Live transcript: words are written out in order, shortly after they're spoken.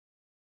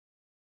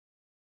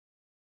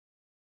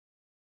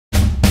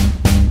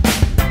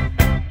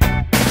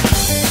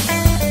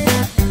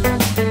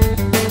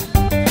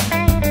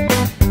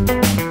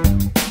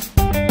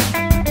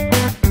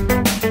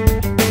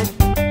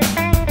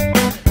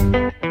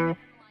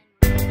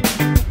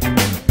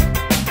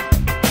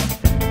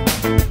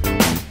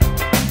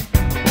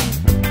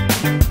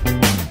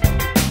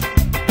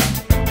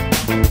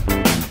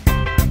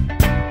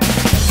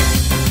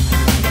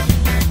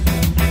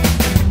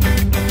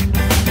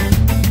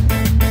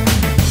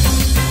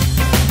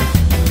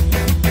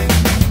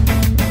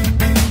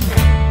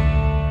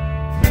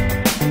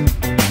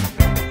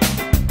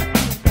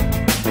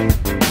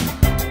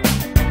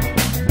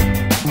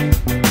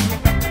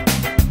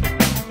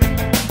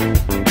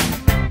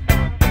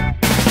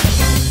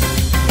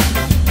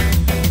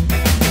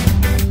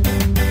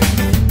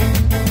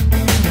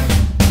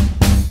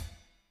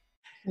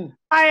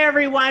Hi,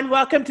 everyone.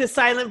 Welcome to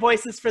Silent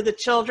Voices for the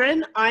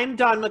Children. I'm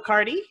Dawn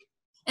McCarty.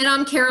 And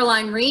I'm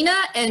Caroline Rena.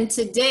 And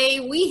today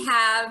we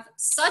have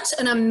such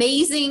an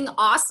amazing,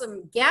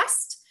 awesome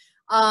guest.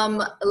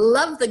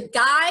 Love the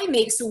guy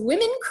makes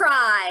women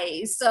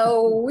cry.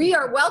 So we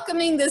are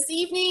welcoming this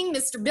evening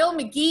Mr. Bill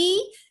McGee,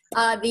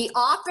 the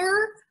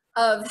author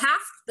of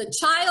Half the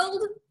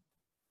Child,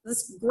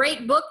 this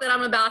great book that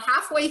I'm about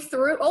halfway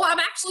through. Oh, I'm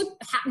actually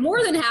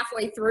more than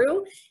halfway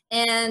through.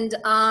 And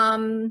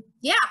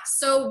yeah,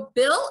 so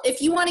Bill, if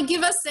you want to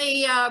give us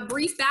a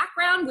brief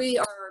background, we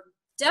are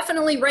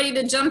definitely ready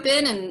to jump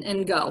in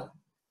and go.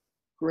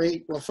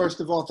 Great. Well, first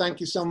of all, thank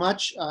you so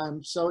much.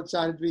 I'm so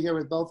excited to be here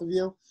with both of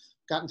you.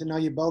 Gotten to know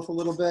you both a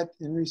little bit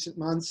in recent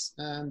months,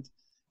 and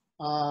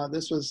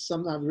this was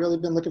something I've really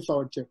been looking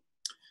forward to.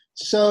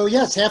 So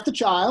yes, Half the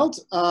Child.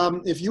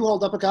 If you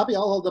hold up a copy,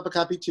 I'll hold up a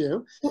copy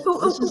too.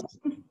 This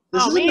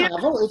is a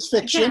novel. It's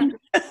fiction,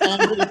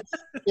 and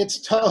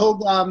it's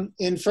told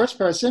in first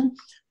person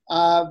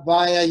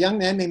by a young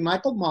man named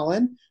Michael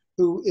Mullen,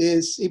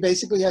 he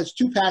basically has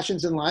two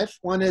passions in life.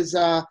 One is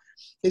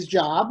his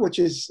job, which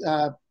is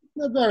a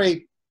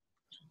very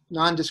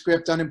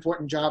nondescript,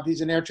 unimportant job.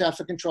 He's an air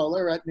traffic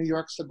controller at New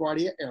York's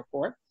LaGuardia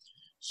airport.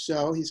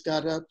 So he's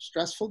got a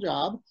stressful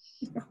job.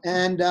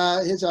 And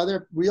his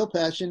other real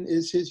passion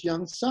is his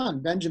young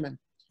son, Benjamin.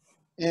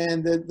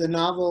 And the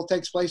novel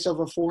takes place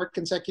over 4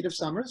 consecutive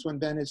summers when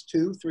Ben is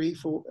 2, 3,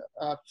 4,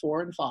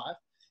 4, and 5.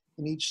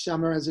 And each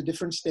summer has a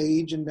different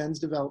stage in Ben's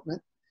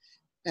development.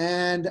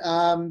 And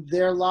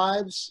their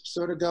lives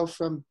sort of go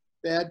from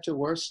bad to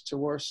worse to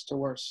worse to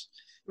worse.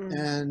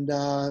 And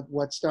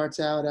what starts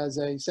out as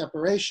a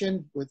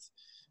separation with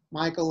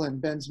Michael and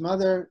Ben's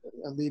mother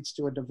leads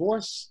to a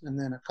divorce, and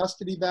then a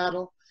custody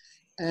battle,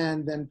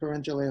 and then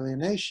parental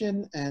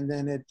alienation, and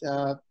then it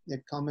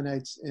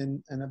culminates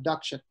in an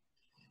abduction.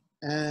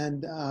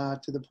 And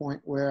to the point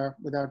where,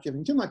 without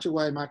giving too much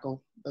away,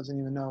 Michael doesn't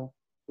even know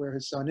where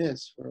his son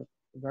is for a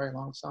very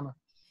long summer.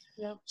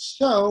 Yeah.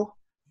 So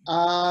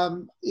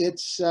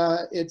it's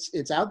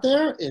out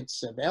there.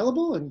 It's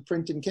available in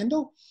print and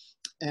Kindle,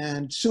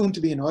 and soon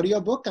to be an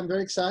audiobook. I'm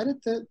very excited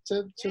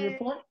to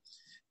report.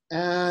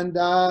 And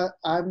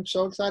I'm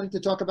so excited to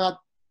talk about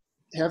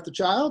Half the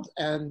Child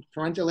and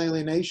parental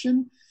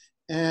alienation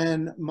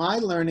and my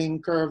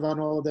learning curve on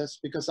all of this,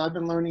 because I've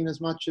been learning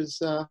as much as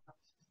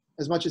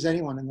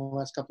anyone in the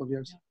last couple of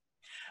years.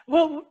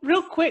 Well,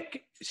 real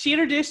quick, she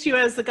introduced you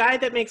as the guy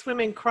that makes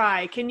women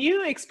cry. Can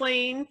you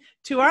explain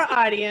to our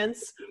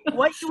audience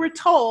what you were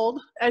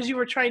told as you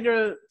were trying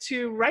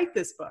to write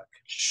this book?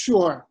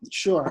 Sure.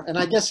 And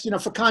I guess,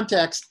 for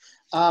context,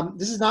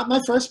 this is not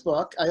my first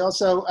book. I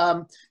also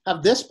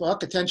have this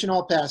book, Attention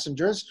All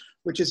Passengers,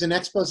 which is an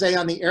expose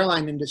on the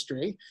airline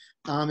industry.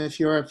 If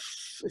you're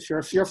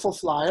a fearful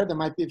flyer, there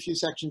might be a few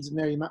sections in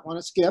there you might want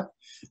to skip,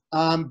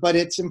 but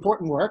it's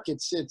important work.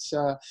 It's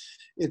a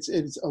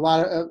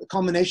lot of a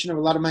culmination of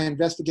a lot of my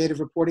investigative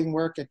reporting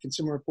work at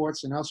Consumer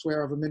Reports and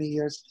elsewhere over many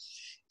years.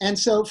 And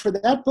so for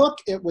that book,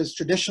 it was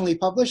traditionally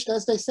published,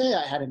 as they say.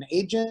 I had an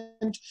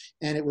agent,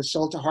 and it was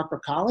sold to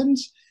HarperCollins,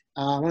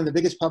 one of the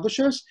biggest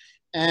publishers.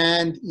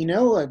 And,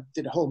 I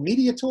did a whole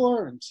media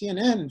tour and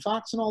CNN and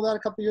Fox and all that a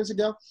couple of years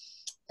ago.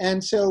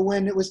 And so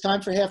when it was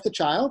time for Half the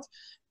Child,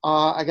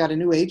 I got a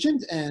new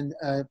agent and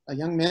a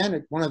young man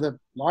at one of the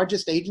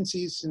largest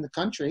agencies in the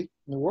country,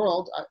 in the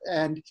world.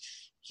 And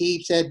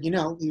he said, he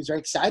was very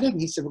excited.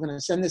 And he said, we're going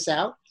to send this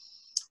out.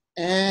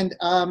 And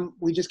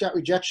we just got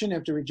rejection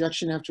after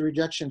rejection after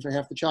rejection for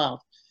Half the Child.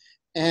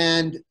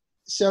 And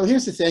so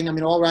here's the thing.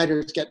 All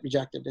writers get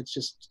rejected.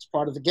 It's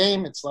part of the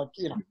game. It's like,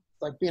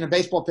 like being a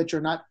baseball pitcher,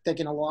 not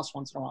taking a loss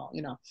once in a while,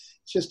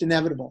 it's just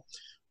inevitable.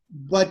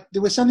 But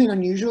there was something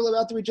unusual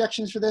about the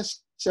rejections for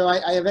this. So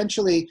I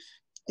eventually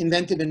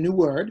invented a new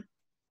word,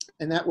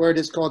 and that word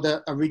is called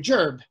a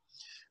regerb.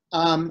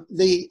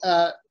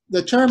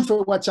 The term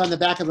for what's on the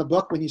back of a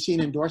book when you see an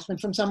endorsement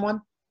from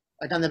someone,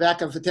 like on the back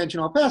of Attention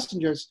All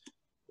Passengers,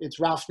 it's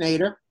Ralph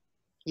Nader.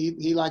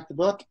 He liked the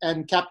book.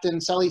 And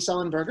Captain Sully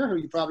Sullenberger, who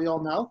you probably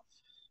all know.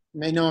 You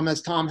may know him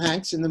as Tom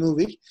Hanks in the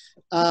movie.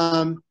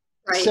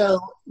 Right. So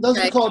those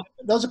are called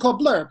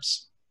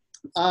blurbs.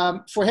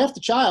 For Half the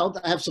Child,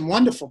 I have some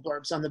wonderful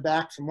blurbs on the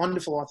back from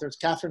wonderful authors,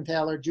 Catherine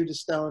Taylor, Judith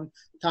Stone,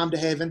 Tom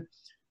DeHaven.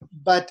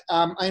 But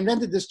I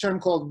invented this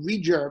term called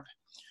regerb,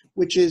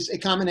 which is a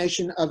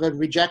combination of a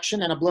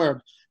rejection and a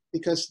blurb,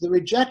 because the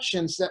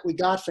rejections that we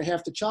got for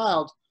Half the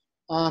Child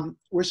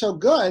were so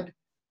good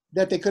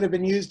that they could have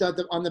been used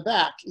on the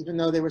back, even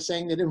though they were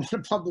saying they didn't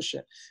want to publish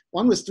it.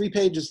 One was 3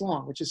 pages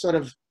long, which is sort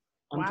of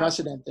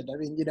unprecedented.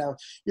 Wow.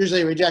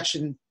 Usually a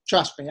rejection,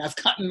 trust me, I've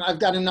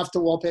got enough to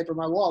wallpaper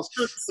my walls.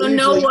 So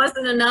no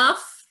wasn't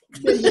enough?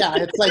 Yeah,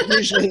 it's like,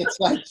 usually it's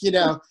like,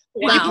 wow.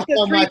 Thank you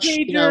so much.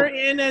 Three-pager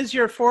in as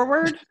your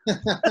forward?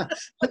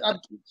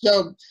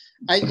 So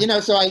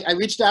I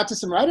reached out to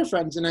some writer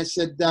friends and I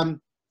said,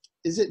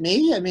 is it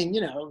me?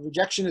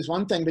 Rejection is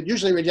one thing, but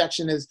usually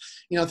rejection is,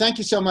 thank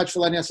you so much for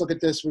letting us look at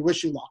this. We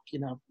wish you luck.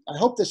 I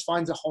hope this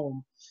finds a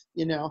home.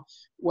 you know.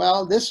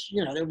 Well, this,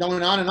 you know, they were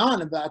going on and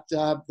on about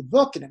the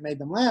book, and it made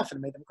them laugh and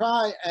it made them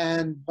cry,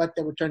 but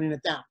they were turning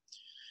it down.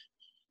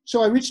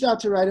 So I reached out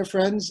to writer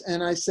friends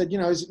and I said, you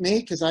know, is it me?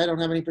 Because I don't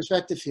have any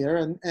perspective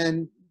here.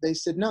 And they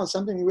said, no,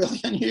 something really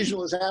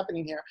unusual is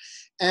happening here.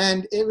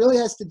 And it really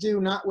has to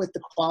do not with the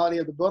quality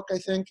of the book, I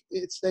think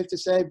it's safe to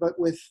say, but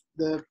with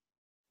the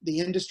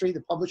industry,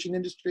 the publishing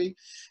industry,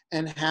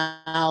 and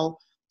how,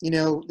 you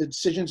know, the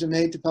decisions are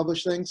made to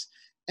publish things.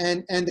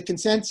 And the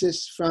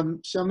consensus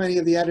from so many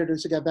of the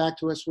editors that got back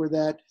to us were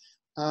that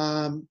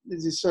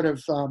this sort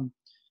of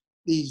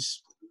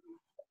these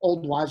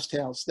old wives'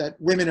 tales, that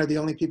women are the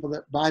only people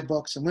that buy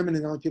books, and women are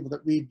the only people that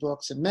read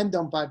books, and men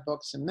don't buy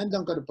books, and men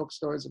don't go to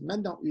bookstores, and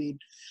men don't read.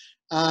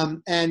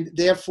 And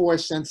therefore,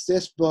 since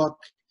this book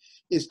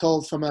is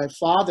told from a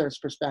father's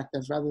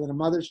perspective rather than a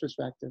mother's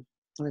perspective,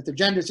 and if the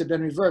genders had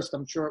been reversed,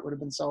 I'm sure it would have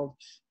been sold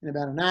in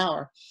about an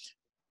hour.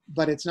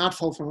 But it's not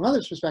told from a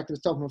mother's perspective,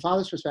 it's told from a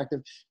father's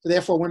perspective. So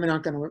therefore, women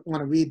aren't going to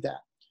want to read that.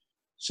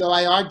 So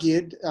I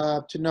argued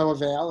to no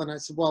avail, and I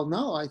said, well,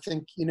 no, I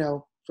think, you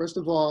know, first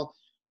of all,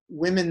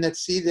 women that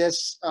see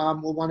this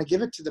will want to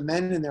give it to the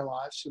men in their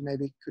lives who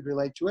maybe could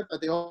relate to it, but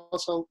they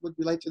also would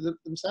relate to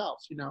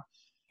themselves, you know.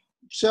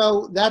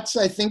 So that's,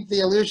 I think,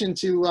 the allusion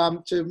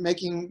to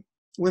making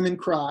women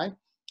cry,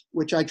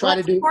 which I try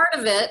to do. Part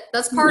of it.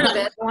 That's part of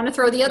it. I want to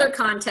throw the other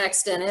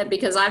context in it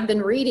because I've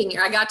been reading.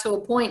 I got to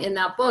a point in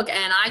that book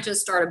and I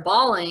just started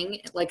bawling.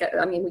 Like,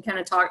 I mean, we kind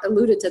of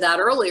alluded to that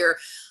earlier.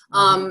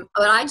 But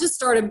I just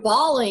started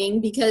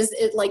bawling because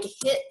it like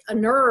hit a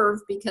nerve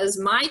because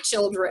my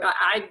children,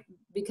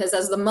 because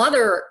as the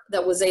mother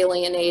that was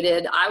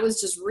alienated, I was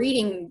just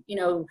reading, you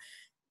know,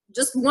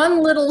 just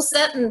one little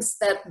sentence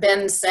that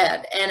Ben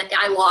said, and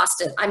I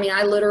lost it. I mean,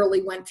 I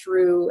literally went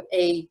through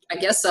I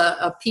guess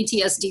a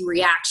PTSD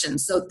reaction.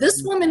 So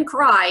this woman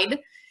cried,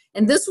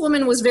 and this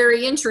woman was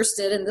very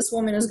interested, and this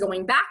woman is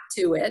going back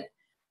to it.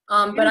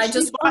 But I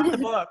just bought the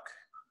book.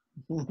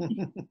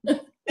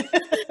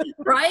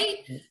 Right?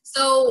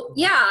 So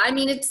yeah, I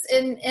mean, it's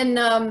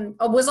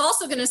I was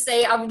also going to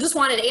say, I just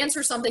wanted to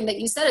answer something that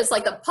you said. It's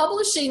like the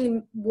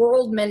publishing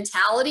world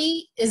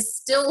mentality is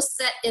still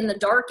set in the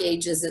dark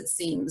ages, it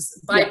seems,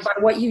 by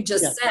what you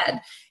just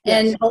said.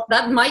 And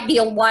that might be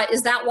why.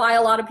 Is that why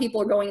a lot of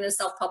people are going into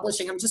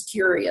self-publishing? I'm just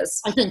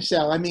curious. I think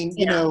so. I mean,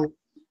 you know,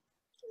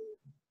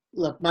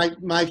 look,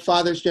 my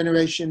father's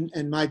generation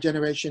and my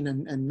generation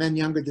and men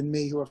younger than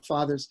me who are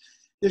fathers,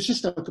 there's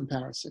just no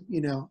comparison, you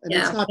know, and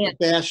it's not to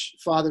bash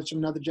fathers from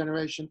another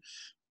generation,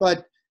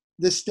 but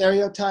the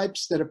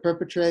stereotypes that are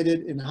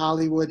perpetrated in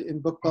Hollywood,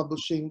 in book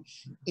publishing,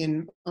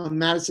 on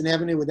Madison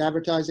Avenue with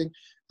advertising,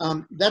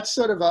 that's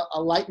sort of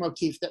a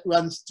leitmotif that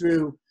runs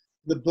through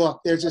the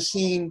book. There's a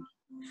scene,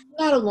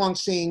 not a long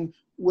scene,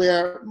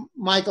 where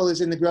Michael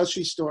is in the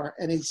grocery store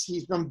and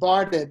he's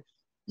bombarded.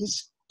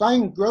 He's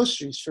buying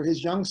groceries for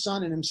his young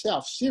son and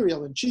himself,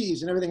 cereal and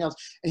cheese and everything else.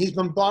 And he's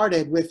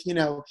bombarded with, you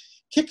know,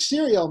 Kick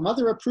cereal,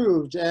 mother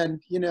approved,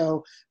 and, you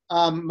know,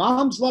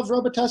 moms love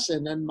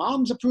Robitussin, and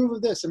moms approve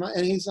of this.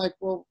 And he's like,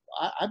 well,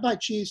 I buy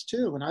cheese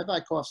too, and I buy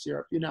cough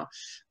syrup, you know.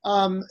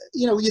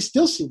 You know, you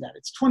still see that.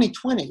 It's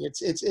 2020.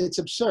 It's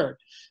absurd.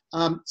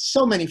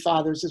 So many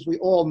fathers, as we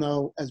all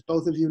know, as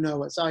both of you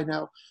know, as I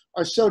know,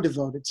 are so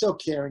devoted, so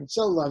caring,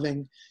 so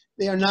loving.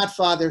 They are not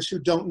fathers who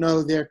don't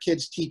know their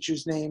kids'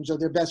 teachers' names or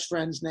their best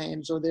friends'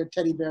 names or their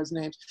teddy bears'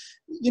 names.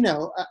 You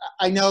know,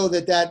 I know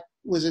that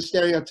was a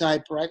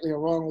stereotype, rightly or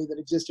wrongly, that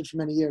existed for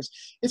many years.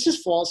 It's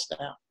just false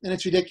now, and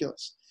it's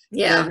ridiculous.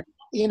 Yeah. And,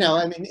 you know,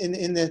 I mean,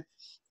 in the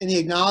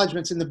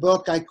acknowledgments in the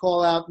book, I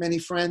call out many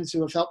friends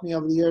who have helped me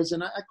over the years,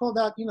 and I called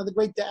out, you know, the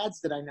great dads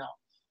that I know.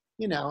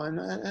 You know,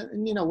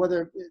 and you know,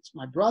 whether it's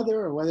my brother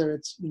or whether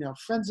it's, you know,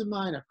 friends of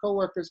mine or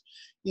coworkers,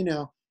 you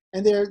know.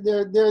 And there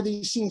are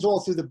these scenes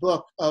all through the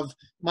book of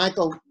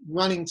Michael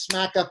running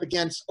smack up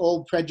against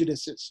old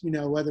prejudices, you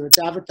know, whether it's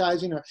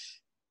advertising or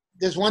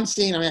there's one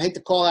scene, I mean, I hate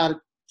to call out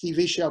a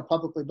TV show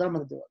publicly, but I'm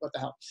going to do it. What the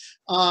hell?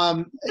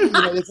 You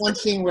know, there's one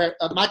scene where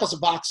Michael's a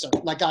boxer,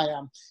 like I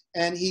am,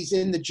 and he's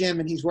in the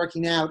gym and he's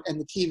working out and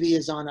the TV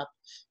is on up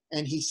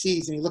and he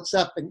sees and he looks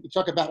up and you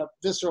talk about a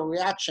visceral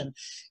reaction.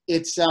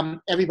 It's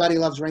Everybody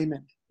Loves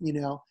Raymond, you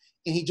know,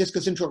 and he just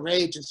goes into a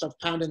rage and starts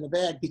pounding the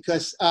bag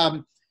because,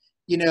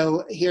 you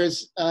know,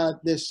 here's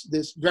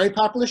this very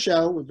popular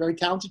show with very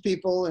talented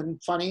people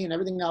and funny and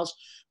everything else.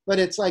 But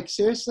it's like,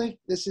 seriously,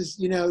 this is,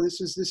 you know,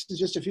 this is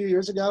just a few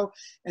years ago.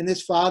 And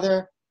this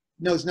father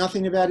knows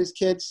nothing about his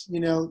kids. You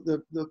know,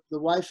 the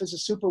wife is a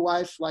super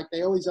wife, like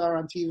they always are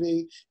on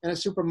TV, and a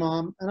super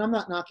mom. And I'm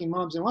not knocking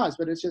moms and wives,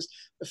 but it's just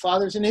the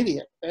father's an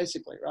idiot,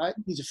 basically, right?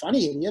 He's a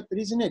funny idiot, but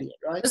he's an idiot,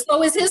 right?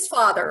 So is his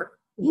father.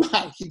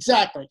 Right,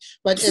 exactly.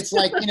 But it's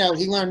like, you know,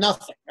 he learned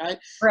nothing, right?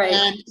 Right.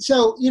 And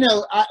so, you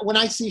know, when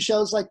I see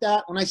shows like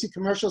that, when I see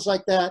commercials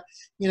like that,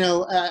 you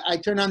know, I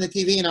turn on the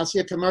TV and I'll see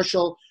a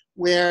commercial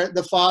where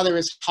the father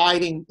is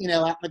hiding, you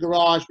know, out in the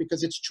garage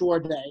because it's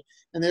chore day.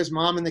 And there's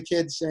mom and the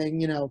kids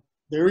saying, you know,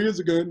 there he is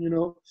again, you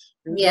know.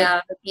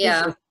 Yeah,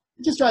 yeah.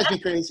 It just drives me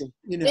crazy,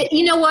 you know.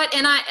 You know what?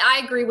 And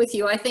I agree with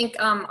you. I think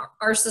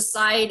our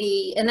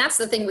society, and that's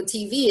the thing with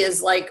TV,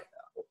 is like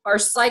our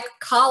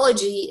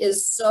psychology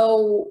is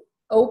so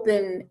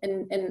open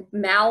and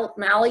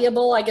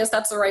malleable, I guess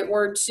that's the right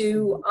word,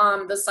 to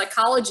the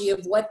psychology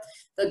of what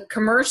the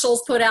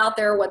commercials put out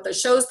there, what the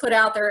shows put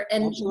out there.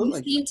 And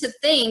Absolutely. we seem to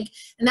think,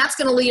 and that's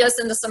going to lead us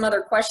into some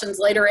other questions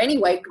later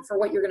anyway for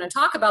what you're going to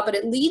talk about, but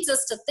it leads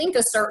us to think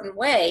a certain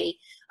way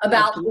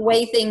about Absolutely. the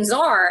way things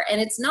are. And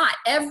it's not.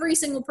 Every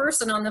single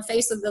person on the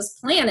face of this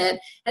planet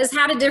has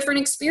had a different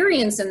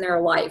experience in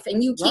their life.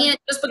 And you can't,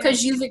 just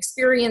because you've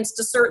experienced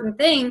a certain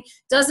thing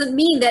doesn't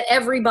mean that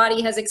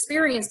everybody has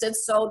experienced it.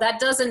 So that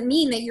doesn't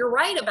mean that you're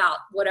right about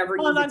whatever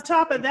Well, and on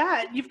top of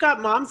that, you've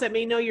got moms that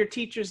may know your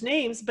teachers'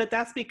 names, but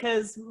that's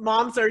because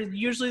moms are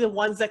usually the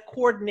ones that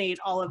coordinate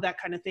all of that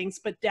kind of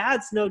things. But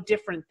dads know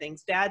different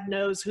things. Dad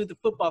knows who the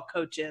football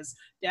coach is.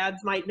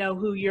 Dads might know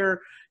who your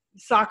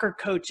soccer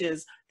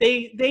coaches.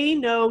 They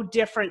know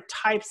different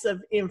types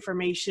of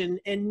information,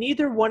 and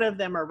neither one of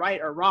them are right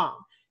or wrong.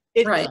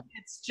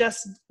 It's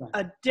just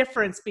a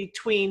difference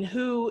between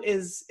who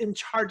is in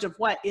charge of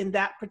what in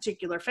that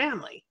particular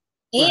family.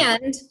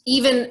 And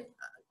even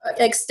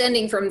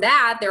extending from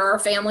that, there are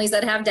families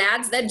that have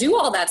dads that do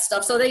all that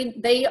stuff, so they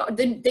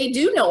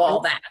do know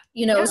all that,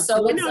 you know.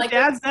 So it's like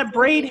dads that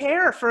braid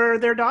hair for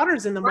their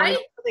daughters in the morning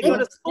before they go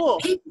to school,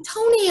 paint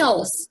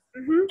toenails.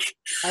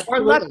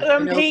 Or let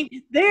them paint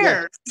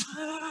theirs.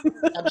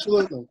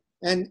 Absolutely.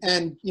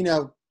 And you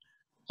know,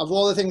 of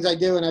all the things I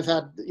do, and I've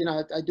had, you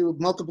know, I do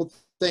multiple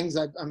things.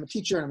 I'm a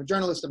teacher, I'm a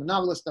journalist, I'm a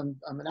novelist, I'm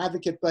an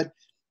advocate, but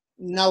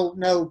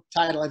no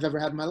title I've ever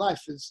had in my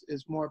life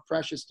is more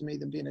precious to me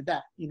than being a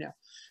dad, you know.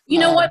 You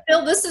know what,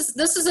 Bill, this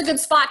is a good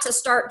spot to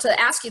start to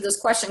ask you this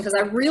question, because I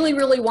really,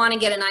 really want to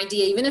get an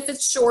idea, even if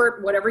it's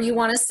short, whatever you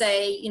want to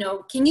say. You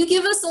know, can you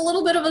give us a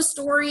little bit of a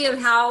story of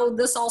how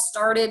this all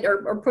started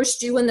or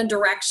pushed you in the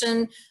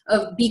direction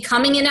of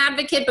becoming an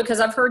advocate?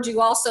 Because I've heard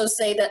you also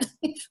say that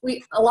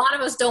a lot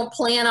of us don't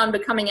plan on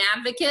becoming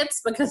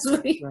advocates because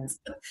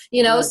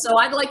you know, so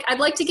I'd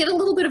like to get a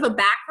little bit of a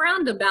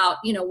background about,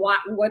 you know,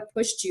 what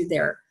pushed you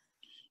there.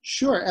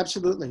 Sure,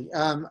 absolutely.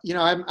 You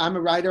know, I'm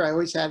a writer. I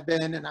always have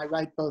been, and I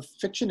write both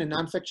fiction and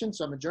nonfiction.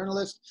 So I'm a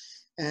journalist,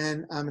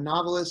 and I'm a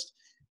novelist.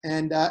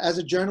 And as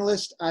a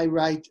journalist, I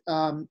write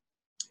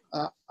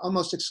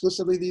almost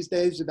exclusively these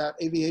days about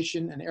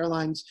aviation and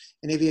airlines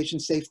and aviation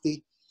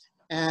safety.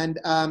 And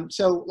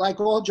so, like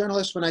all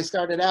journalists, when I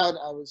started out,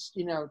 I was,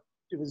 you know,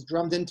 it was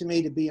drummed into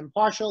me to be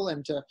impartial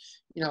and to,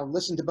 you know,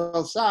 listen to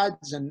both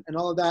sides and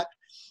all of that.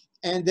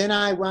 And then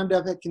I wound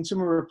up at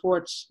Consumer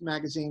Reports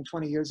magazine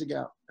 20 years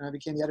ago. And I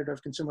became the editor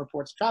of Consumer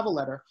Reports Travel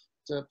Letter.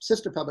 It's a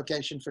sister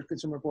publication for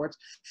Consumer Reports.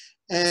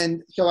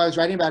 And so I was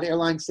writing about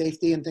airline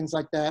safety and things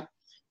like that.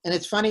 And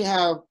it's funny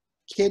how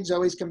kids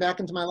always come back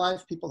into my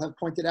life. People have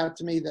pointed out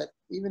to me that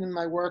even in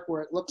my work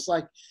where it looks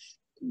like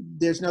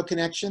there's no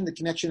connection, the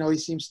connection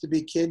always seems to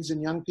be kids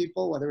and young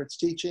people, whether it's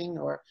teaching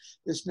or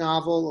this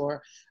novel,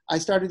 or I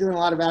started doing a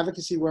lot of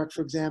advocacy work,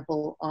 for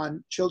example,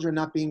 on children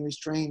not being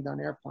restrained on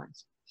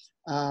airplanes.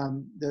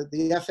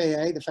 The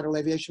FAA, the Federal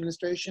Aviation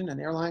Administration, and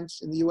airlines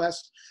in the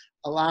US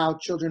allow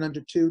children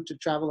under 2 to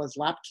travel as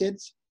lap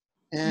kids.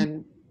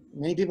 And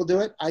many people do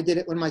it. I did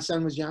it when my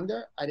son was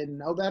younger. I didn't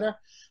know better.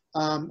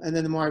 And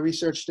then the more I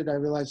researched it, I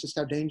realized just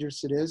how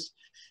dangerous it is.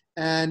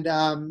 And,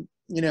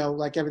 you know,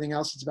 like everything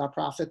else, it's about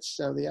profits.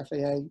 So the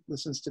FAA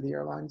listens to the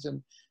airlines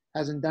and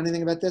hasn't done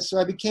anything about this. So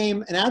I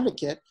became an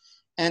advocate.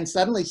 And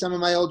suddenly some of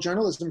my old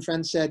journalism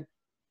friends said,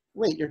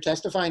 wait, you're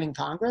testifying in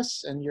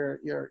Congress and you're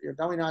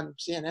going on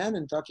CNN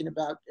and talking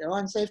about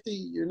airline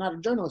safety? You're not a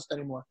journalist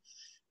anymore.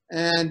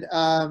 And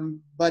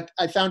but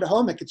I found a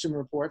home at Consumer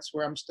Reports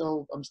where I'm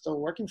still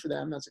working for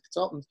them as a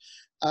consultant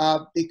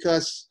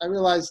because I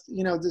realized,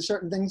 you know, there's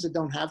certain things that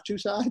don't have two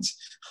sides.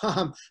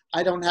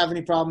 I don't have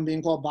any problem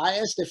being called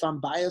biased if I'm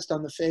biased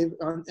on the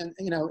favor,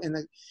 you know,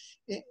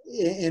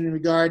 in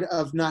regard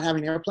of not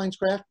having airplanes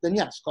crashed. Then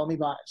yes, call me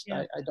biased.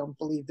 Yeah. I don't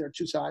believe there are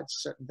two sides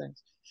to certain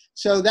things.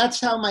 So that's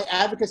how my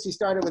advocacy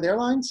started with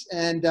airlines.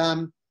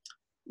 And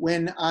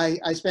when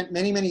I spent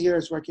many, many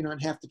years working on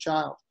Half the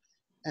Child.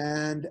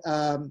 And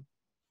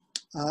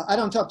I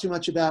don't talk too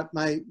much about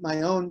my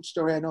own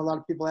story. I know a lot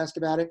of people ask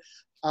about it.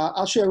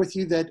 I'll share with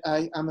you that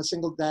I'm a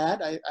single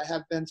dad. I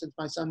have been since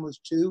my son was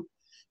 2.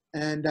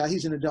 And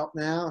he's an adult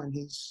now, and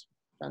he's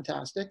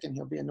fantastic. And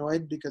he'll be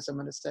annoyed because I'm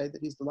going to say that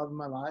he's the love of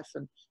my life,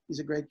 and he's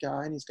a great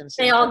guy. And he's going to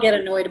say, they all get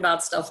annoyed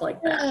about stuff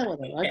like that. Yeah,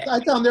 whatever. I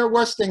tell him there are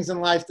worse things in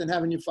life than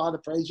having your father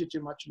praise you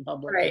too much in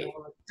public. Right, you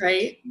know,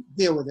 right.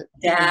 Deal with it.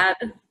 Dad.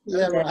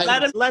 Yeah,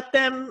 right.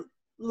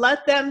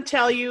 Let them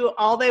tell you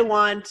all they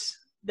want,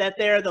 that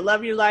they're the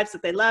love of your lives,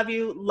 that they love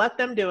you. Let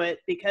them do it,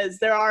 because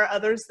there are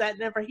others that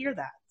never hear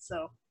that.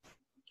 So.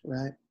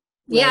 Right.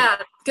 Yeah,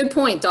 good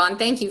point, Dawn.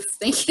 Thank you.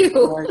 Thank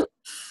you.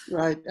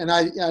 Right. And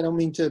I don't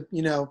mean to,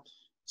 you know,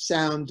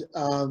 sound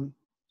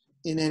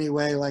in any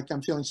way like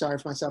I'm feeling sorry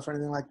for myself or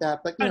anything like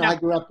that. But, you know, I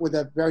grew up with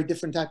a very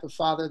different type of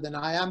father than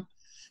I am.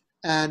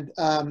 And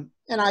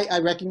I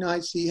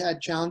recognize he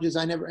had challenges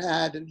I never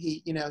had. And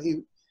he, you know,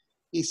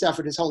 he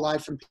suffered his whole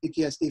life from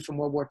PTSD from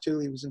World War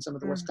II. He was in some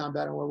of the worst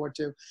combat in World War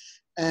II.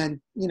 And,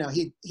 you know,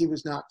 he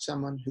was not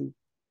someone who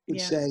would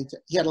say,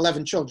 he had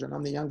 11 children.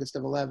 I'm the youngest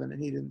of 11.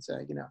 And he didn't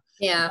say, you know,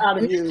 yeah,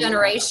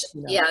 generation.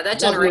 You know, yeah, that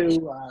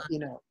generation. You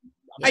know,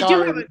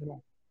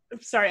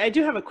 I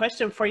do have a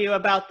question for you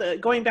about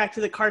going back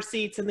to the car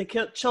seats and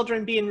the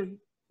children being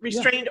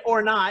restrained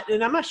or not.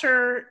 And I'm not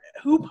sure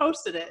who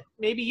posted it.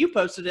 Maybe you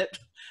posted it.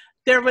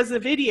 There was a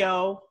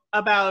video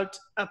about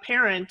a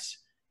parent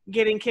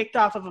getting kicked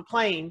off of a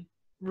plane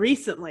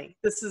recently.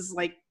 This is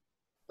like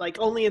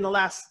only in the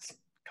last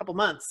couple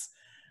months,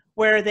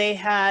 where they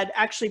had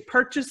actually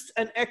purchased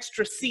an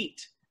extra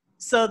seat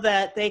so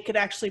that they could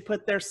actually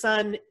put their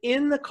son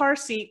in the car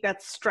seat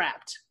that's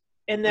strapped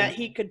and that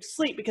he could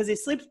sleep, because he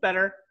sleeps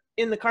better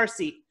in the car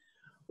seat.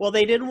 Well,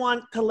 they didn't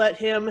want to let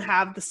him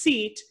have the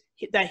seat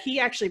that he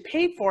actually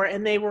paid for,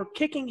 and they were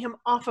kicking him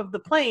off of the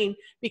plane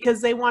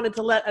because they wanted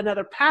to let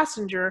another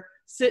passenger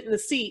sit in the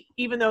seat,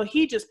 even though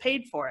he just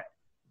paid for it.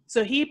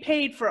 So he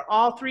paid for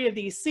all 3 of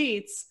these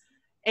seats,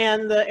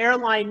 and the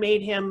airline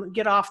made him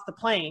get off the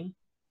plane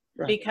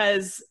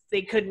because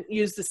they couldn't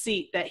use the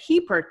seat that he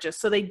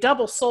purchased. So they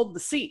double sold the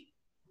seat.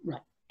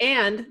 Right.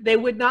 And they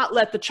would not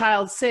let the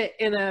child sit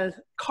in a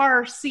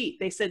car seat.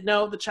 They said,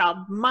 no, the child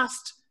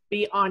must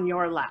be on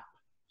your lap.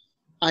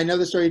 I know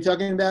the story you're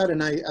talking about,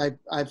 and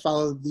I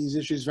follow these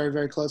issues very,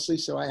 very closely.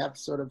 So I have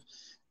sort of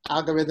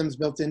algorithms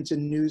built into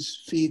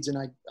news feeds, and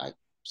I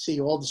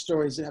see all the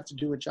stories that have to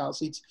do with child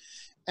seats.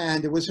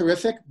 And it was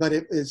horrific, but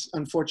it is,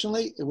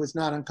 unfortunately, it was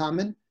not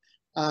uncommon.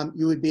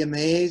 You would be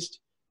amazed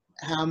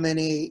how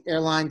many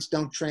airlines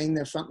don't train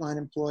their frontline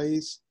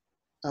employees,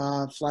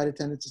 flight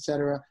attendants, et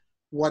cetera,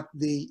 what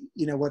the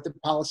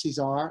policies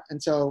are.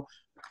 And so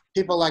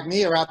people like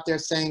me are out there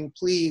saying,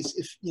 please,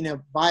 if, you know,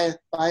 buy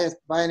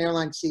an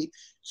airline seat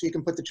so you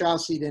can put the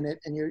child seat in it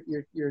and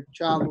your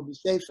child will be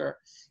safer.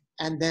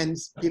 And then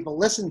people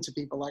listen to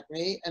people like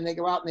me, and they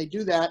go out and they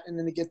do that, and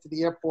then they get to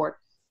the airport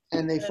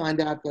and they find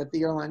out that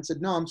the airline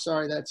said, no, I'm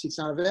sorry, that seat's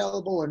not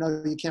available, or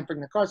no, you can't bring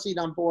the car seat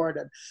on board,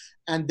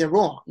 and they're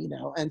wrong, you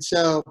know. And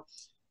so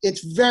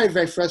it's very,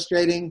 very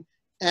frustrating.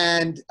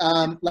 And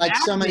like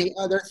so many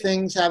other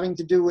things having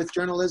to do with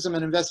journalism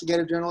and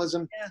investigative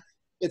journalism,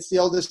 it's the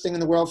oldest thing in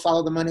the world,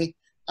 follow the money.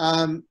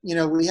 You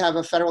know, we have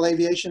a Federal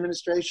Aviation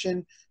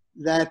Administration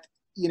that,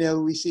 you know,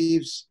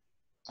 receives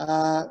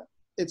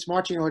its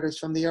marching orders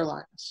from the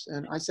airlines.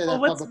 And I say that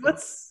publicly.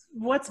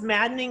 What's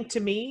maddening to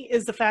me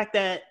is the fact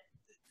that,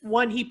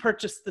 one, he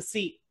purchased the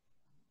seat.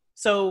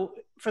 So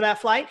for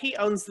that flight, he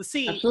owns the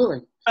seat.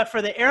 Absolutely. But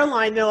for the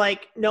airline, they're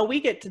like, no,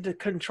 we get to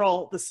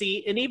control the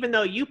seat. And even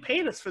though you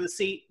paid us for the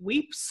seat,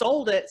 we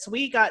sold it. So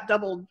we got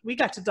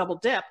to double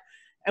dip,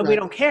 and we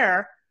don't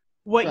care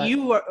what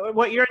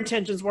your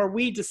intentions were.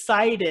 We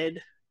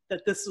decided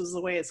that this was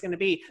the way it's going to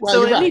be. Well,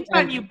 so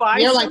anytime you buy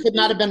the airline could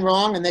not have been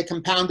wrong, and they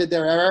compounded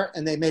their error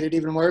and they made it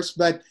even worse.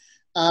 But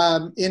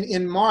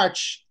in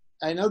March,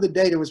 I know the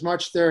date, it was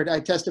March 3rd, I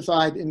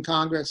testified in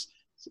Congress,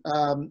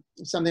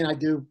 something I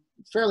do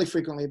fairly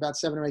frequently, about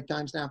 7 or 8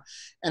 times now.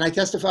 And I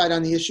testified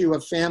on the issue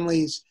of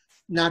families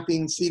not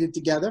being seated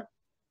together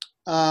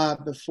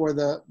before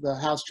the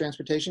House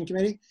Transportation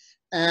Committee.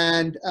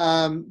 And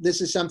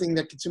this is something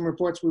that Consumer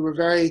Reports, we were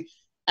very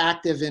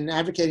active in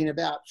advocating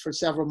about for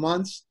several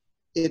months.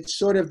 It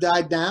sort of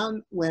died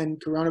down when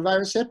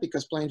coronavirus hit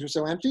because planes were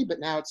so empty, but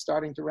now it's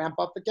starting to ramp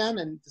up again,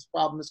 and this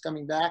problem is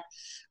coming back.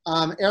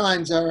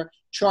 Airlines are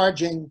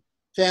charging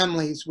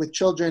families with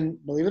children,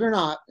 believe it or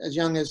not, as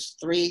young as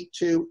 3,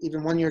 2,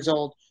 even 1 years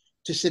old,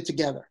 to sit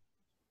together.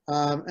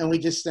 And we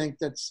just think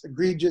that's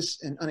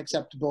egregious and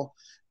unacceptable.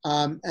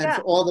 And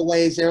for all the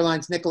ways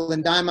airlines nickel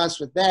and dime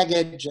us with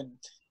baggage and,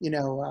 you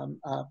know,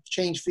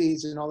 change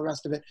fees and all the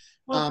rest of it,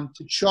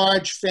 to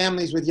charge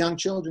families with young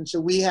children. So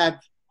we have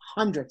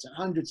hundreds and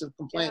hundreds of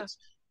complaints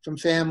from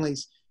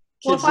families.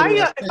 Well, if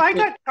I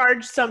got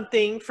charged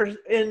something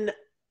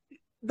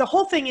the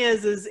whole thing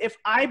is if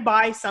I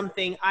buy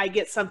something, I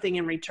get something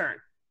in return,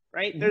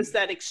 right? Mm-hmm. There's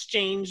that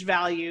exchange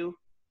value.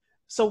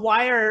 So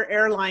why are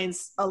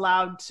airlines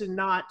allowed to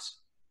not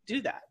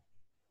do that?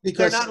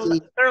 Because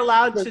they're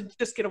allowed to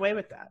just get away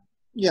with that.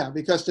 Yeah,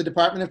 because the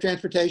Department of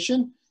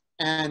Transportation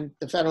and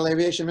the Federal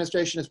Aviation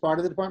Administration is part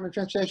of the Department of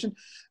Transportation.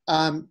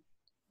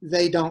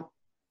 They don't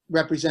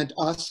represent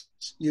us,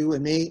 you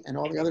and me, and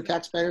all the other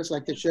taxpayers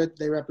like they should.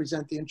 They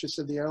represent the interests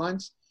of the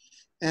airlines.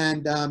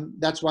 And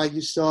that's why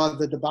you saw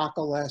the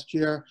debacle last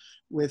year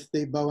with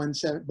the Boeing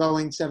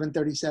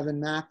 737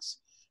 MAX,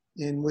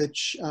 in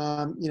which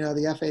you know,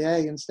 the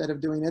FAA, instead of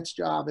doing its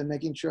job and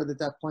making sure that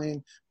that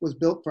plane was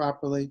built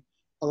properly,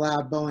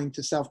 allowed Boeing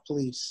to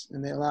self-police,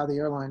 and they allow the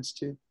airlines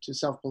to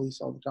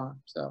self-police all the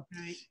time. So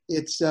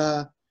it's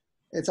a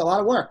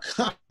lot of work.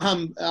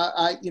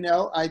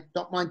 I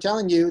don't mind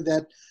telling you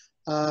that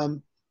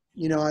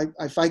you know,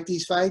 I fight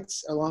these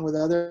fights along with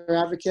other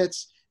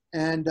advocates,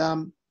 and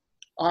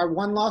our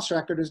one loss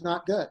record is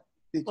not good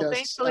because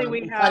thankfully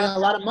we have fighting a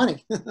lot of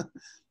money.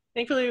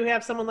 Thankfully, we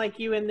have someone like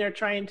you in there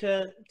trying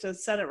to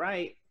set it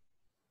right.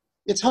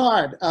 It's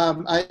hard.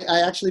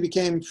 I actually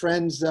became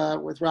friends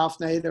with Ralph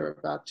Nader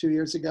about 2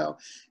 years ago,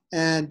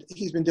 and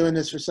he's been doing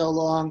this for so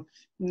long.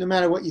 No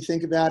matter what you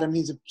think about him,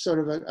 he's a sort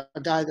of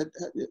a guy that,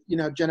 you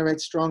know,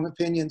 generates strong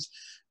opinions.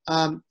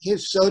 He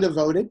is so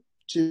devoted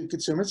to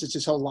consumers. It's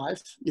his whole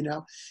life, you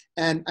know.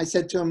 And I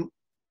said to him,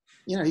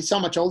 you know, he's so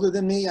much older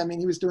than me. I mean,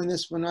 he was doing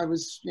this when I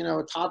was, you know,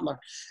 a toddler.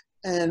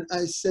 And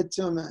I said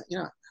to him, you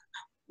know,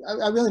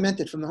 I really meant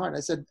it from the heart.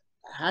 I said,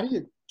 how do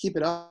you keep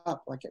it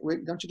up? Like,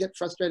 don't you get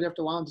frustrated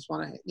after a while and just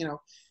want to, you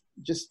know,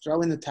 just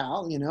throw in the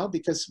towel, you know,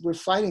 because we're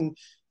fighting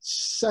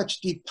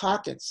such deep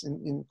pockets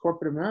in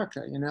corporate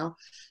America, you know.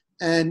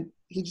 And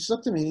he just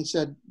looked at me and he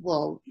said,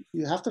 well,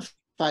 you have to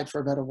fight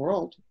for a better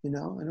world, you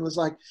know. And it was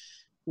like,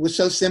 it was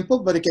so simple,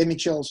 but it gave me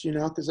chills, you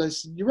know, because I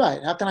said, you're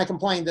right. How can I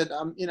complain that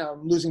I'm, you know,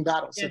 losing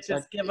battles? Yeah, it's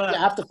just like, give up. you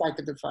have to fight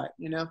the good fight,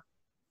 you know.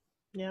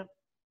 Yeah,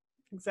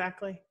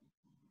 exactly.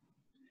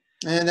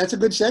 And that's a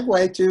good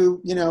segue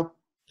to, you know,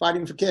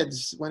 fighting for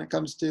kids when it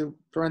comes to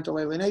parental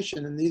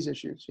alienation and these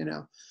issues, you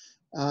know.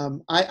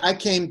 I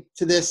came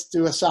to this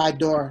through a side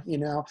door, you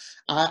know.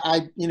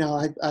 I'm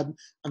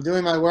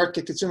doing my work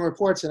at Consumer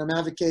Reports and I'm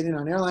advocating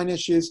on airline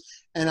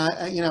issues. And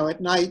you know,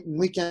 at night and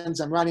weekends,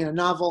 I'm writing a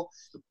novel.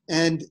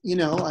 And, you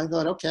know, I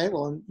thought, okay,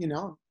 well, you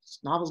know, this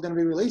novel's going to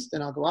be released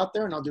and I'll go out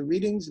there and I'll do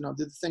readings and I'll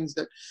do the things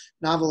that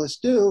novelists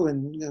do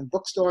and, you know,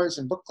 bookstores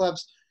and book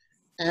clubs.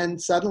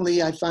 And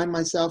suddenly I find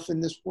myself in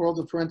this world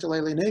of parental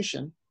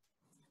alienation.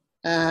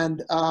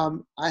 And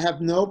I have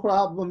no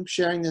problem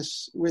sharing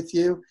this with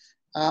you.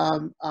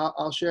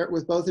 I'll share it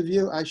with both of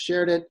you. I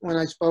shared it when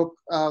I spoke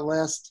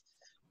last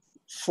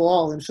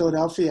fall in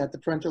Philadelphia at the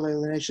Parental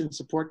Alienation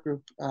Support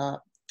Group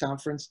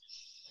conference.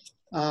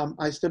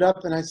 I stood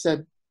up and I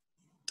said,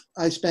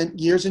 I spent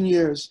years and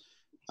years,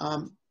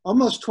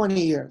 almost 20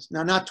 years,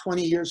 now not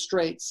 20 years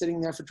straight,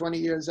 sitting there for 20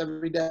 years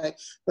every day,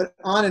 but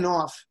on and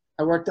off.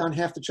 I worked on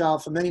Half the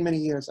Child for many, many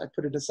years. I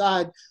put it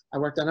aside. I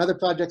worked on other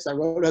projects. I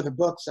wrote other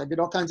books. I did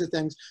all kinds of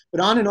things.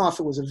 But on and off,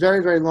 it was a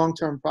very, very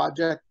long-term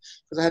project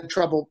because I had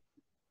trouble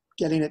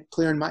getting it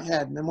clear in my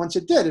head. And then once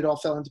it did, it all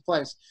fell into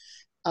place.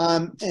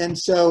 And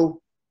so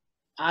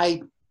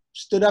I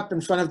stood up in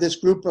front of this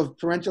group of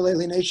parental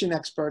alienation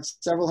experts,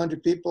 several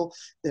hundred people.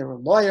 There were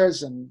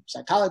lawyers and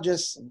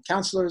psychologists and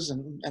counselors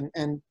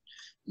and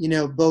you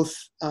know, both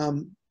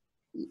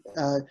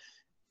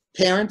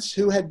parents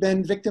who had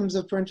been victims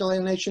of parental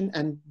alienation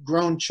and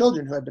grown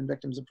children who had been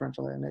victims of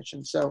parental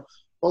alienation. So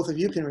both of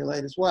you can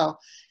relate as well.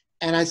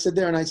 And I stood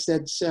there and I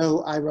said,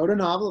 so I wrote a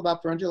novel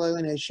about parental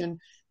alienation.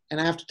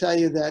 And I have to tell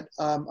you that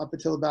up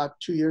until about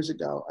 2 years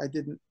ago, I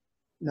didn't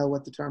know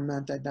what the term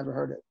meant. I'd never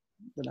heard it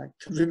that I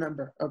could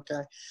remember,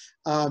 okay?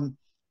 And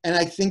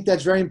I think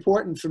that's very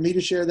important for me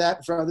to share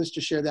that, for others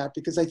to share that,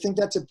 because I think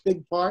that's a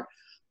big part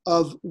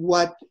of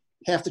what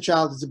Half the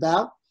Child is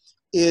about,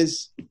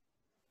 is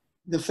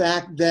the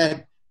fact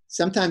that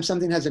sometimes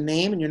something has a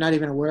name and you're not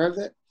even aware of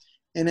it.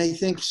 And I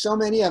think so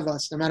many of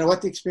us, no matter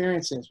what the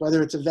experience is,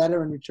 whether it's a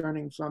veteran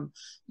returning from,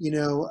 you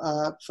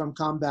know, from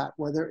combat,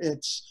 whether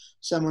it's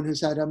someone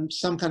who's had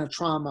some kind of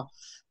trauma,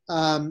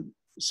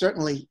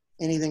 certainly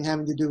anything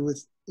having to do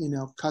with, you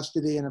know,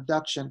 custody and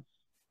abduction,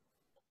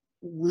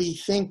 we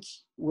think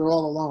we're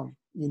all alone,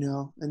 you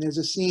know. And there's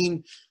a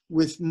scene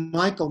with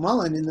Michael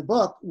Mullen in the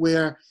book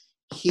where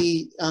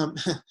he,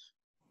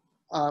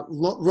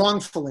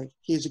 wrongfully,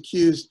 he is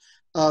accused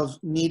of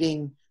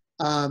needing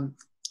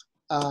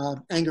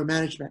anger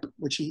management,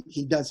 which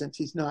he doesn't.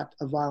 He's not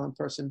a violent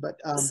person, but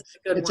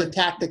it's a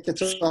tactic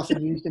that's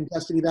often used in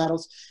custody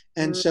battles.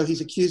 And so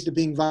he's accused of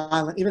being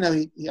violent, even though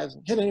he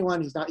hasn't hit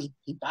anyone. He's not.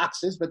 He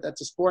boxes, but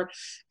that's a sport.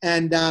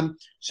 And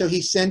so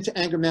he's sent to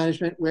anger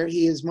management, where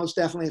he is most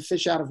definitely a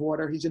fish out of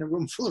water. He's in a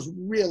room full of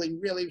really,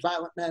 really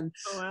violent men.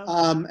 Oh,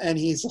 wow. And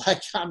he's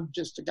like, I'm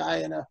just a guy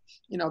in a,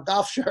 you know,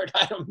 golf shirt.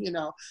 I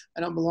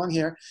don't belong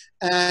here.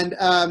 And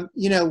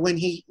you know, when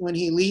he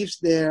leaves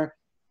there,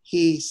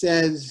 he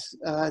says,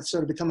 it's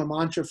sort of become a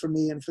mantra for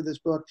me and for this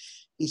book.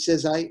 He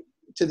says,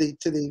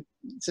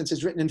 since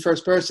it's written in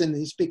first person,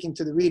 he's speaking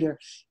to the reader.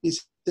 He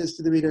says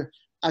to the reader,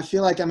 I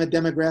feel like I'm a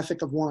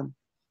demographic of one,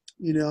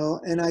 you know.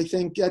 And I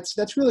think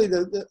that's really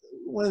the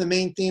one of the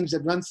main themes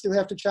that runs through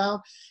Half the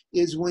Child,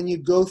 is when you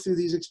go through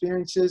these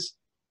experiences,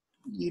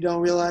 you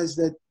don't realize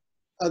that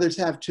others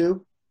have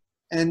too.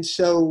 And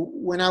so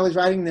when I was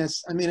writing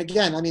this, I mean,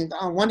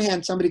 on one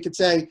hand, somebody could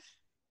say,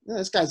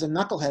 this guy's a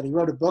knucklehead. He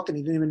wrote a book and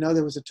he didn't even know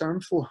there was a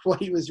term for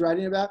what he was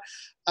writing about.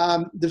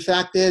 The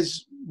fact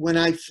is, when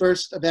I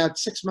first, about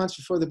 6 months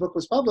before the book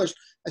was published,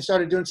 I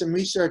started doing some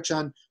research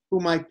on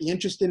who might be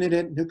interested in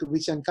it and who could we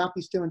send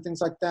copies to and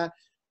things like that.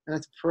 And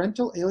it's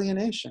parental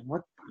alienation.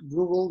 What?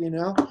 Google, you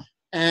know?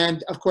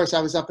 And of course,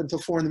 I was up until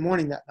 4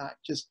 a.m. that night,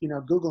 just, you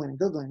know, Googling.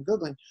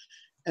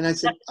 And I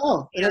said,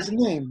 oh, it has a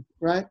name,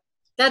 right?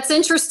 That's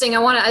interesting.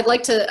 I'd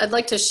like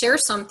to share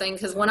something,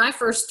 because when I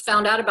first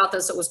found out about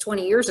this, it was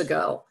 20 years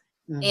ago.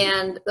 Mm-hmm.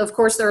 And of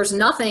course, there's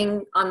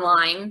nothing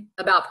online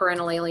about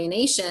parental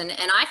alienation.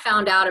 And I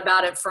found out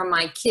about it from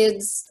my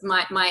kids,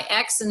 my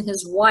ex and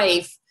his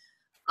wife,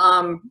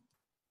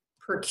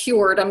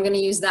 procured, I'm going to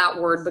use that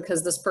word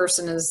because this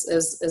person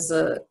is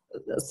a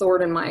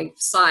thorn in my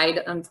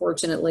side,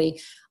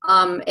 unfortunately,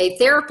 a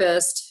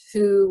therapist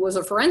who was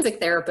a forensic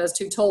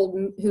therapist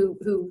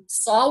who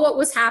saw what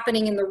was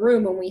happening in the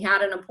room when we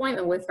had an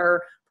appointment with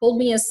her, pulled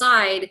me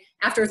aside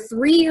after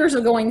 3 years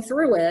of going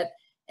through it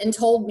and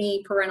told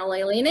me parental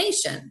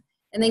alienation.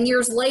 And then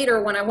years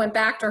later, when I went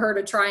back to her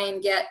to try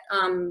and get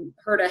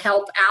her to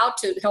help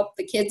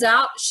the kids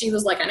out, she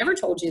was like, I never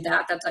told you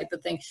that type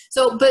of thing.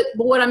 So, but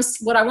what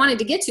I wanted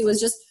to get to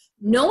is just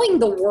knowing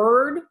the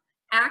word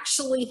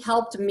actually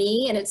helped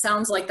me. And it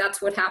sounds like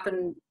that's what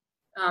happened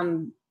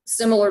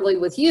similarly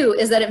with you,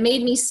 is that it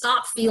made me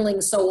stop feeling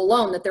so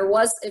alone, that there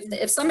was,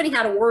 if somebody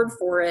had a word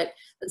for it,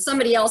 that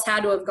somebody else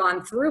had to have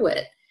gone through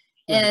it.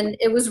 And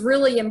it was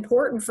really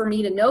important for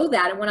me to know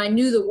that. And when I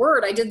knew the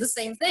word, I did the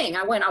same thing.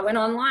 I went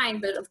online,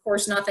 but of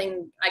course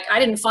nothing, I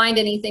didn't find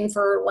anything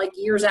for like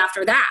years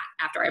after that,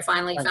 after I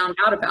finally found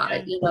out about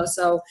it,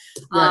 so,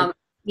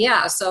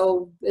 yeah,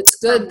 so it's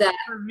good that.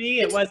 For me,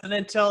 it wasn't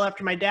until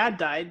after my dad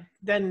died,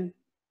 then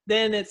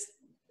it's,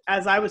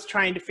 as I was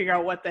trying to figure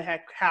out what the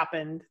heck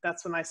happened,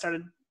 that's when I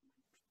started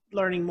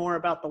learning more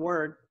about the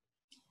word.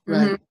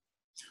 Right. Mm-hmm.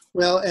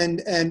 Well,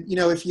 and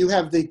if you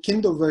have the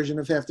Kindle version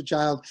of Half the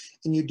Child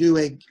and you do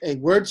a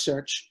word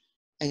search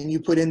and you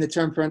put in the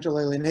term parental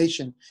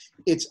alienation,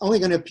 it's only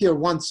going to appear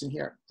once in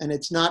here, and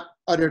it's not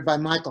uttered by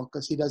Michael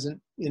because he doesn't,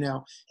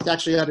 it's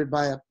actually uttered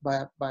by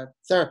a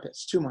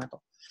therapist to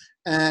Michael.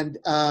 And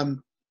I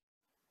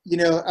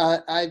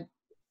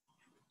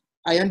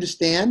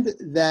understand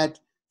that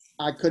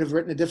I could have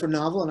written a different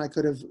novel and I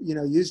could have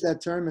used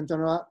that term and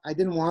done it. I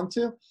didn't want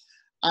to.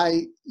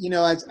 I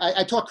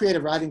taught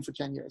creative writing for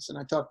 10 years, and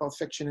I taught both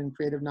fiction and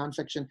creative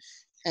nonfiction.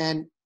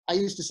 And I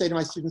used to say to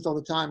my students all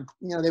the time,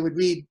 they would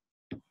read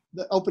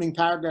the opening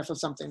paragraph of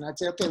something, and I'd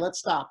say, okay, let's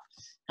stop.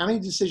 How many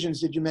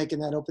decisions did you make in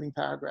that opening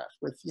paragraph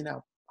with,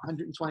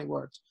 120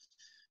 words?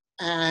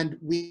 And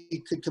we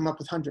could come up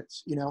with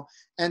hundreds,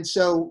 And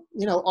so,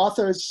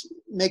 authors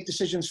make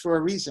decisions for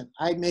a reason.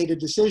 I made a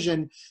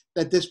decision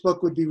that this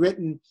book would be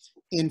written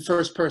in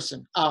first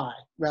person, I,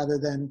 rather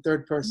than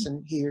third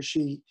person, he or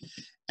she.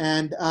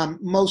 And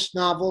most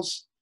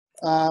novels,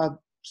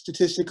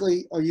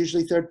 statistically, are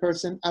usually third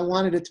person. I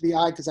wanted it to be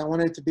I because I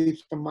wanted it to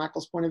be from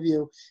Michael's point of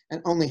view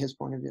and only his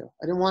point of view.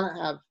 I didn't want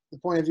to have the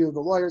point of view of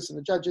the lawyers and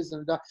the judges,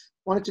 and I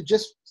wanted to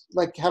just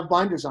have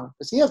blinders on,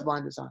 because he has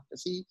blinders on,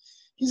 because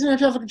he's an air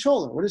traffic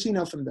controller. What does he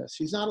know from this?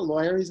 He's not a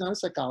lawyer. He's not a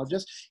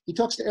psychologist. He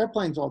talks to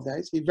airplanes all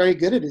day. He's very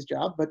good at his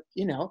job, but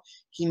he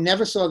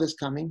never saw this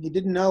coming. He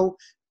didn't know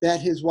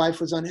that his wife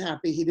was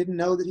unhappy. He didn't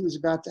know that he was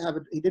about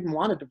to he didn't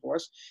want a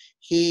divorce.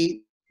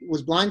 He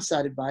was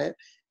blindsided by it.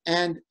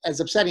 And as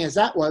upsetting as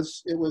that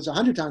was, it was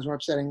 100 times more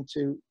upsetting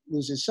to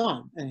lose his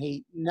son. And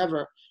he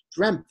never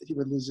dreamt that he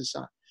would lose his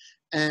son.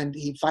 And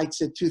he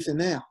fights it tooth and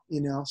nail,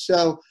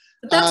 So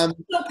that's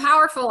so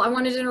powerful. I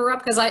wanted to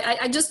interrupt because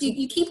I just,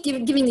 you keep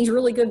giving these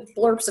really good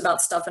blurbs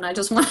about stuff, and I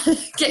just want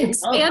to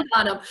expand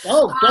on them.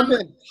 Jump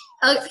in.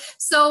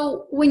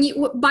 So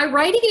by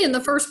writing it in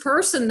the first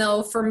person,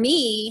 though, for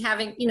me,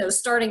 having,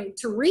 starting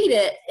to read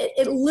it,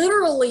 it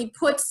literally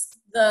puts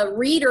the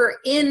reader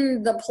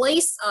in the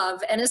place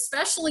of, and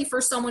especially for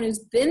someone who's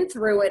been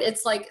through it,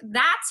 it's like,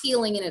 that's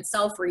healing in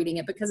itself, reading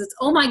it, because it's,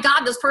 oh my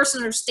God, this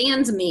person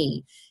understands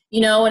me,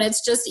 and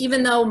it's just,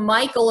 even though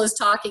Michael is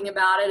talking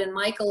about it and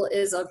Michael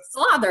is a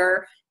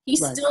father, he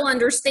still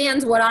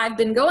understands what I've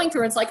been going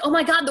through. It's like, oh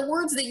my God, the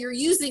words that you're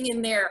using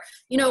in there,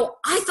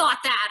 I thought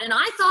that, and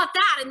I thought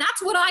that, and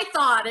that's what I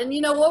thought, and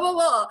blah, blah,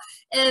 blah.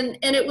 And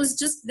it was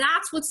just,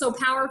 that's what's so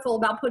powerful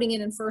about putting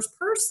it in first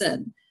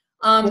person.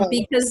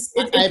 Because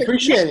I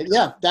appreciate it.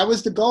 Yeah, that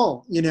was the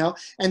goal,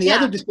 And the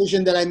other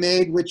decision that I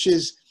made, which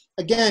is,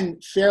 again,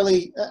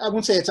 fairly, I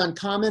won't say it's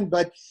uncommon,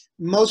 but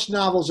most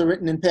novels are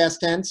written in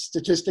past tense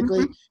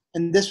statistically,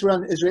 and this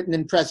one is written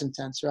in present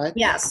tense, right?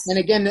 Yes. And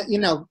again,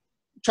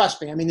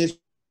 trust me, I mean, there's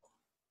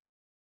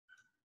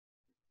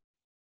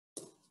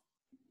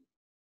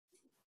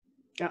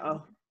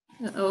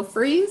Uh-oh,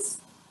 freeze?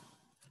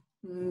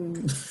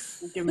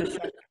 Give me a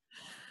second.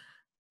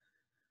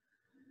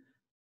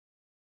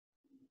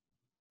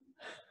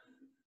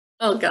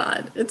 Oh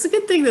God, it's a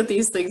good thing that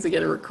these things are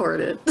getting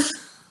recorded.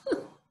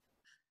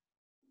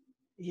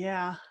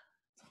 Yeah.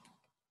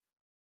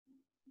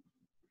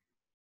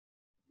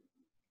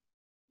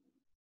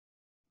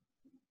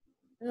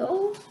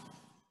 Bill?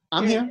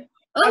 I'm here.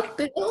 Oh,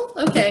 Bill?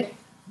 Okay.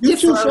 You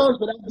two froze,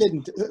 but I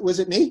didn't. Was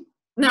it me?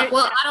 No,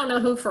 well, I don't know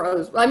who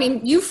froze. I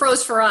mean, you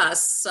froze for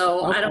us,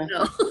 so okay. I don't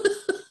know.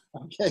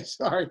 Okay,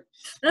 sorry.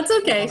 That's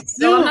okay.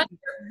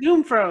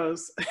 Zoom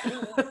froze.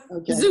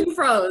 Okay. Zoom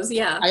froze,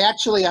 yeah.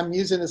 I'm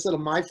using this little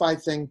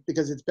MiFi thing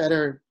because it's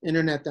better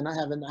internet than I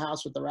have in the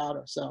house with the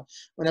router. So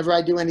whenever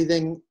I do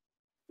anything,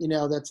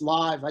 that's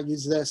live, I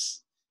use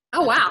this.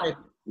 Oh, wow.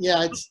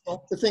 Yeah, it's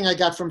the thing I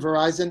got from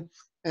Verizon.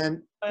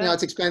 And,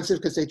 it's expensive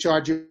because they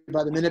charge you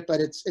by the minute,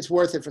 but it's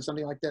worth it for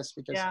something like this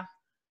because,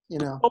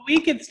 Well, we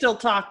could still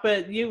talk,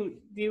 but your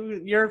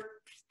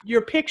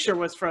picture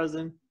was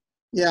frozen.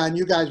 Yeah, and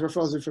you guys were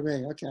frozen for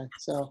me. Okay,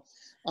 so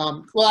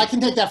Well, I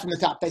can take that from the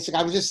top. Basically,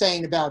 I was just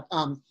saying about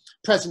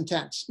present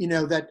tense. You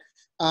know that.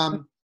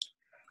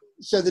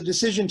 So the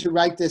decision to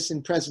write this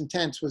in present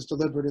tense was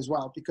deliberate as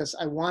well, because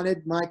I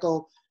wanted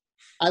Michael.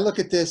 I look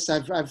at this.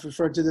 I've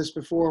referred to this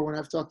before when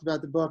I've talked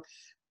about the book.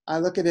 I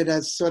look at it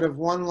as sort of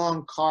one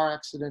long car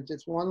accident.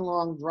 It's one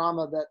long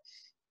drama that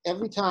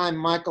every time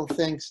Michael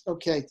thinks,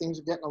 okay, things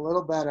are getting a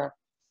little better,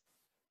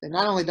 they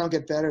not only don't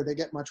get better, they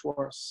get much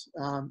worse.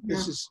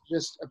 This is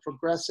just a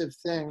progressive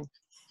thing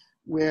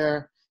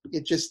where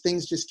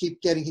things just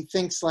keep getting, he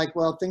thinks like,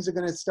 well, things are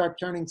going to start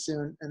turning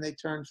soon, and they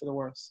turn for the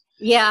worse.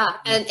 Yeah.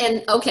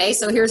 And okay,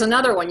 so here's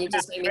another one you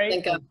just made me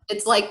think of.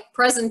 It's like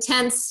present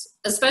tense,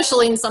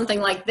 especially in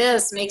something like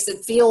this, makes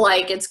it feel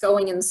like it's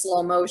going in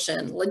slow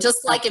motion.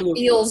 Just like it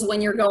feels when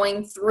you're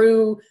going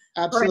through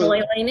parental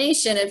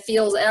alienation, it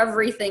feels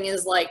everything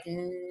is like,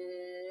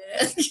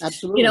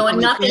 absolutely. You know, and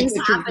nothing's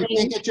happening. You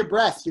can't get your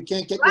breath. You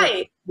can't get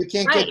you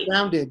can't get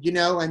grounded, you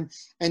know, and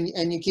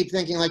you keep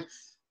thinking like,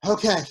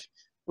 okay,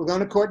 we're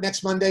going to court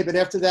next Monday, but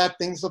after that,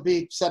 things will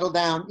be settled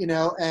down, you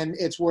know, and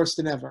it's worse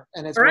than ever.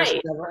 And it's worse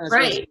than ever.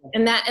 And it's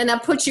And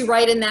that puts you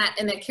right in that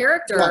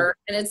character.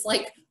 And it's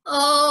like,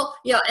 oh,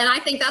 yeah. And I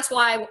think that's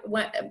why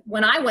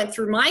when I went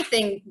through my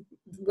thing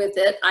with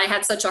it, I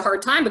had such a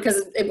hard time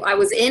because I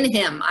was in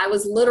him. I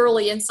was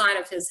literally inside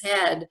of his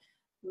head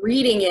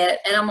reading it.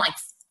 And I'm like,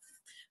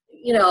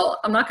 you know,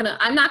 I'm not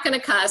gonna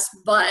cuss,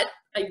 but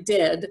I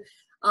did.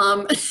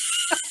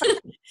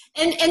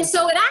 And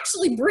so it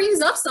actually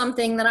brings up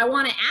something that I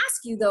want to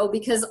ask you though,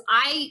 because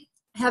I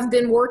have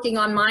been working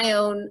on my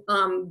own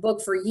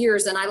book for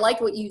years, and I like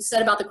what you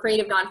said about the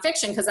creative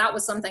nonfiction, because that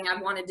was something I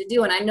wanted to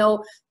do. And I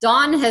know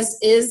Dawn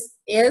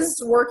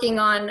is working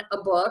on a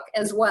book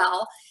as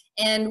well,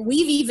 and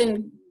we've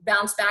even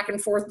bounced back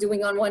and forth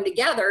doing on one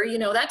together, you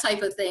know, that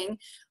type of thing.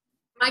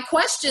 My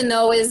question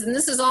though is, and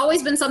this has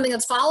always been something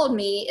that's followed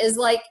me, is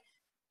like,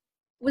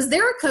 was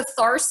there a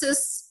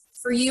catharsis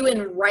for you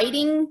in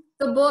writing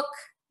the book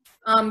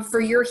for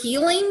your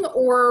healing,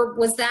 or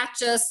was that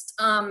just,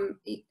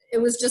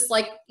 it was just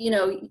like, you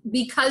know,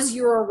 because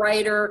you're a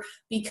writer,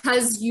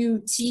 because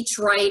you teach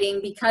writing,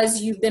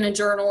 because you've been a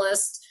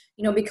journalist,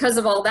 you know, because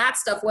of all that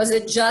stuff, was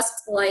it just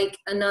like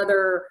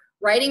another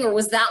writing, or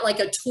was that like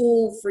a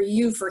tool for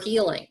you for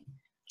healing?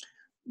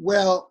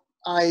 Well,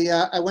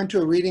 I went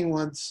to a reading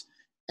once,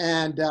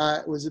 and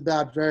it was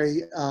about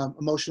very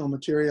emotional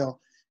material,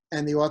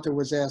 and the author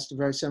was asked a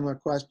very similar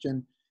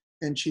question,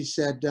 and she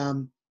said,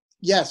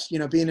 yes, you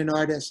know, being an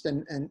artist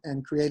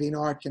and creating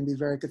art can be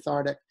very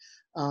cathartic,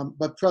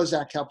 but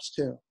Prozac helps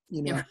too,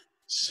 you know. Yeah.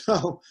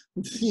 So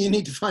you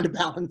need to find a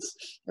balance,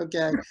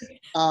 okay?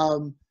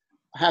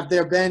 Have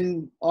there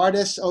been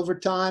artists over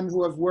time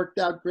who have worked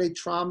out great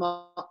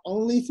trauma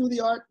only through the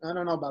art? I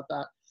don't know about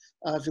that.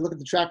 If you look at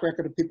the track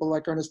record of people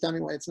like Ernest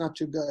Hemingway, it's not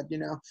too good, you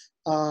know.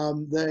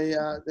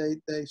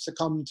 They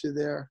succumb to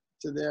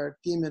their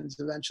demons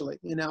eventually,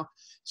 you know.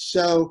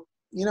 So,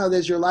 you know,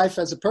 there's your life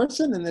as a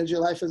person, and there's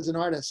your life as an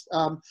artist.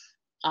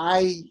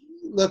 I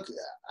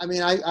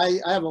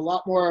have a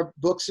lot more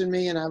books in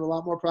me, and I have a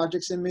lot more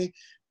projects in me,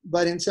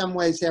 but in some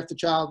ways, Half the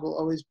Child will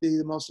always be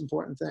the most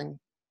important thing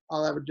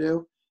I'll ever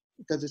do,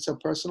 because it's so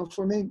personal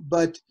for me.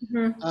 But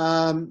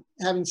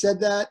having said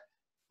that,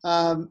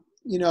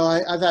 you know,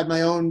 I've had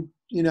my own,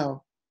 you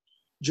know,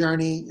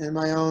 journey and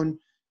my own,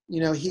 you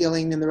know,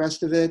 healing and the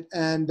rest of it.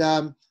 And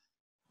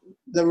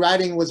the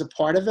writing was a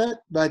part of it,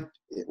 but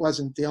it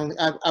wasn't the only.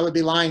 I would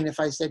be lying if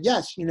I said,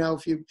 yes, you know,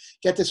 if you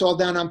get this all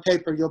down on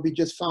paper, you'll be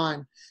just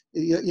fine.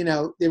 You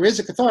know, there is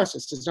a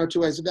catharsis. There's no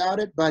two ways about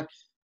it, but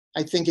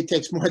I think it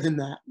takes more than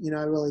that. You know,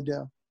 I really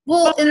do.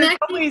 Well, and there's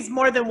always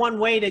more than one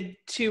way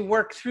to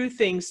work through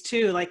things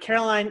too. Like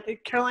Caroline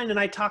and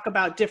I talk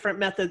about different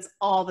methods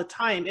all the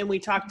time, and we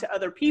talk to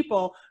other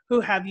people who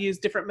have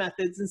used different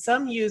methods, and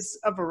some use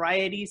a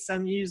variety,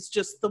 some use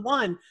just the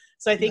one.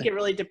 So I think it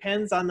really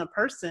depends on the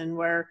person.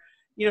 Where,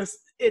 you know,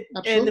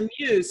 and the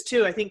muse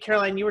too. I think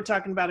Caroline, you were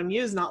talking about a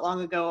muse not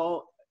long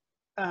ago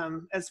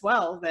as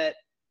well. That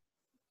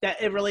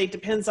it really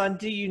depends on,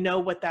 do you know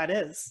what that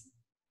is?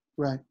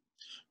 Right.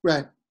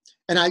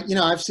 And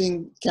I've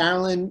seen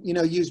Carolyn, you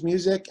know, use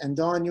music, and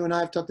Dawn, you and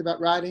I have talked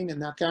about writing, and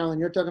now Carolyn,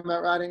 you're talking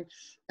about writing.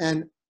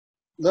 And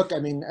look, I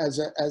mean, as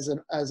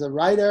a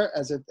writer,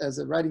 as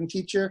a writing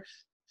teacher,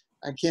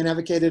 I can't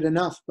advocate it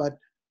enough. But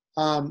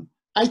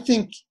I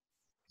think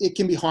it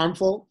can be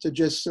harmful to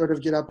just sort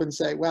of get up and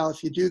say, well,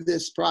 if you do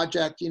this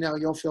project, you know,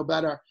 you'll feel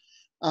better.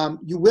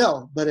 You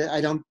will, but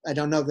I don't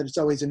know that it's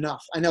always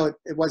enough. I know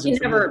it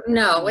wasn't.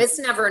 No, it's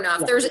never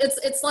enough. Yeah.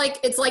 It's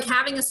like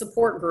having a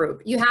support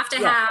group. You have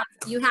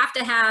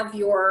to have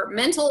your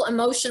mental,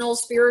 emotional,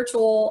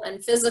 spiritual,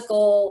 and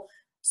physical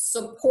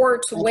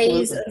support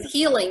ways of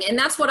healing. And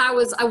that's what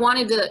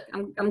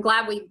I'm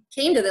glad we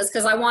came to this,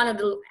 because I wanted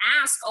to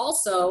ask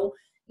also,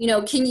 you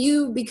know,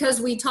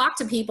 because we talk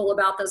to people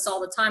about this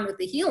all the time with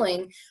the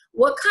healing,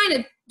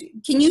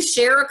 can you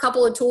share a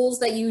couple of tools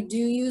that you do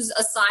use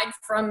aside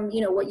from,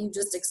 you know, what you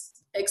just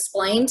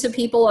explained to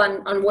people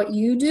on what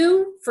you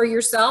do for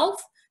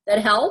yourself that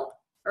help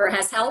or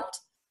has helped?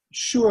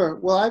 Sure.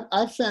 Well,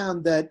 I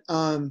found that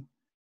I'm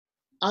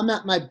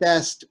at my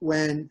best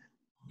when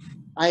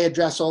I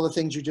address all the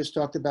things you just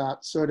talked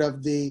about, sort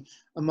of the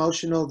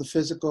emotional, the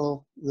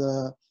physical,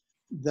 the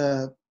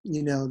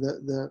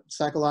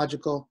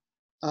psychological.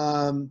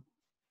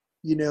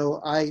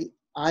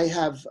 I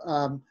have,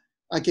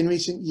 like in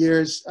recent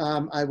years,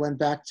 I went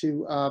back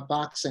to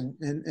boxing,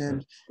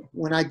 and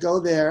when I go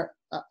there,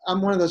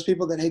 I'm one of those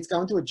people that hates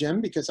going to a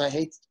gym because I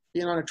hate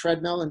being on a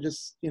treadmill and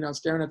just,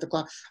 staring at the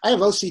clock. I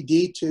have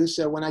OCD too,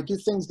 so when I do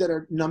things that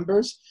are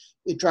numbers,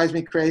 it drives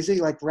me crazy,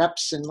 like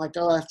reps and like,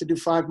 oh, I have to do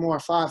 5 more,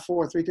 5,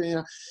 4, 3,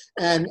 2,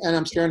 and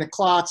I'm staring at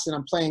clocks and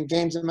I'm playing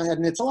games in my head,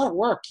 and it's a lot of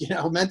work,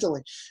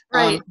 mentally.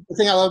 Right. The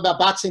thing I love about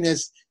boxing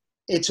is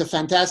it's a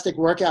fantastic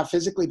workout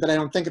physically, but I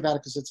don't think about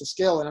it because it's a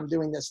skill and I'm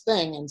doing this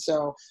thing. And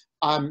so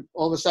all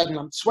of a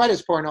sudden sweat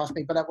is pouring off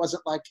me, but it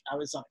wasn't like I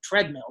was on a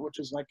treadmill, which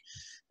was like,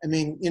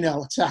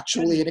 it's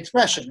actually an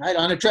expression, right?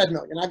 On a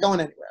treadmill, you're not going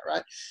anywhere,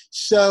 right?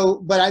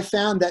 So, but I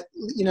found that,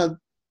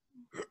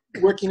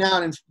 working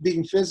out and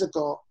being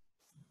physical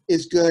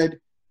is good.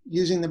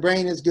 Using the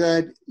brain is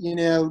good.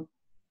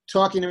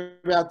 Talking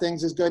about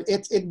things is good.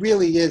 It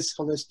really is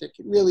holistic.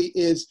 It really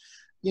is,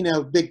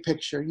 big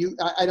picture.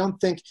 I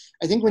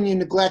think when you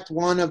neglect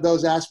one of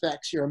those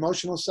aspects, your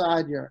emotional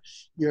side,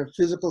 your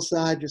physical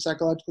side, your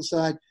psychological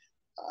side,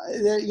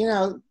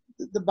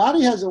 the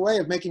body has a way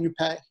of making you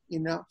pay,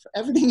 for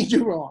everything you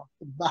do wrong.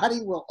 The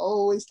body will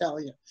always tell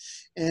you.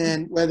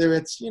 And whether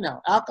it's,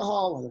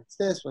 alcohol, whether it's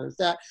this, whether it's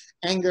that,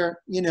 anger,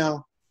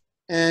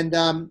 and,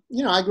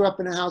 I grew up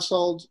in a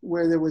household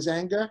where there was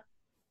anger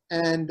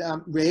and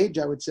rage,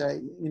 I would say,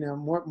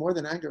 more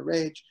than anger,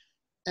 rage,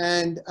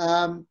 and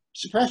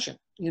suppression,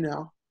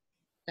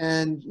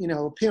 and,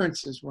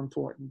 appearances were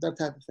important, that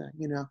type of thing,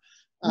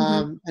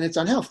 and it's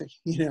unhealthy,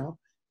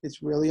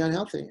 it's really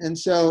unhealthy. And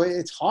so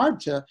it's hard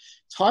to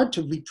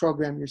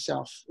reprogram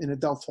yourself in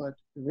adulthood.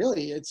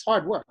 Really, it's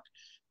hard work.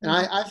 And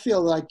I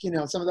feel like,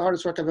 some of the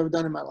hardest work I've ever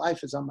done in my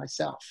life is on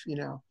myself,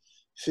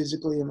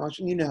 physically,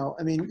 emotionally,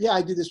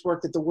 I do this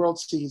work that the world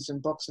sees in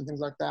books and things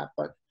like that,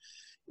 but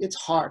it's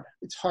hard.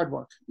 It's hard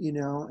work,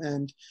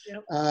 and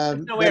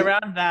there's no way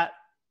around that.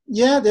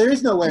 Yeah, there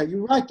is no way.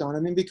 You're right,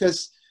 Dawn.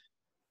 Because,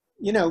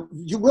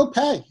 you will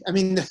pay.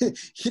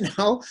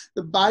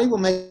 The body will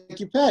make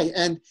you pay.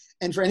 And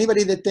for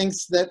anybody that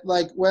thinks that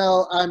like,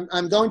 well,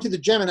 I'm going to the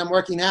gym and I'm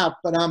working out,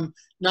 but I'm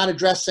not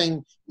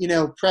addressing,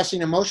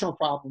 pressing emotional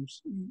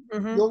problems,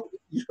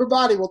 your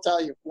body will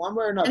tell you one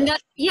way or another.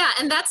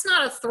 And that's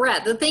not a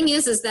threat. The thing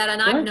is that,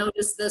 and I've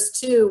noticed this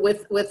too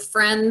with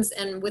friends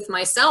and with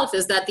myself,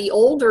 is that the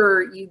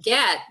older you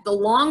get, the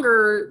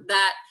longer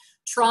that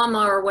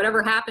trauma or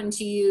whatever happened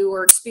to you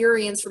or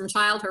experience from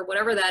childhood,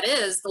 whatever that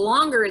is, the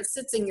longer it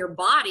sits in your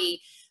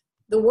body,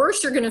 the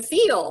worse you're going to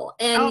feel.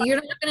 And you're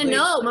not going to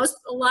know.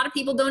 A lot of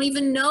people don't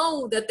even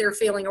know that they're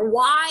feeling or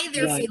why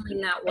they're feeling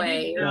that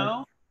way.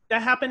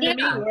 That happened to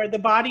me, where the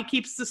body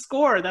keeps the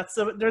score.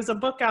 There's a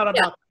book out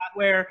about that,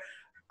 where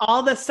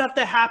all the stuff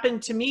that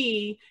happened to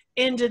me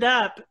ended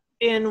up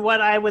in what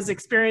I was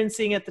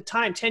experiencing at the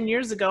time. 10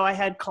 years ago, I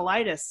had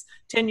colitis.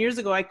 10 years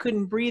ago, I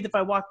couldn't breathe if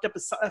I walked up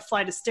a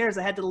flight of stairs.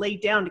 I had to lay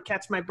down to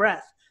catch my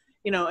breath,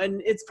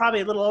 and it's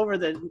probably a little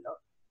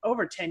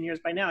over 10 years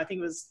by now. I think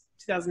it was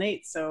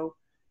 2008. So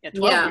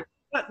 12 years,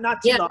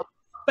 not too long.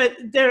 But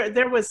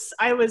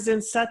I was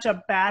in such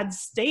a bad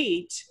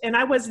state, and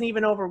I wasn't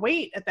even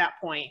overweight at that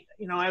point.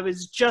 I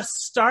was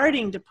just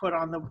starting to put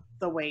on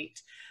the weight.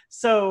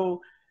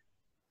 So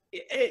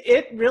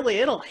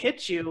it'll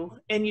hit you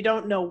and you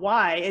don't know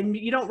why. And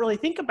you don't really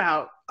think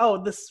about,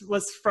 oh, this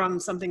was from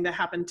something that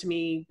happened to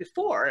me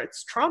before.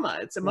 It's trauma.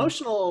 It's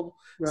emotional.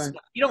 Right.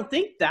 You don't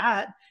think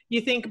that.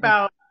 You think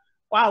about,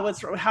 wow,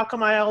 how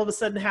come I all of a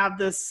sudden have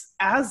this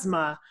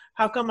asthma?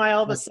 How come I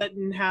all of a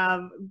sudden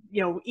have,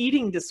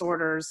 eating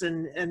disorders?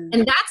 And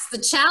that's the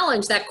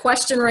challenge, that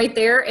question right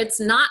there. It's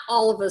not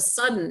all of a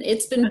sudden.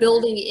 It's been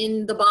building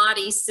in the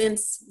body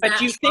since but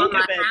you think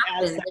of it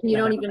happened, and you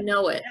don't even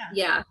know it.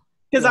 Yeah.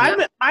 Because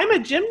I'm a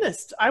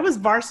gymnast. I was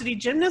varsity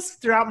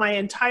gymnast throughout my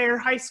entire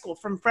high school,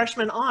 from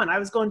freshman on. I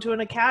was going to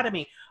an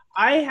academy.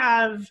 I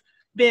have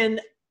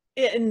been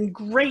in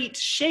great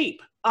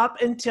shape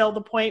up until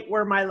the point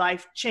where my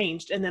life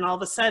changed. And then all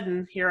of a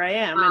sudden, here I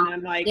am. And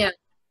I'm like,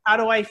 how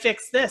do I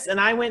fix this? And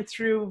I went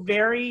through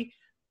very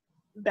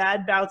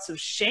bad bouts of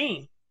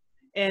shame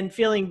and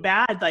feeling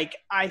bad. Like,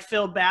 I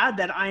feel bad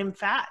that I'm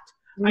fat.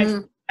 I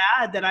feel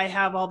bad that I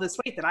have all this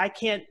weight, that I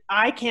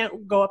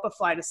can't go up a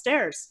flight of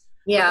stairs.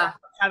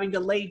 Having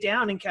to lay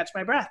down and catch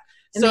my breath.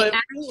 And so it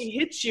really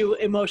hits you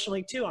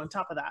emotionally too, on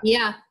top of that.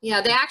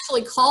 They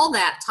actually call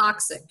that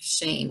toxic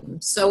shame.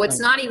 So it's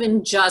not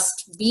even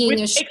just being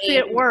ashamed. Which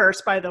makes it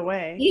worse, by the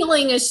way.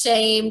 Feeling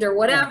ashamed or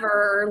whatever,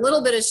 or a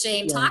little bit of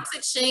shame.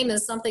 Toxic shame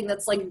is something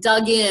that's like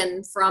dug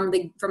in from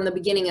the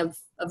beginning of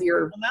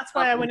your. And that's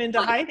why I went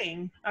into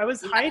hiding. I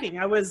was hiding.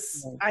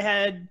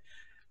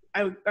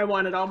 I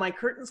wanted all my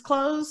curtains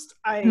closed.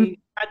 I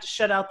had to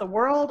shut out the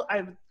world.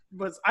 I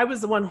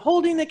was the one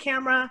holding the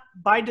camera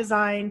by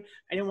design.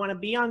 I didn't want to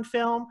be on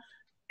film.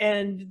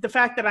 And the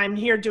fact that I'm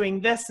here doing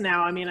this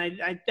now, I mean,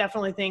 I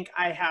definitely think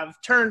I have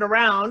turned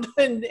around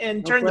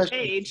and turned the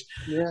page,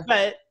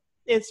 but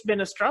it's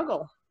been a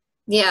struggle.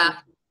 Yeah.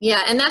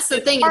 Yeah. And that's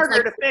the thing.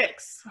 Harder to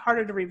fix,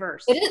 harder to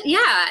reverse. It is,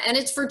 yeah. And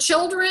it's for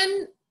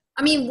children.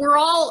 I mean, we're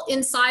all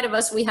inside of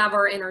us. We have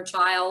our inner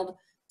child.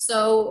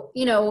 So,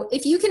 you know,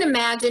 if you can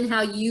imagine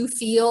how you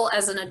feel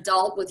as an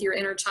adult with your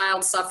inner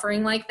child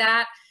suffering like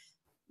that,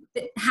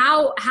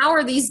 how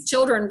are these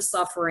children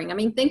suffering? I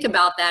mean, think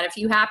about that. If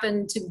you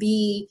happen to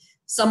be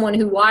someone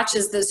who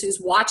watches this, who's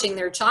watching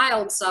their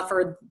child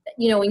suffer,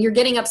 you know, and you're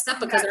getting upset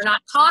because they're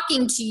not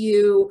talking to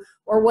you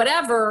or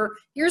whatever,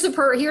 here's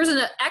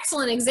an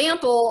excellent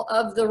example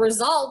of the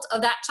result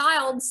of that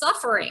child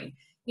suffering.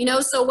 You know,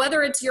 so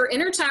whether it's your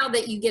inner child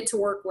that you get to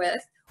work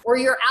with or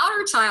your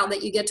outer child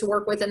that you get to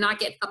work with and not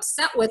get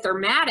upset with or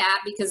mad at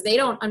because they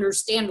don't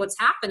understand what's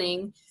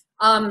happening,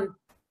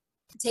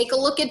 take a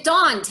look at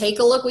Dawn. Take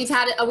a look. We've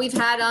had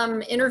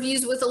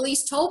interviews with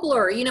Elise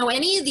Tobler. You know,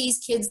 any of these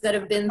kids that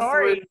have been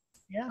through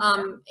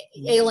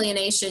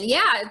alienation.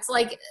 Yeah, it's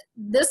like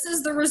this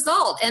is the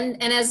result.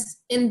 And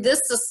as in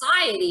this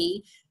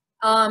society,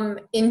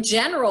 in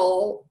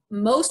general,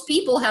 most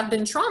people have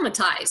been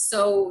traumatized.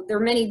 So there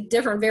are many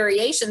different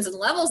variations and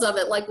levels of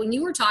it. Like when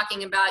you were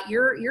talking about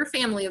your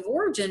family of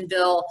origin,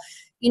 Bill,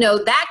 you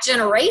know, that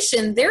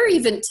generation, they're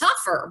even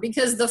tougher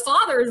because the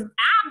fathers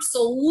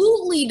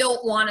absolutely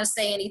don't want to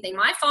say anything.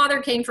 My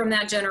father came from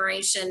that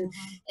generation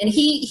and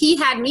he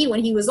had me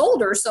when he was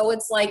older. So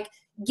it's like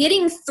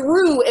getting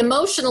through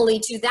emotionally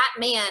to that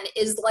man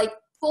is like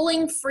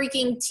pulling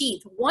freaking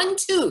teeth. One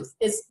tooth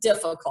is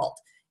difficult.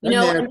 You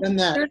know,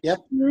 there's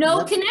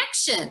no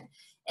connection.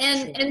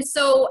 And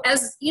so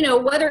as, you know,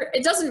 whether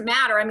it doesn't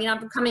matter. I mean,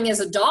 I'm coming as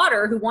a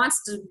daughter who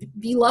wants to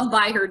be loved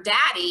by her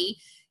daddy,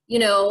 you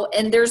know,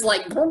 and there's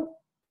like,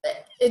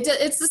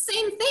 it's the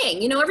same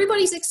thing. You know,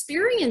 everybody's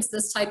experienced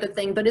this type of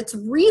thing, but it's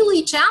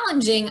really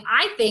challenging.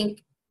 I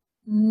think,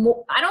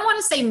 I don't want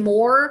to say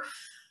more.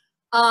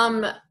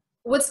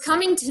 What's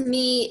coming to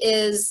me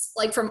is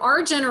like from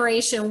our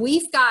generation,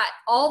 we've got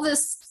all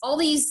these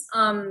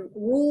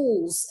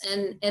rules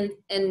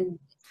and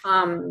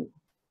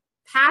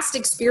past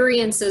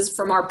experiences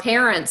from our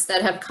parents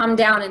that have come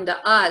down into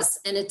us.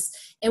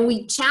 And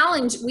we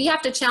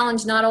have to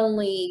challenge not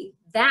only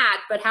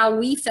that, but how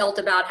we felt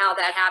about how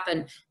that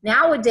happened.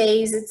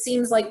 Nowadays, it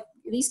seems like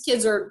these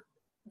kids are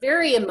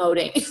very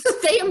emoting.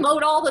 They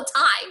emote all the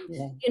time,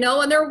 you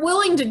know, and they're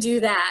willing to do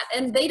that.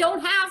 And they don't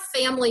have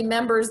family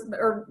members,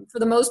 or for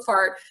the most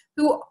part,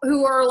 who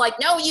are like,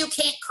 no, you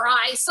can't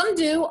cry. Some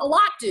do, a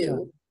lot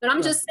do. But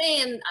I'm just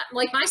saying,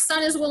 like, my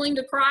son is willing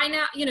to cry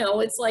now. You know,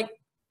 it's like,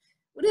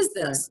 what is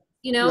this?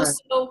 You know,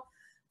 so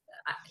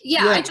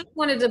I just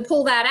wanted to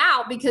pull that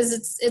out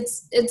because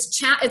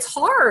it's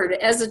hard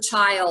as a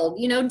child.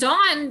 You know,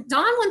 Dawn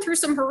went through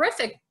some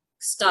horrific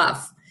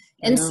stuff.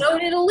 And so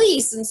did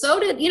Elise, and so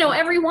did, you know,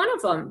 every one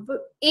of them.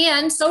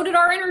 And so did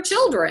our inner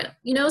children,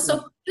 you know,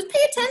 so just pay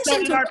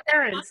attention to our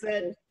parents.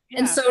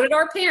 And so did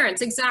our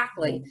parents,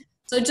 exactly.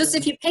 So just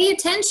if you pay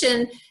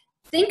attention,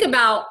 think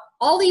about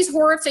all these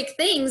horrific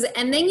things,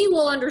 and then you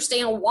will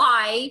understand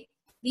why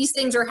these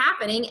things are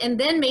happening. And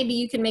then maybe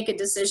you can make a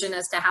decision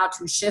as to how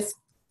to shift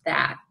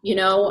that, you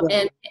know,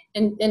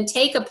 and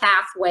take a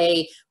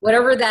pathway,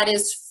 whatever that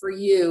is for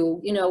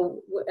you, you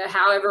know,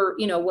 however,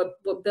 you know, what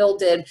Bill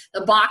did,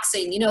 the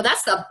boxing, you know,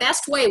 that's the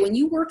best way when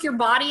you work your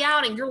body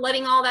out and you're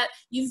letting all that,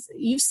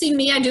 you've seen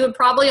me, I do it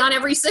probably on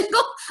every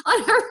single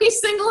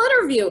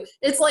interview.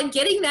 It's like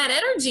getting that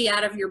energy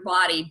out of your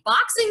body.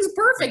 Boxing's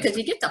perfect because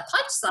you get to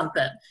punch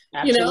something.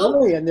 Absolutely. You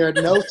know? And there are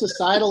no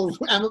societal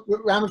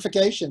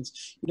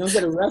ramifications. You don't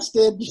get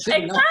arrested. You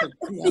do nothing.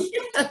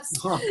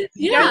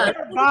 Yeah.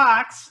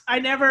 Box. I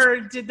never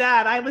did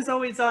that. I was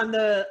always on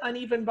the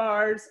uneven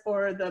bars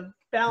or the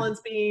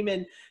balance beam,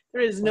 and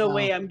there is no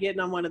way I'm getting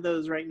on one of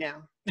those right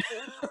now.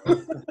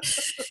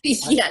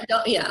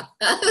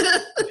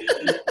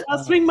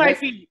 I'll swing my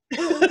feet.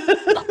 Well,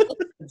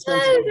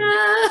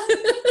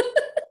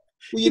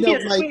 you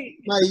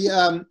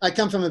know, I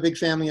come from a big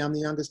family. I'm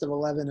the youngest of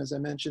 11, as I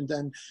mentioned,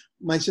 and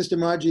my sister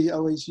Margie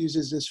always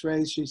uses this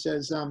phrase. She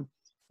says, you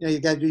know, you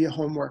got to do your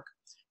homework.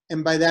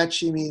 And by that,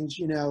 she means,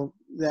 you know,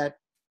 that,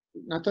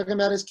 not talking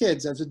about as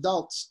kids, as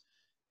adults,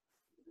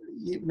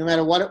 no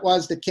matter what it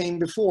was that came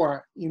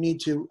before, you need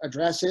to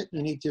address it.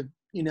 You need to,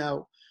 you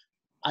know,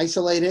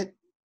 isolate it,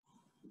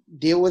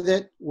 deal with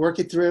it, work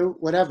it through,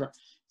 whatever.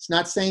 It's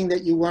not saying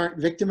that you weren't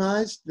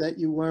victimized, that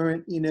you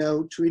weren't, you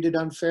know, treated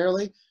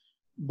unfairly,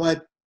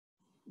 but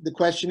the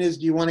question is,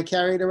 do you want to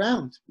carry it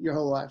around your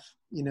whole life,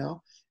 you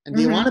know? And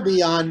do you want to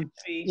be on,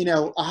 you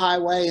know, a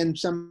highway and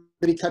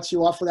somebody cuts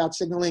you off without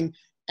signaling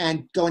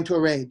and go into a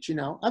rage? You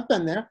know, I've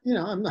been there. You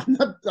know,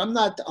 I'm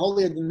not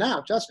holier than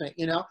thou, trust me.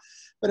 You know,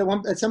 but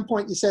at some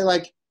point you say,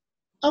 like,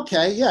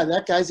 okay, yeah,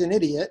 that guy's an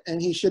idiot and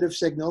he should have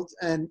signaled,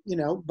 and you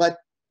know, but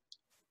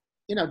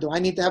you know, do I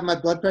need to have my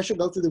blood pressure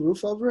go through the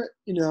roof over it?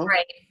 You know,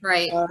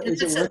 right.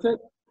 Is it worth it?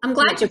 I'm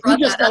glad you He brought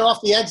just that got up.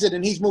 off the exit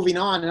and he's moving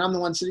on, and I'm the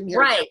one sitting here.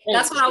 Right.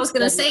 That's what I was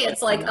going to say.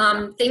 It's like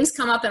things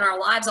come up in our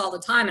lives all the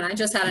time. And I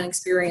just had an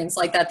experience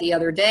like that the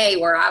other day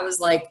where I was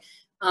like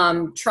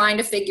trying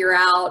to figure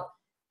out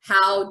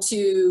how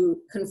to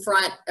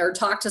confront or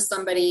talk to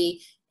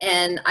somebody,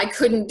 and I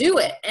couldn't do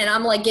it. And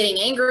I'm like getting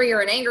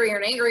angrier and angrier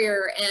and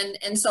angrier.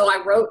 And so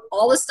I wrote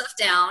all this stuff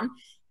down,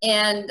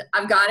 and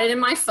I've got it in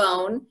my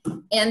phone.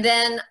 And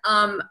then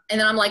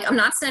I'm like, I'm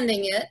not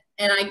sending it.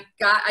 And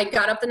I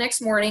got up the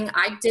next morning.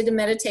 I did a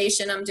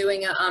meditation. I'm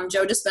doing a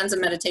Joe Dispenza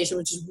meditation,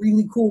 which is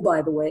really cool,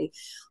 by the way.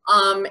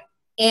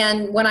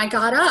 And when I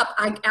got up,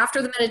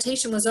 after the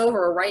meditation was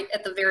over, right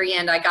at the very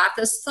end, I got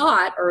this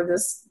thought, or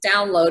this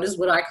download is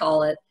what I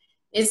call it.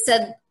 It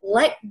said,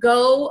 let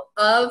go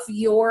of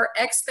your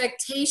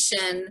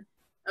expectation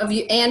of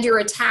you and your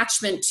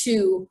attachment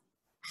to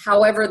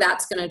however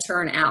that's going to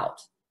turn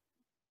out.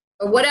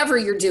 Or whatever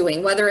you're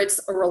doing, whether it's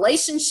a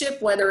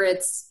relationship, whether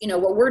it's, you know,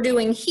 what we're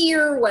doing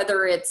here,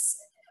 whether it's,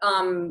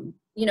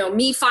 you know,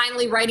 me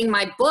finally writing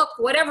my book,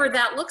 whatever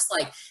that looks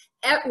like,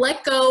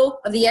 let go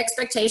of the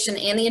expectation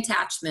and the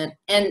attachment.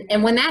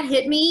 And when that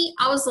hit me,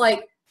 I was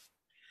like,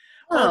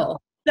 oh.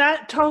 Well,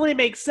 that totally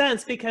makes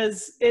sense,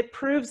 because it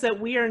proves that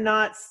we are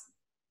not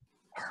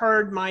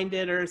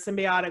herd-minded or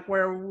symbiotic,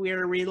 where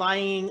we're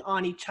relying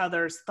on each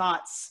other's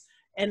thoughts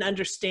and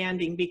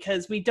understanding,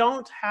 because we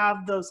don't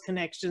have those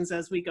connections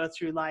as we go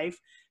through life.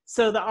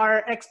 So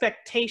our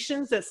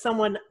expectations that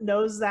someone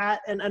knows that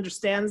and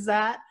understands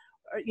that,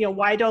 you know,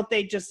 why don't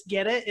they just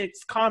get it?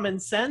 It's common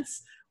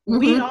sense. Mm-hmm.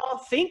 We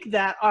all think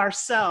that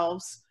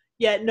ourselves,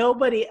 yet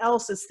nobody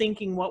else is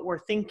thinking what we're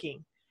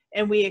thinking,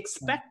 and we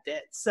expect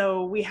it.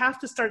 So we have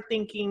to start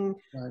thinking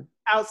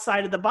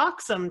outside of the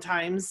box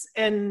sometimes,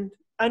 and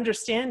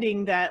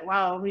understanding that,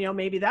 wow, you know,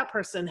 maybe that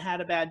person had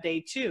a bad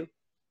day too.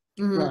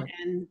 Mm-hmm.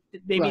 And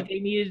maybe they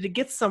needed to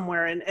get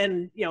somewhere,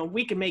 and you know,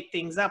 we can make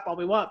things up all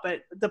we want,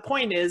 but the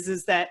point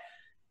is that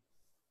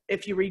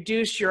if you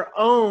reduce your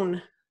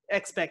own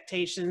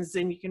expectations,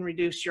 then you can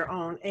reduce your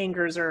own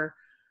angers or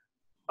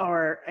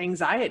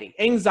anxiety.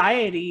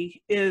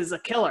 Anxiety is a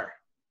killer.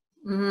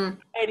 Mm-hmm.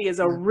 Anxiety is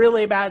a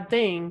really bad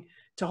thing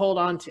to hold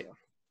on to.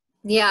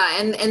 Yeah,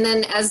 and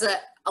then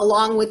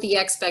along with the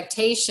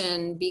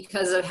expectation,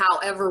 because of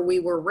however we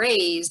were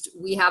raised,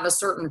 we have a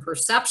certain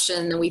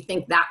perception, and we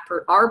think that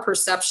our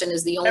perception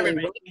is the only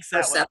right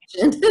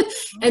perception.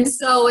 And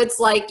so it's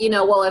like, you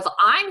know, well, if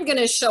I'm going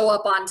to show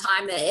up on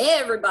time, then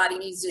everybody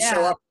needs to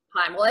show up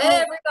on time. Well,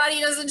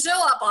 everybody doesn't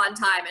show up on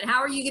time. And how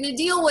are you going to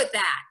deal with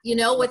that, you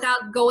know,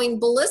 without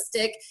going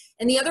ballistic?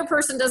 And the other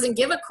person doesn't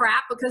give a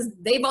crap because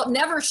they've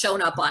never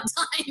shown up on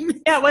time.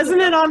 Yeah, wasn't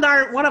it on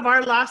one of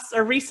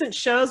our recent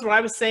shows where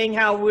I was saying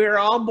how we're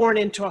all born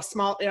into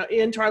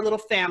into our little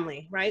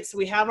family, right? So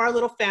we have our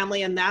little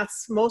family, and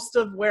that's most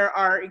of where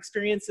our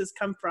experiences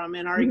come from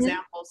and our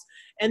examples.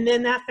 And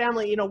then that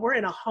family, you know, we're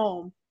in a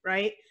home,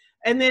 right?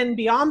 And then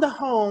beyond the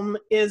home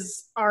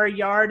is our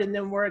yard, and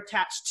then we're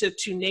attached to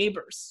two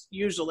neighbors,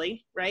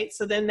 usually, right?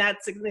 So then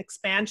that's an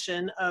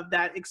expansion of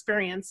that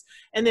experience.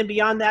 And then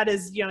beyond that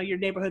is, you know, your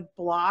neighborhood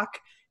block.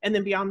 And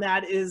then beyond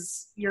that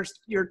is your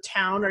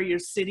town or your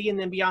city. And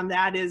then beyond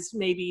that is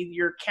maybe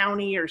your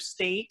county or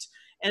state.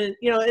 And,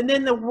 you know, and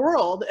then the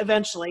world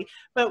eventually.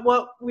 But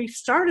what we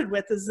started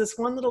with is this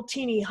one little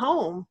teeny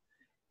home,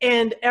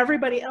 and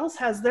everybody else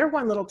has their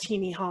one little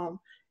teeny home.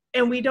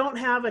 And we don't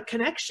have a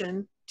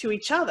connection to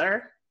each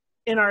other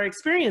in our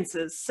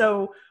experiences.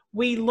 So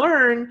we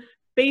learn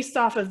based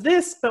off of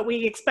this, but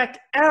we expect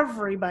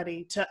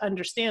everybody to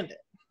understand it.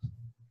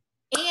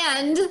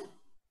 And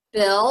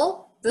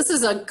Bill, this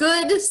is a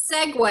good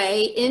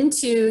segue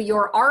into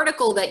your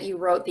article that you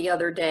wrote the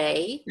other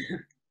day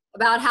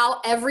about how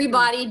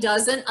everybody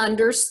doesn't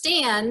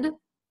understand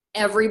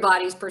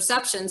everybody's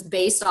perceptions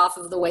based off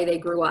of the way they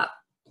grew up.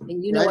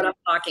 And you know what I'm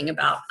talking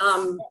about.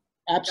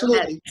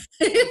 Absolutely.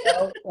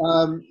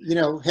 You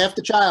know, Half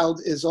the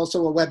Child is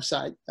also a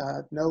website.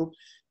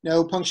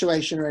 No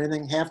punctuation or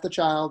anything. Half the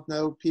Child,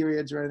 no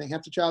periods or anything.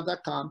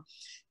 halfthechild.com.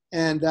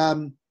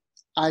 And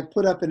I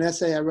put up an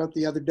essay I wrote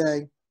the other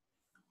day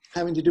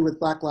having to do with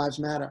Black Lives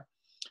Matter.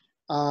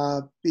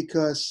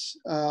 Because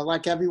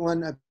like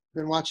everyone, I've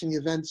been watching the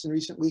events in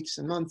recent weeks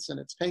and months, and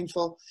it's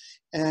painful.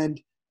 And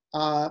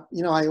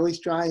you know, I always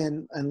try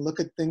and look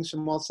at things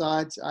from all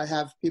sides. I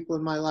have people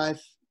in my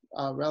life,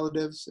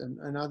 relatives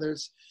and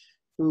others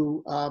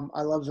who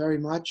I love very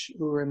much,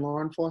 who are in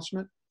law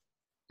enforcement.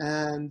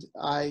 And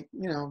I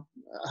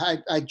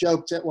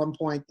joked at one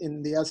point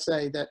in the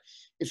essay that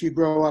if you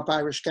grow up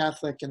Irish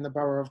Catholic in the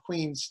borough of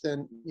Queens,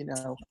 then, you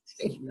know,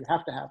 you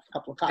have to have a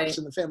couple of cops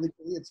in the family.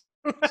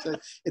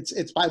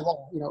 It's by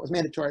law, you know, it was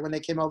mandatory. When they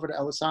came over to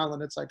Ellis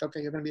Island, it's like,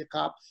 okay, you're going to be a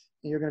cop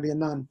and you're going to be a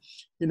nun,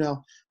 you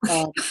know.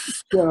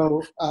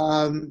 So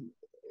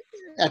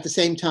at the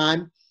same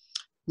time,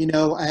 you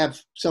know, I have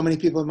so many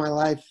people in my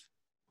life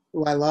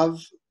who I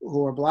love,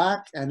 who are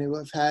Black, and who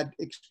have had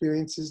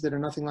experiences that are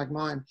nothing like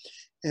mine.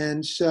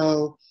 And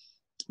so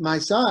my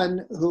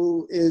son,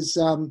 who is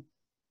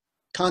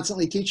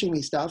constantly teaching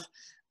me stuff,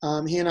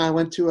 He and I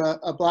went to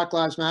a Black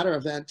Lives Matter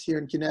event here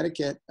in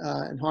Connecticut,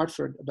 in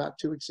Hartford, about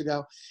 2 weeks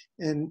ago.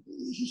 And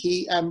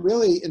I'm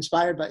really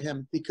inspired by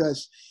him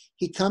because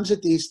he comes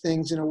at these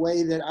things in a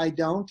way that I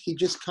don't. He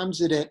just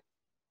comes at it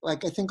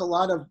like I think a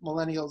lot of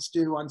millennials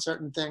do on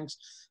certain things.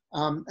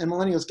 And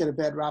millennials get a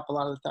bad rap a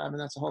lot of the time, and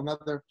that's a whole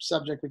other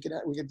subject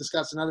we could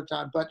discuss another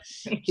time. But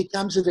he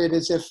comes at it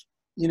as if,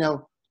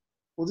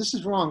 well, this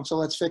is wrong, so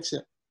let's fix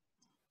it.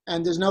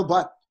 And there's no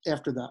but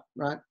after that,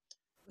 right?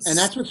 And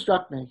that's what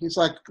struck me. He's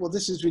like, well,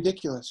 this is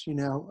ridiculous,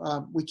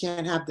 we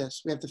can't have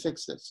this. We have to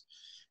fix this.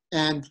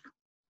 And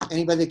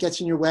anybody that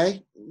gets in your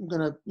way, I'm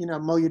going to,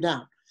 mow you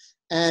down.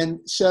 And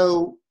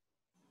so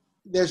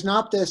there's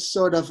not this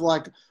sort of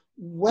like,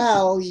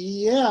 well,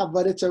 yeah,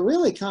 but it's a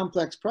really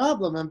complex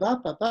problem, and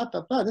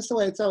this is the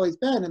way it's always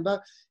been, and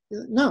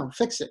no,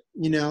 fix it,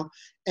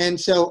 And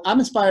so I'm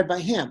inspired by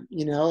him,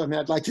 I mean,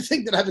 I'd like to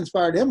think that I've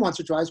inspired him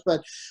once or twice,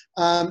 but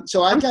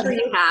so I got, sure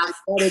you have.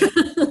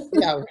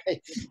 yeah,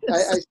 right.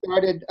 I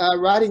started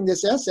writing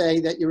this essay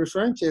that you're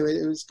referring to.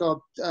 It was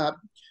called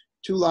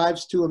Two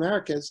Lives, Two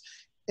Americas,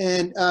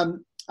 and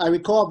I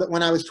recall that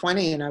when I was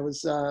 20 and I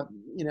was,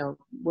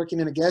 working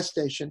in a gas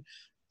station.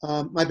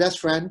 My best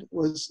friend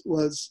was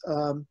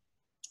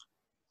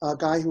a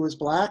guy who was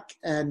Black,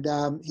 and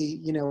he,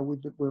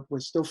 we're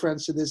still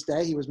friends to this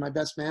day. He was my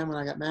best man when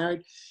I got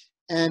married,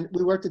 and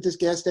we worked at this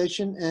gas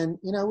station, and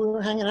we were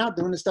hanging out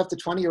doing the stuff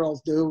that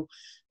 20-year-olds do,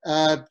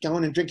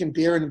 going and drinking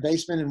beer in the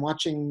basement and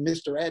watching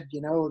Mr. Ed,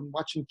 and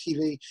watching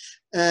TV,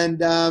 and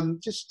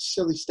just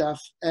silly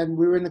stuff. And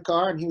we were in the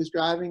car, and he was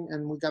driving,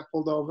 and we got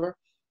pulled over.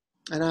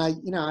 And I,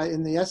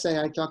 in the essay,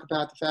 I talk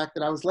about the fact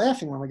that I was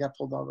laughing when we got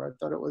pulled over. I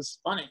thought it was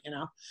funny,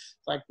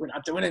 like we're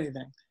not doing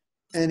anything.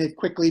 And it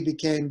quickly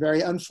became very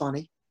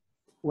unfunny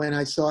when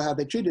I saw how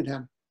they treated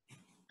him.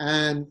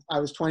 And I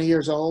was 20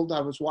 years old.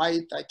 I was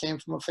white. I came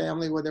from a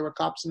family where there were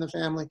cops in the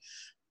family.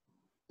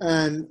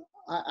 And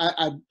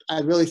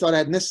I really thought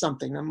I'd missed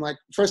something. I'm like,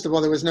 first of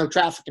all, there was no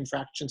traffic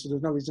infraction, so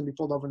there's no reason to be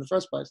pulled over in the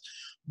first place.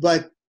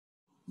 But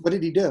what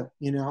did he do?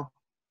 Well,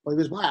 he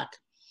was Black.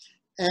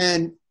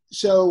 And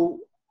so,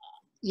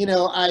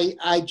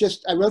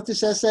 I wrote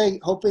this essay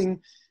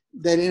hoping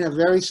that in a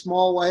very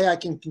small way I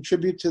can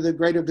contribute to the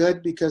greater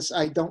good, because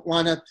I don't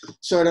want to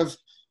sort of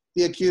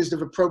be accused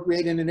of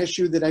appropriating an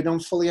issue that I don't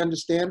fully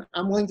understand.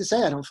 I'm willing to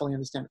say I don't fully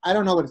understand. I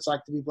don't know what it's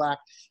like to be Black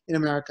in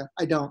America.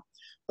 I don't.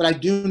 But I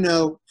do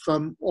know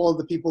from all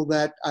the people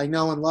that I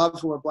know and love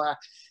who are Black,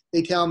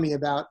 they tell me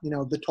about,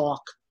 the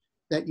talk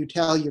that you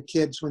tell your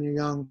kids when you're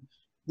young.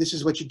 This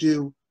is what you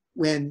do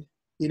when,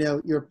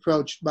 you're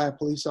approached by a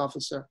police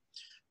officer.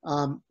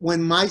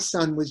 When my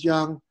son was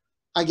young,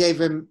 I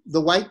gave him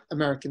the white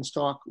Americans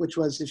talk, which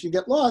was, if you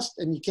get lost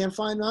and you can't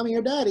find mommy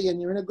or daddy and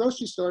you're in a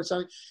grocery store or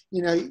something,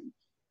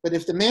 but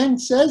if the man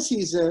says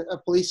he's a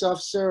police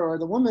officer, or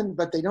the woman,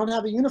 but they don't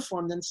have a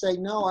uniform, then say,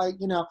 no,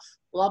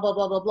 blah, blah,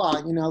 blah, blah,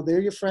 blah. They're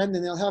your friend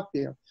and they'll help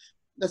you.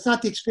 That's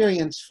not the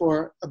experience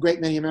for a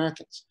great many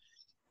Americans.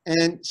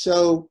 And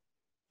so,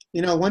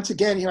 once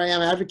again, here I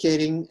am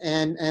advocating,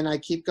 and I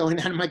keep going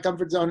out of my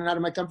comfort zone and out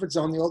of my comfort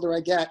zone the older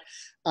I get,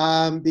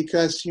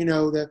 because,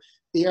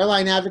 the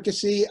airline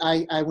advocacy,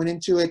 I went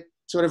into it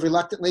sort of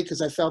reluctantly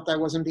because I felt I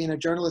wasn't being a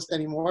journalist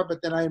anymore,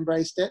 but then I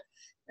embraced it.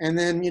 And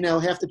then,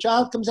 half the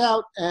child comes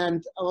out,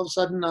 and all of a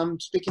sudden I'm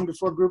speaking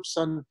before groups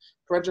on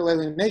parental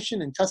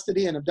alienation and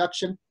custody and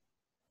abduction.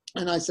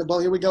 And I said, well,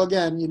 here we go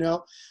again,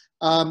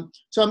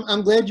 So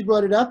I'm glad you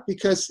brought it up,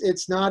 because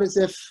it's not as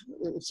if,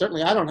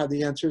 certainly I don't have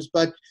the answers,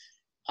 but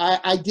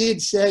I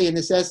did say in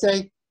this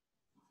essay,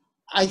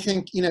 I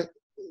think,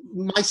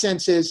 my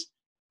sense is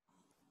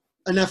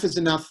enough is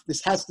enough.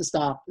 This has to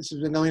stop. This has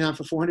been going on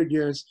for 400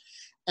 years.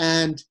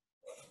 And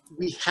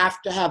we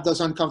have to have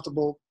those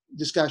uncomfortable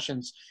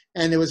discussions.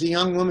 And there was a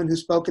young woman who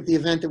spoke at the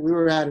event that we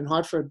were at in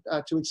Hartford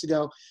 2 weeks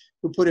ago,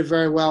 who put it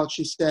very well.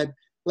 She said,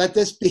 let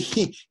this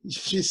be,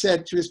 she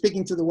said, she was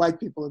speaking to the white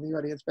people in the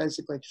audience,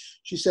 basically.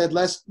 She said,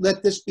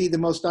 let this be the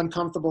most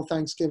uncomfortable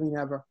Thanksgiving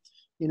ever.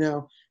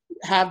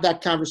 Have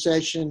that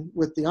conversation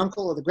with the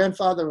uncle or the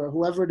grandfather or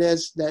whoever it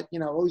is that,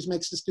 always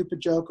makes a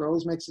stupid joke or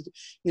always makes it,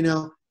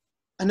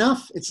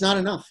 enough. It's not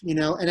enough,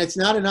 and it's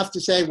not enough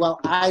to say, well,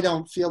 I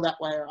don't feel that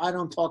way, or I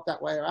don't talk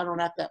that way, or I don't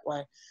act that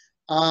way.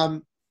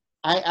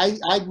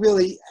 I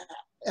really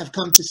have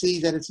come to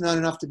see that it's not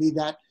enough to be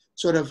that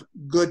sort of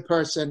good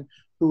person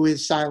who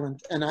is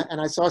silent. And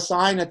I saw a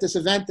sign at this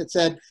event that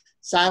said,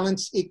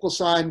 silence equals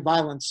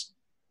violence.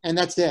 And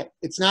that's it.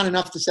 It's not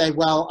enough to say,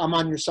 well, I'm